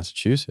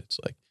Massachusetts,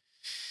 like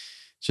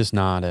it's just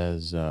not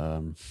as I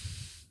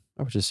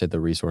would just say the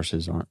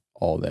resources aren't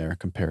all there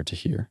compared to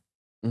here.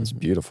 It's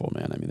beautiful,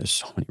 man. I mean, there's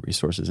so many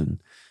resources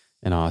in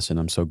Austin.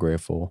 I'm so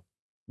grateful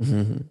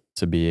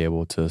to be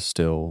able to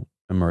still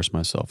immerse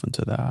myself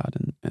into that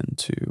and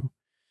to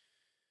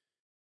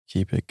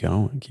keep it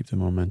going, keep the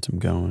momentum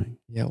going.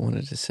 Yeah, I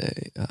wanted to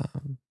say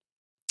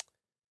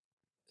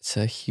it's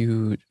a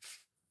huge.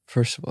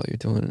 First of all, you're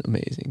doing an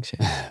amazing,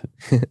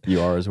 Shane.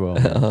 You are as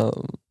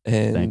well.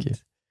 And thank you.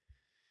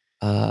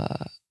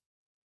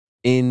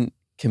 In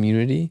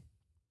community,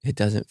 it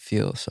doesn't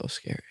feel so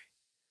scary.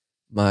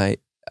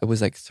 It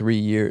was like 3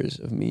 years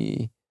of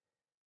me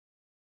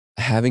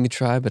having a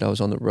tribe, but I was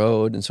on the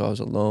road, and so I was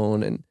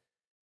alone, and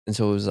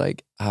so it was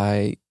like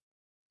I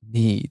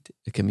need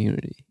a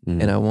community,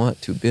 and I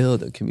want to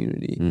build a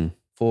community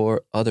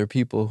for other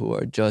people who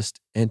are just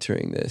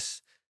entering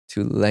this,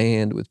 to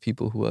land with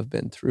people who have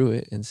been through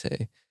it and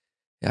say,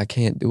 I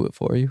can't do it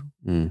for you,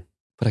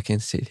 but I can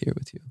sit here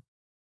with you,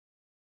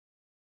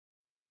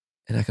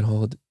 and I can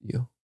hold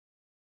you,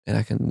 and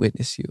I can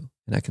witness you,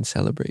 and I can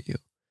celebrate you,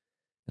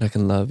 and I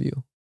can love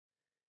you.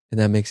 And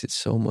that makes it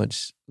so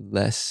much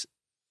less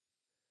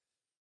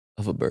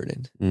of a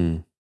burden, Yeah,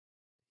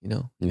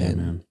 and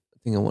man. the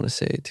thing I want to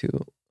say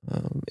too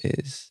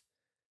is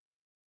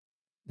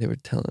they were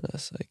telling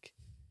us like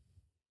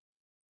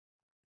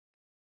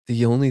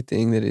the only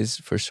thing that is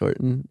for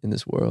certain in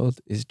this world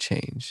is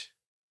change.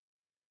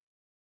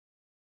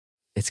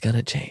 It's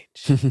gonna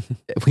change.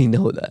 We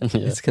know that.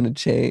 Yeah. It's gonna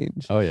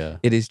change. Oh yeah,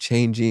 It is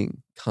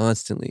changing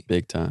constantly.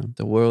 big time.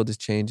 The world is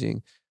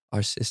changing.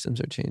 Our systems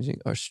are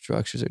changing. Our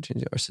structures are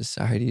changing. Our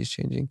society is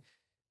changing.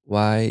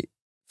 Why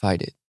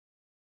fight it?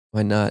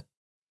 Why not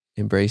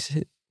embrace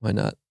it? Why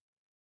not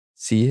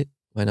see it?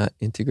 Why not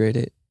integrate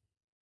it?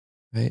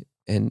 Right?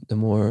 And the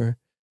more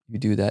you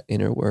do that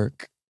inner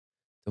work,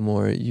 the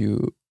more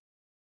you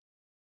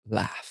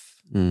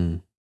laugh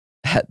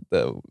at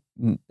the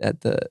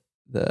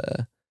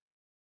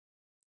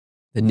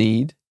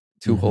need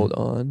to hold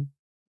on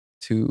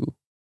to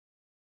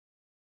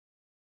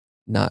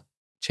not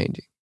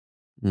changing.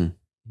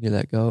 You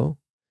let go,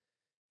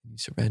 you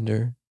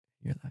surrender.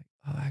 You're like,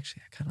 oh,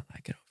 actually, I kind of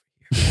like it over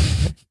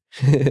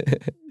here.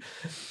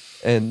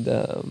 And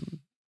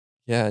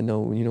yeah, no,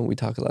 we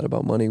talk a lot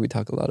about money. We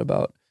talk a lot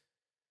about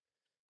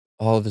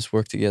all of this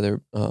work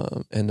together,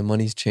 and the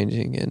money's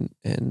changing,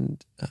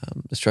 and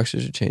the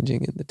structures are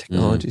changing, and the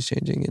technology is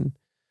changing, and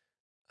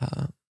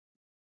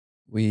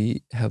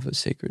we have a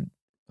sacred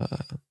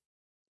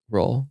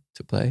role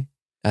to play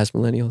as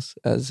millennials,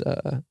 as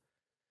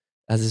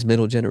this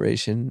middle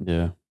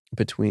generation,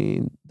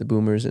 between the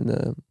boomers and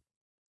the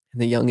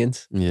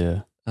youngins.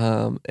 Yeah.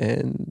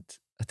 And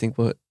I think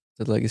what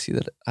the legacy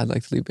that I'd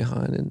like to leave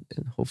behind, and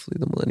hopefully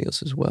the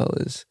millennials as well,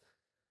 is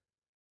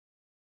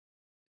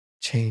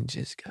change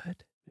is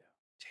good.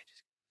 Change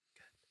is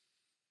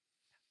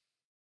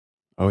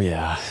Oh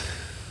yeah.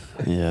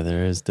 Yeah,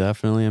 there is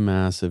definitely a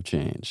massive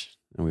change.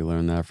 And we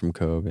learned that from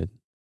COVID.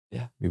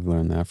 Yeah. We've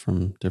learned that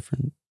from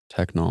different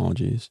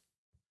technologies.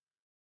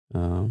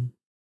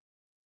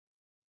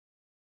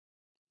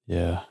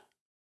 Yeah.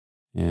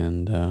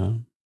 And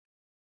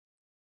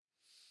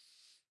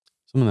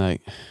something that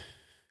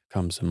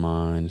comes to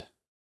mind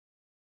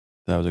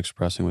that I was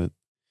expressing with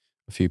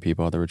a few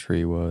people at the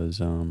retreat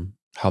was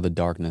how the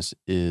darkness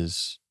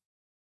is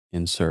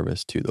in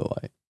service to the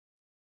light,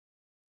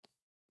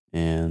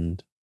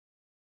 and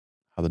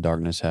how the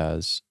darkness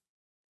has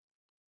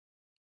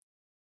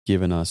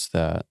given us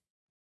that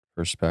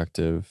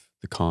perspective,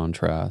 the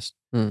contrast,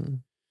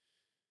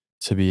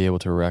 to be able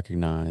to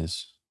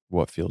recognize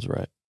what feels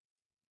right.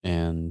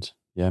 And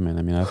yeah, man,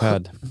 I mean, I've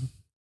had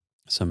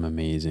some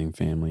amazing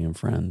family and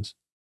friends,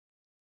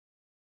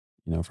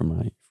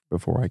 from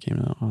before I came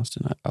to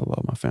Austin. I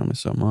love my family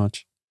so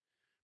much.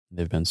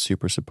 They've been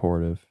super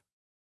supportive,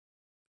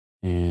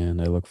 and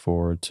I look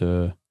forward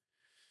to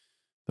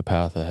the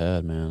path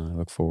ahead, man. I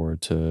look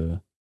forward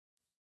to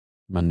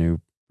my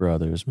new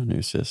brothers, my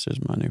new sisters,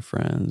 my new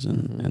friends,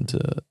 and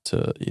to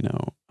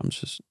I'm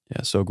just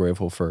so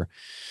grateful for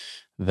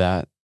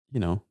that,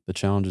 the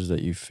challenges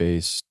that you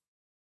face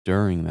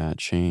during that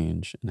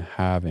change, and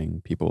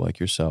having people like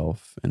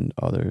yourself and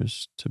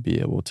others to be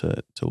able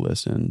to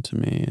listen to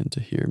me and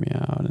to hear me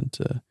out and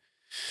to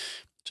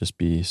just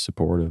be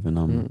supportive. And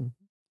I'm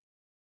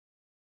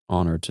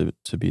honored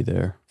to be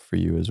there for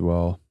you as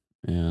well.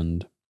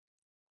 And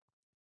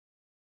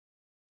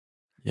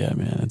yeah,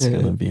 man, it's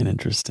gonna be an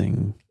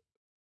interesting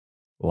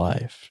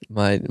life.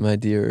 My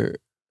dear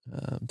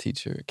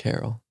teacher,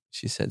 Carol,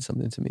 she said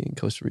something to me in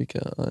Costa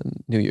Rica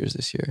on New Year's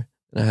this year,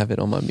 and I have it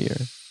on my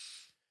mirror.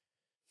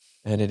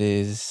 And it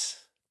is,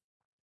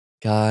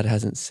 God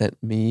hasn't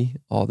sent me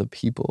all the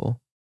people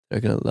that are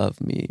going to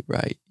love me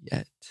right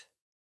yet.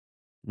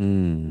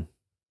 And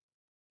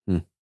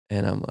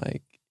I'm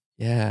like,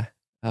 yeah,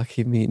 I'll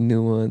keep meeting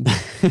new ones.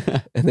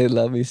 And they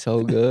love me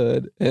so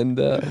good. And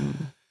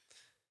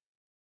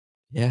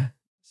yeah,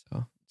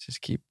 so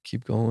just keep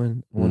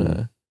going. I want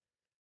to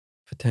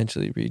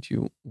potentially read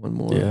you one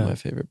more of my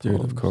favorite poems.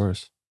 Dude, of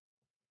course.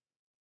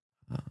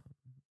 I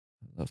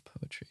love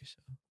poetry, so.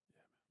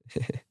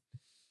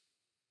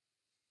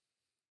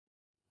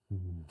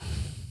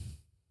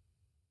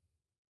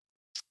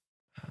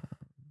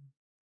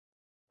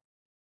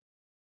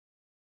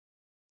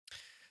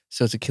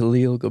 So it's a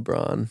Khalil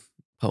Gibran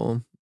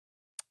poem,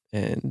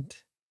 and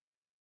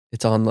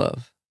it's on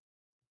love.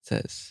 It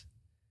says,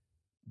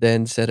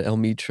 "Then said El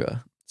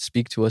Mitra,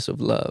 speak to us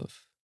of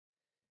love.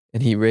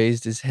 And he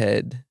raised his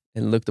head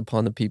and looked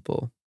upon the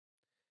people,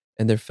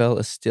 and there fell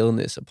a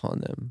stillness upon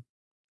them.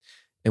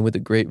 And with a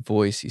great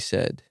voice he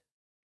said,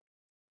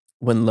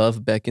 when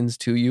love beckons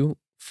to you,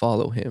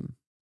 follow him.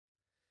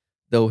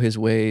 Though his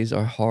ways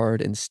are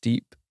hard and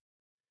steep,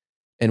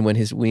 and when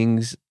his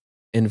wings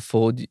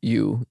enfold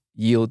you,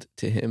 yield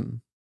to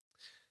him.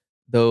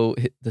 Though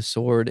the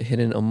sword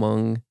hidden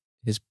among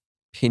his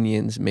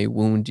pinions may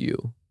wound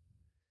you,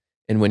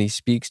 and when he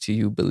speaks to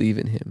you, believe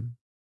in him.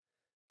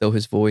 Though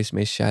his voice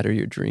may shatter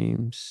your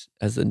dreams,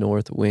 as the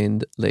north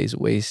wind lays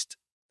waste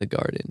the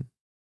garden.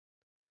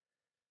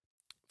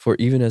 For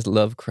even as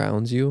love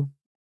crowns you,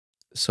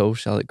 so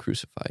shall it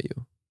crucify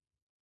you.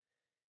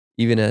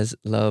 Even as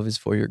love is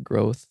for your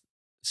growth,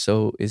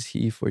 so is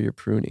he for your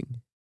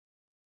pruning.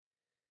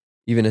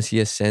 Even as he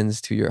ascends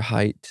to your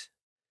height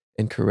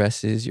and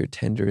caresses your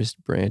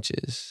tenderest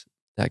branches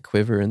that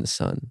quiver in the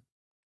sun,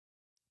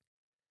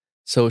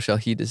 so shall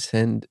he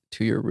descend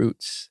to your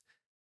roots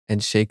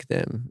and shake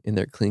them in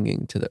their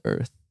clinging to the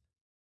earth.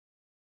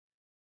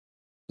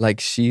 Like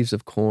sheaves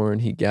of corn,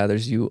 he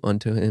gathers you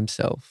unto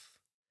himself.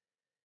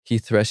 He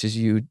threshes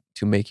you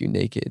to make you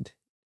naked.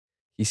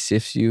 He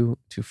sifts you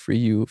to free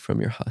you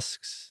from your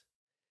husks.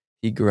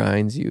 He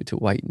grinds you to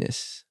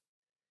whiteness.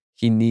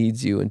 He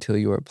kneads you until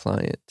you are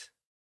pliant.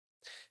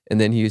 And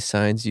then he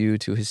assigns you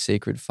to his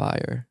sacred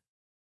fire,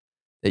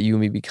 that you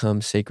may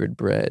become sacred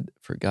bread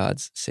for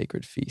God's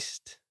sacred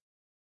feast.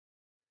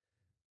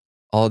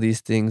 All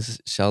these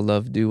things shall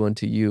love do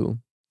unto you,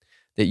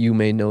 that you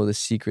may know the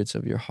secrets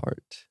of your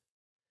heart,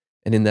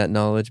 and in that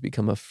knowledge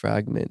become a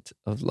fragment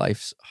of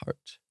life's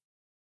heart.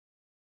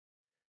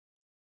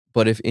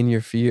 But if in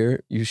your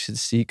fear you should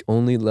seek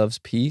only love's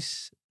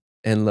peace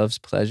and love's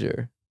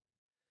pleasure,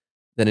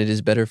 then it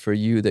is better for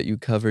you that you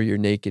cover your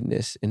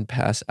nakedness and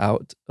pass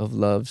out of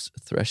love's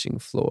threshing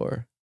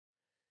floor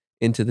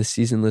into the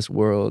seasonless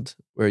world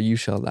where you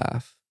shall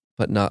laugh,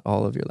 but not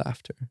all of your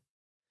laughter,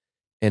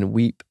 and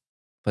weep,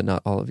 but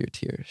not all of your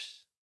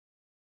tears.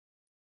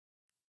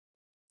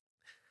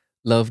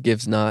 Love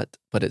gives not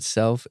but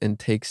itself, and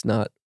takes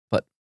not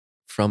but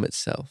from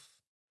itself.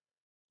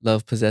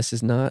 Love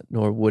possesses not,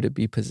 nor would it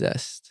be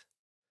possessed,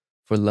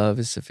 for love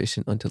is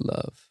sufficient unto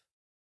love.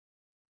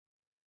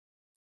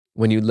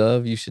 When you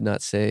love, you should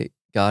not say,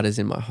 God is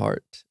in my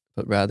heart,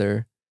 but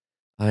rather,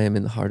 I am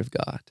in the heart of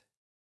God.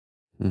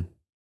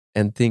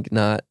 And think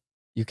not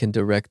you can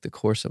direct the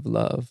course of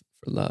love,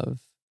 for love,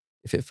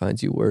 if it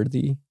finds you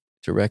worthy,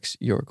 directs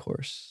your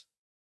course.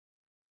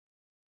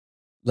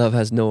 Love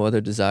has no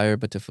other desire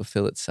but to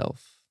fulfill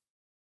itself.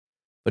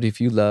 But if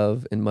you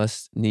love and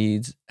must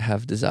needs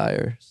have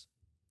desires,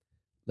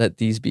 let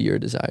these be your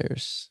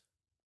desires: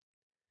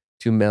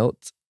 to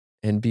melt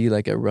and be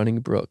like a running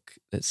brook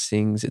that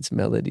sings its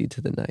melody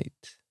to the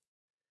night,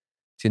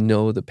 to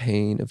know the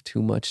pain of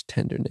too much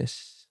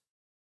tenderness,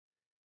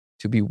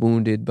 to be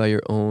wounded by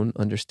your own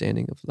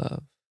understanding of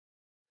love,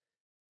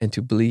 and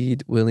to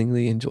bleed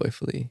willingly and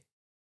joyfully,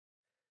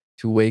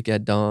 to wake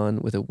at dawn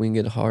with a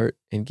winged heart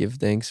and give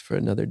thanks for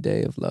another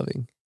day of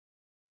loving,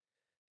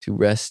 to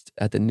rest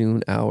at the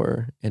noon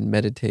hour and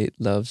meditate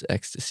love's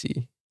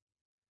ecstasy,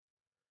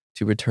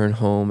 to return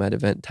home at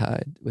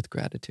eventide with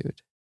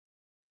gratitude,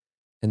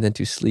 and then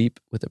to sleep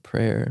with a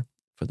prayer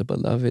for the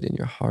beloved in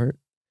your heart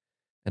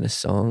and a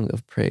song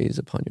of praise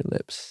upon your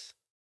lips.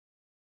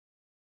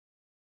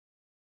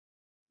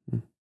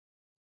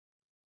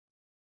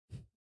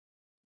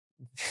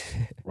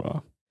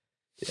 Wow.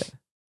 Yeah.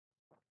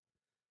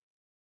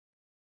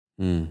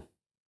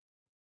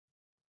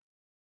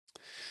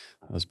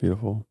 That was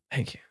beautiful.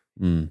 Thank you.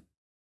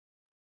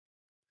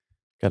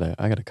 I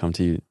gotta come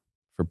to you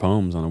for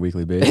poems on a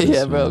weekly basis.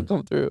 Yeah, bro, man.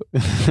 come through.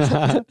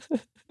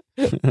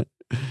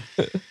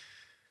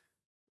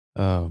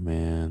 Oh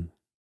man.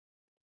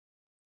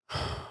 We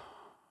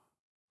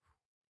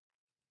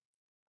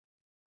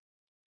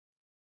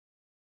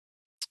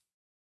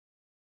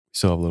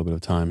still have a little bit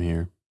of time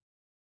here.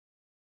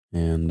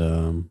 And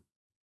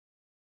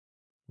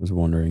was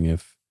wondering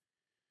if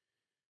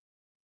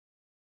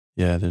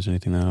there's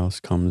anything that else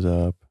comes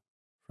up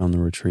from the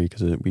retreat,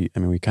 because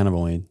we kind of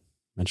only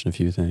mentioned a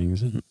few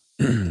things, and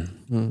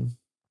the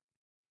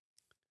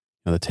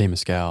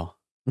Temescal.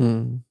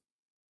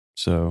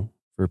 So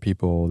for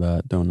people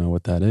that don't know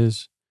what that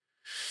is,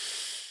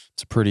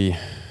 it's a pretty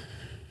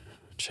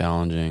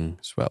challenging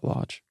sweat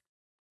lodge.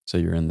 So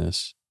you're in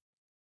this,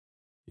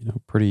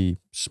 pretty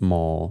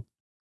small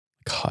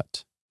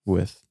hut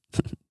with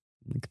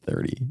like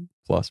 30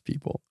 plus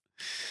people.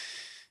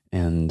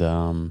 And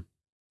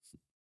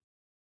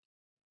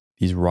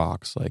these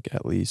rocks, like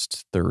at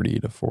least 30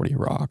 to 40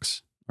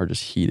 rocks, are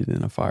just heated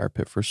in a fire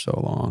pit for so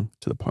long,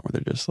 to the point where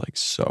they're just like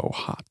so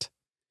hot.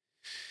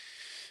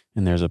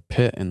 And there's a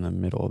pit in the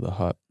middle of the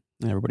hut,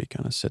 and everybody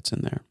kind of sits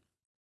in there,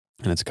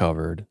 and it's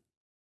covered.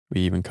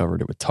 We even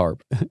covered it with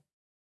tarp,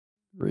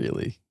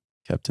 really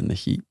kept in the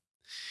heat.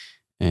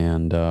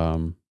 And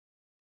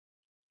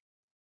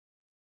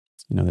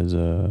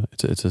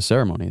it's a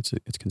ceremony.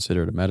 It's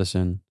considered a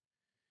medicine.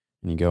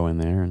 And you go in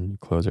there and you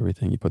close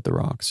everything. You put the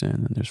rocks in,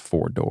 and there's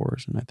 4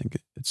 doors. And I think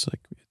it's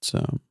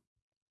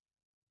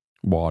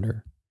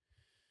water.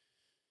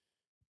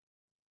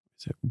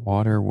 Is it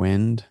water,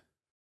 wind?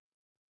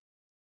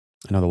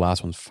 I know the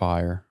last one's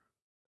fire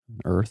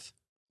and earth.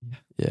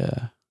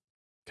 Yeah.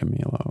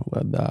 Camilo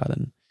led that.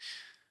 And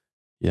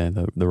yeah,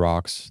 the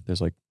rocks,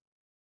 there's like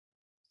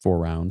 4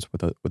 rounds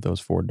with those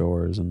 4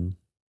 doors, and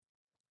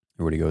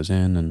everybody goes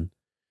in, and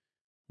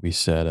we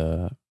said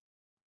a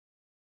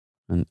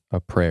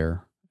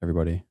prayer,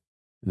 everybody,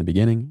 in the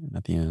beginning and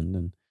at the end.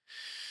 And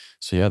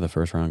so the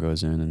first round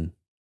goes in, and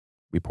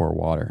we pour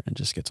water, and it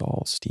just gets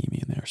all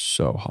steamy in there.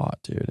 So hot,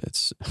 dude.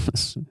 It's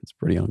it's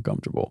pretty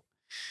uncomfortable.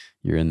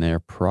 You're in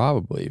there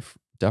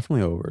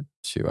definitely over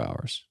 2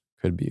 hours.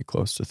 Could be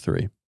close to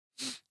 3.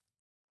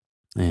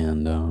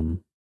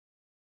 And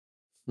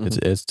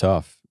it's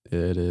tough.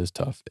 It is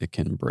tough. It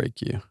can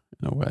break you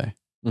in a way.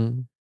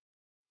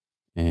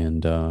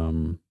 And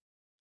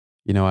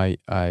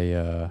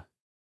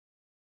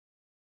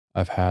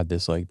I've had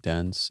this like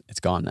dense. It's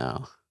gone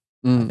now.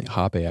 I think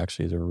Hape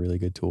actually is a really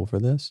good tool for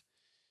this.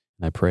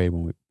 And I prayed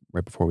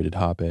right before we did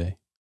Hape,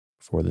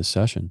 before this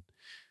session,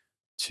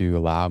 to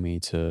allow me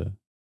to,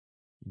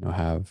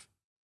 have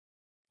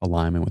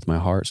alignment with my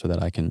heart, so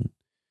that I can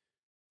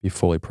be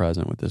fully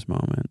present with this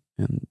moment,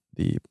 and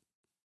the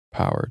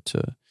power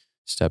to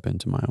step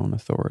into my own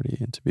authority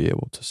and to be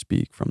able to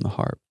speak from the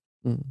heart.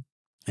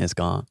 It's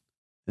gone.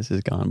 This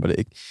is gone, but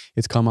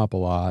it's come up a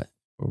lot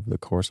over the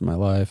course of my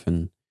life,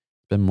 and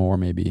been more,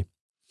 maybe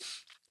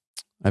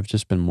I've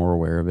just been more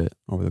aware of it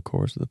over the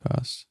course of the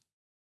past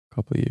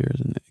couple of years,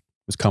 and it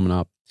was coming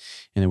up,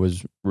 and it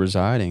was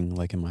residing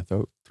like in my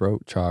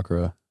throat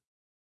chakra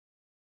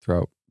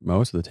throughout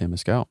most of the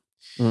Temescal.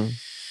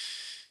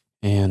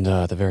 And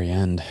at the very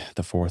end,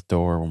 the 4th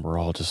door, when we're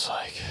all just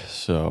like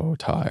so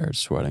tired,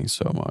 sweating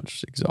so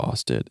much,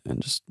 exhausted,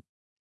 and just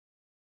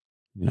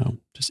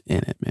just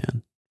in it,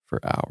 man, for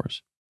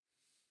hours,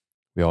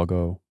 we all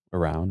go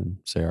around and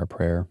say our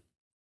prayer.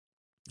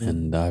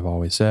 And I've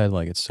always said,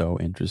 like, it's so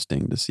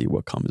interesting to see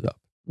what comes up,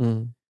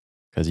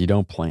 because you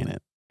don't plan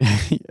it.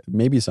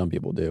 Maybe some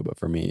people do, but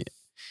for me,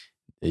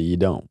 you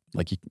don't.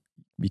 Like,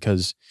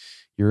 because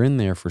you're in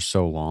there for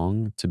so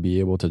long, to be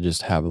able to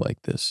just have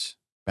like this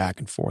back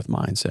and forth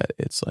mindset.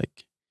 It's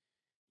like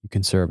you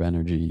conserve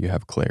energy, you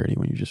have clarity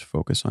when you just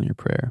focus on your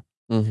prayer,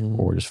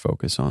 or just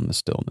focus on the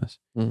stillness.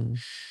 And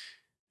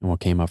what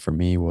came up for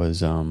me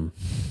was,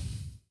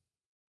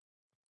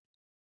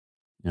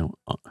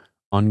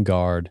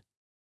 unguard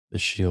the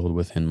shield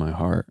within my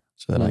heart,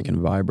 so that I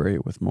can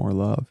vibrate with more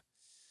love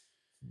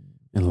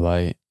and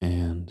light.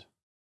 And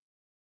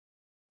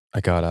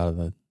I got out of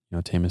the,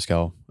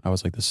 Temescal. I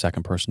was like the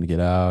second person to get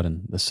out,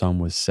 and the sun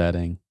was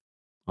setting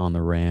on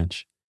the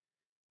ranch.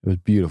 It was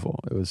beautiful.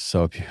 It was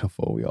so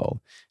beautiful. We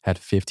all had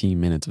 15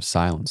 minutes of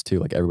silence too.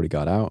 Like everybody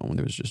got out and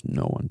there was just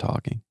no one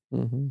talking.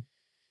 Mm-hmm.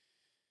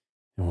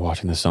 And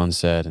watching the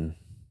sunset, and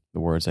the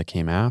words that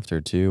came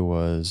after too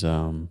was,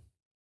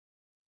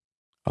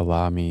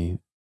 allow me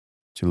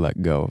to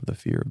let go of the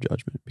fear of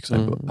judgment, because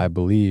I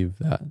believe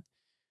that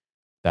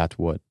that's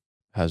what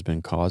has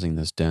been causing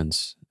this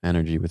dense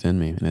energy within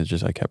me. And it's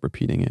just, I kept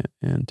repeating it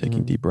and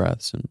taking deep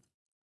breaths,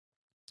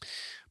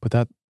 but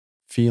that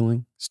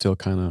feeling still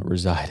kind of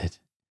resided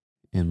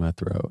in my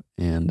throat.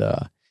 And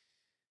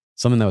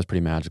something that was pretty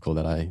magical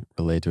that I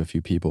relayed to a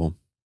few people,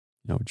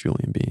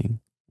 Julian being,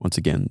 once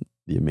again,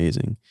 the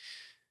amazing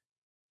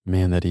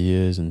man that he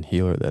is and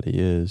healer that he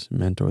is,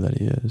 mentor that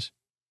he is.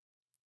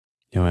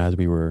 As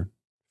we were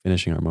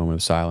finishing our moment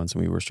of silence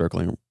and we were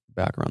circling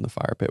back around the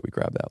fire pit, we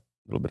grabbed that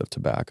little bit of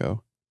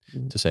tobacco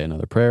to say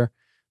another prayer,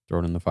 throw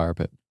it in the fire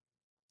pit.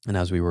 And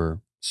as we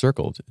were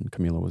circled and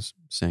Camila was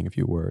saying a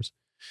few words,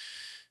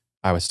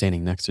 I was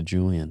standing next to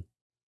Julian,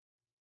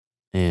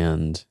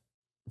 and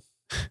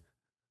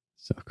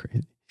so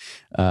crazy.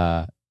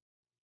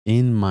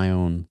 In my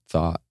own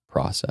thought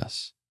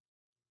process,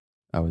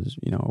 I was,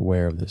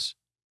 aware of this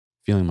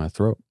feeling in my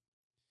throat.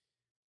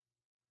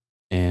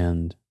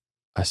 And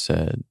I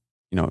said,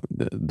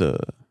 the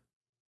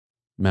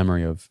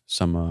memory of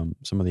some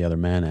of the other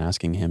men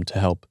asking him to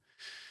help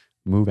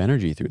move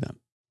energy through them.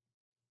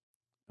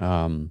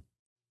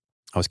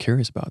 I was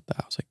curious about that.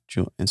 I was like,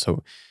 and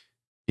so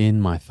in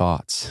my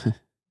thoughts,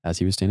 as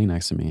he was standing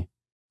next to me,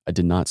 I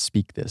did not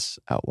speak this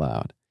out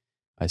loud.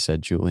 I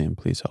said, Julian,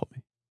 please help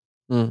me.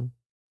 And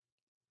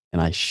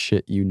I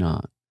shit you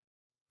not,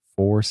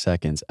 4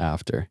 seconds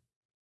after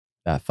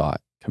that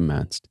thought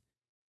commenced,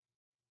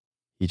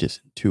 he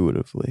just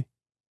intuitively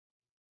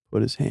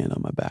put his hand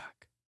on my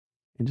back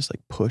and just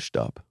like pushed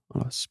up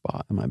on a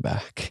spot on my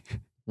back.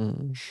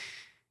 And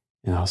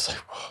I was like,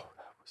 whoa,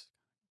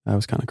 that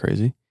was kind of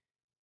crazy.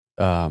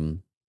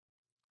 And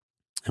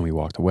we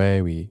walked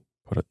away. We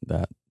put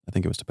that, I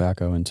think it was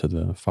tobacco, into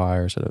the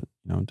fire, so that,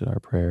 did our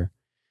prayer.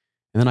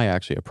 And then I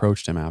actually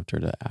approached him after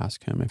to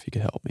ask him if he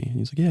could help me. And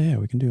he's like, yeah,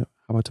 we can do it.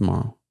 How about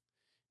tomorrow?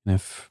 And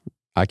if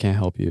I can't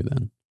help you,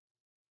 then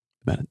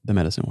the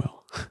medicine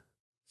will.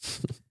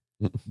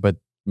 But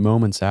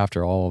moments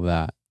after all of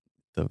that,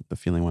 the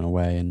feeling went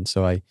away. And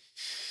so I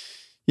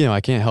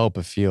can't help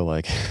but feel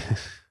like,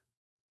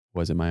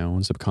 was it my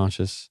own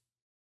subconscious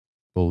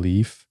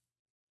belief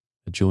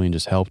that Julian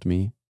just helped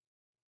me?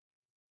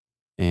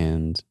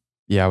 And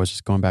I was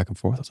just going back and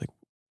forth. I was like,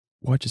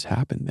 what just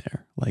happened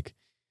there? Like,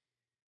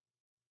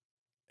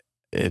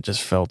 it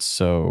just felt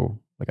so,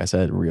 like I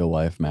said, real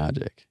life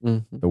magic,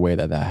 the way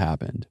that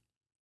happened.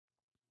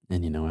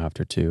 And,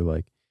 after too,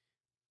 like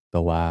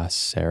the last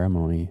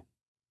ceremony,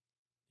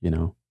 we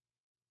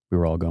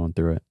were all going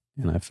through it.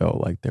 And I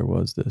felt like there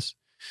was this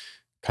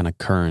kind of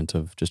current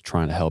of just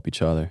trying to help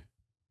each other.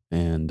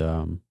 And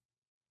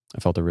I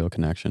felt a real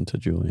connection to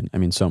Julian. I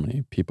mean, so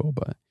many people,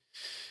 but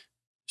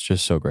it's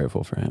just so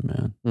grateful for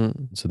him,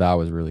 man. So that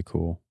was really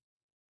cool.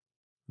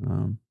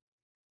 But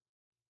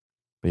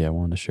yeah, I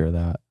wanted to share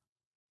that.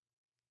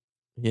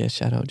 Yeah,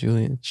 shout out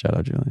Julian. Shout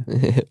out Julian.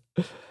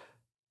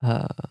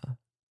 What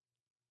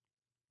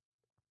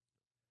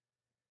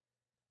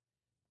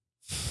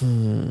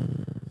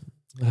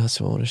else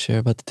do I want to share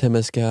about the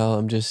Temescal?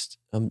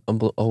 I'm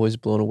always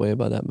blown away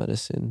by that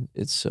medicine.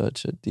 It's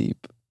such a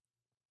deep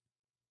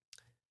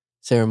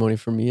ceremony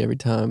for me every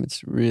time.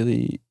 It's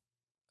really,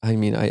 I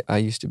mean, I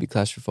used to be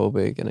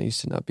claustrophobic and I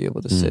used to not be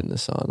able to sit in the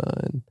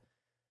sauna. And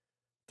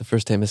the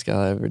first Temescal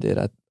I ever did,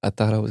 I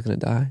thought I was going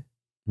to die.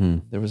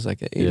 There was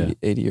like an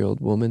 80-year-old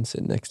woman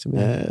sitting next to me,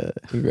 my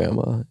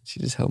grandma. She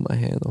just held my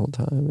hand the whole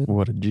time. And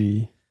what a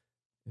G.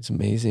 it's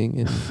amazing.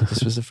 And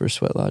this was the first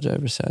sweat lodge I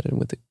ever sat in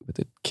with a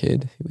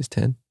kid. He was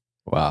 10.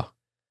 Wow.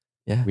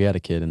 Yeah. We had a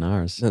kid in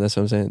ours. No, that's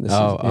what I'm saying.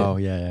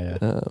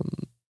 Yeah.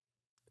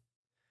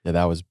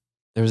 That was...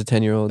 There was a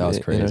 10-year-old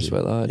in our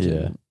sweat lodge. Yeah.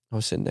 And I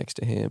was sitting next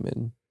to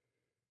him,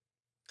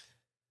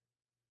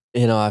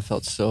 and I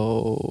felt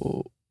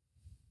so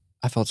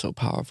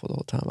powerful the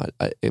whole time.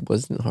 It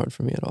wasn't hard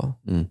for me at all.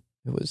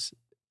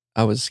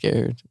 I was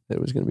scared that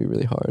it was going to be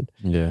really hard.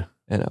 Yeah.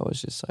 And I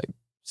was just like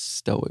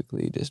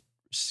stoically just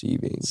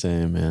receiving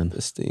Same, man.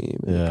 the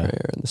steam and the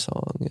prayer and the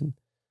song. And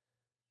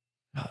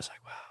I was like,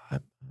 wow,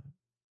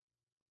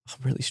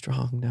 I'm really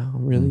strong now.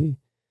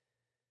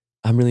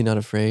 I'm really not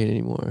afraid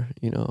anymore.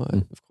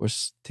 Of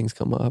course things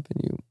come up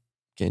and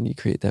you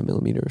create that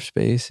millimeter of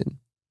space and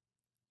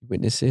you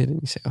witness it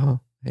and you say, oh,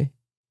 hey,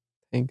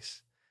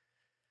 thanks.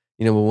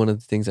 But one of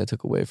the things I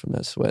took away from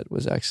that sweat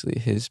was actually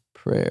his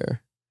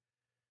prayer,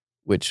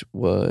 which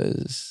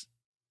was,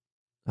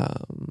 I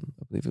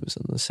believe it was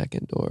on the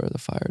second door, the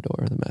fire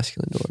door, the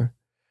masculine door.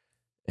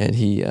 And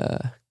he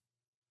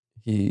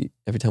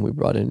every time we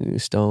brought in a new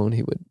stone,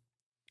 he would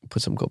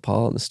put some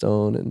copal on the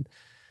stone and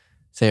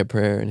say a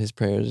prayer. And his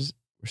prayers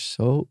were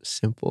so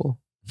simple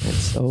and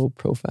so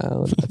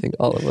profound. I think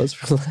all of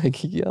us were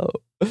like, yo.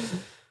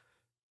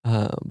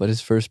 But his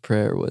first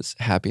prayer was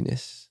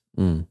happiness.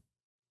 And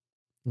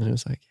it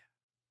was like,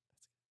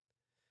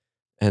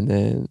 And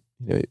then,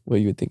 what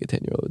you would think a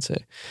 10-year-old would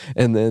say.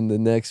 And then the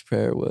next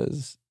prayer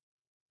was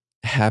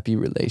happy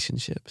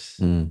relationships.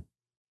 You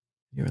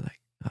were like,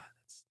 oh,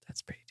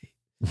 that's pretty deep.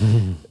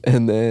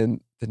 And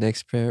then the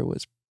next prayer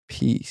was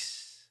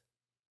peace.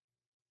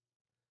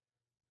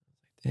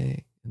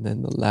 Dang. And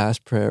then the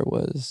last prayer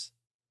was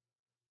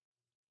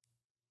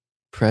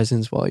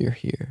presence while you're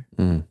here.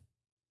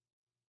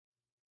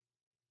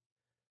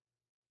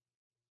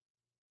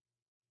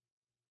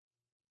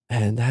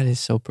 And that is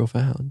so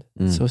profound.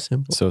 So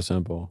simple. So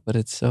simple. But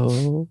it's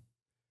so,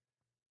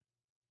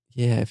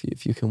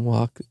 if you can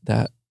walk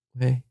that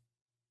way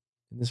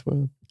in this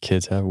world.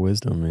 Kids have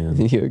wisdom, man.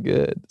 You're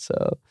good.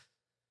 So,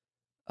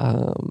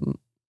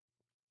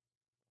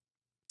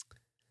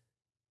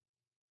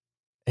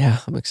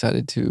 I'm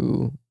excited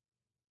to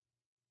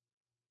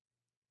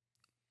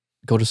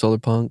go to Solar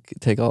Punk,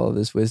 take all of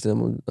this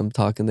wisdom. I'm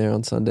talking there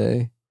on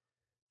Sunday.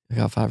 I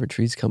got 5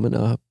 retreats coming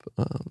up.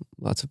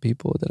 Lots of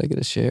people that I get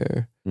to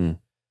share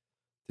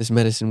this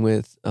medicine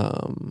with,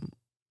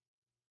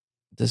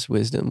 this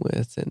wisdom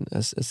with, and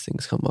as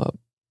things come up,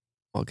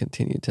 I'll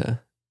continue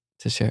to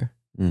share.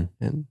 And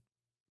I'm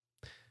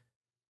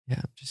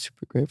just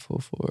super grateful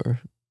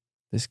for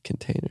this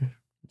container,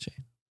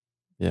 Jane.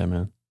 Yeah,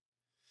 man.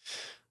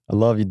 I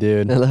love you,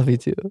 dude. I love you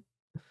too.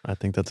 I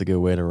think that's a good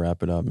way to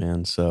wrap it up,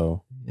 man.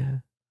 So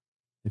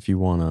if you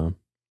want to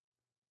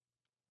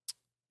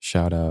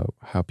shout out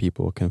how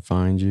people can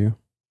find you,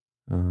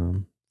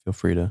 feel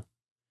free to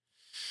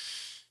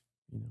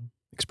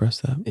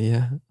express that.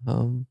 Yeah.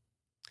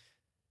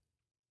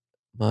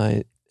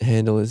 My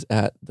handle is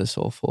at the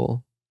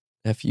SoulFULL,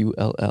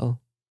 FULL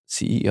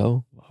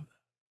CEO. Love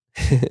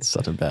that.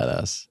 Such a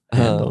badass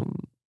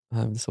handle.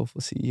 I'm the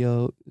SoulFULL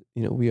CEO.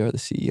 We are the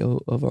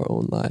CEO of our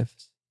own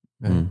lives.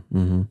 Right?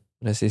 When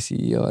I say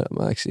CEO,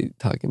 I'm actually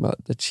talking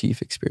about the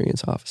chief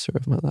experience officer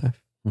of my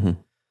life.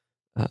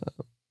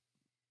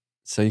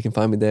 So you can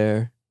find me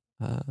there.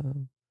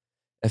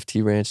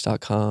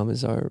 ftranch.com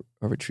is our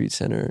retreat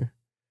center.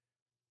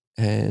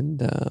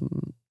 And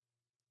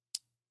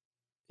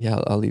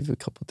I'll leave a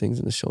couple things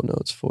in the show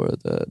notes for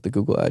the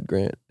Google Ad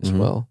grant as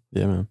well.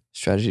 Yeah, man.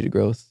 Strategy to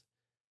growth.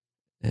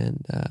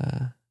 And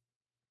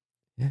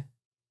hit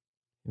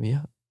me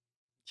up.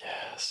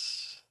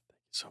 Yes. Thank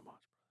you so much.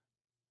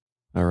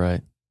 All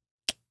right.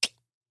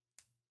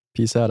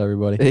 Peace out,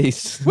 everybody.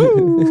 Peace.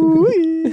 Woo!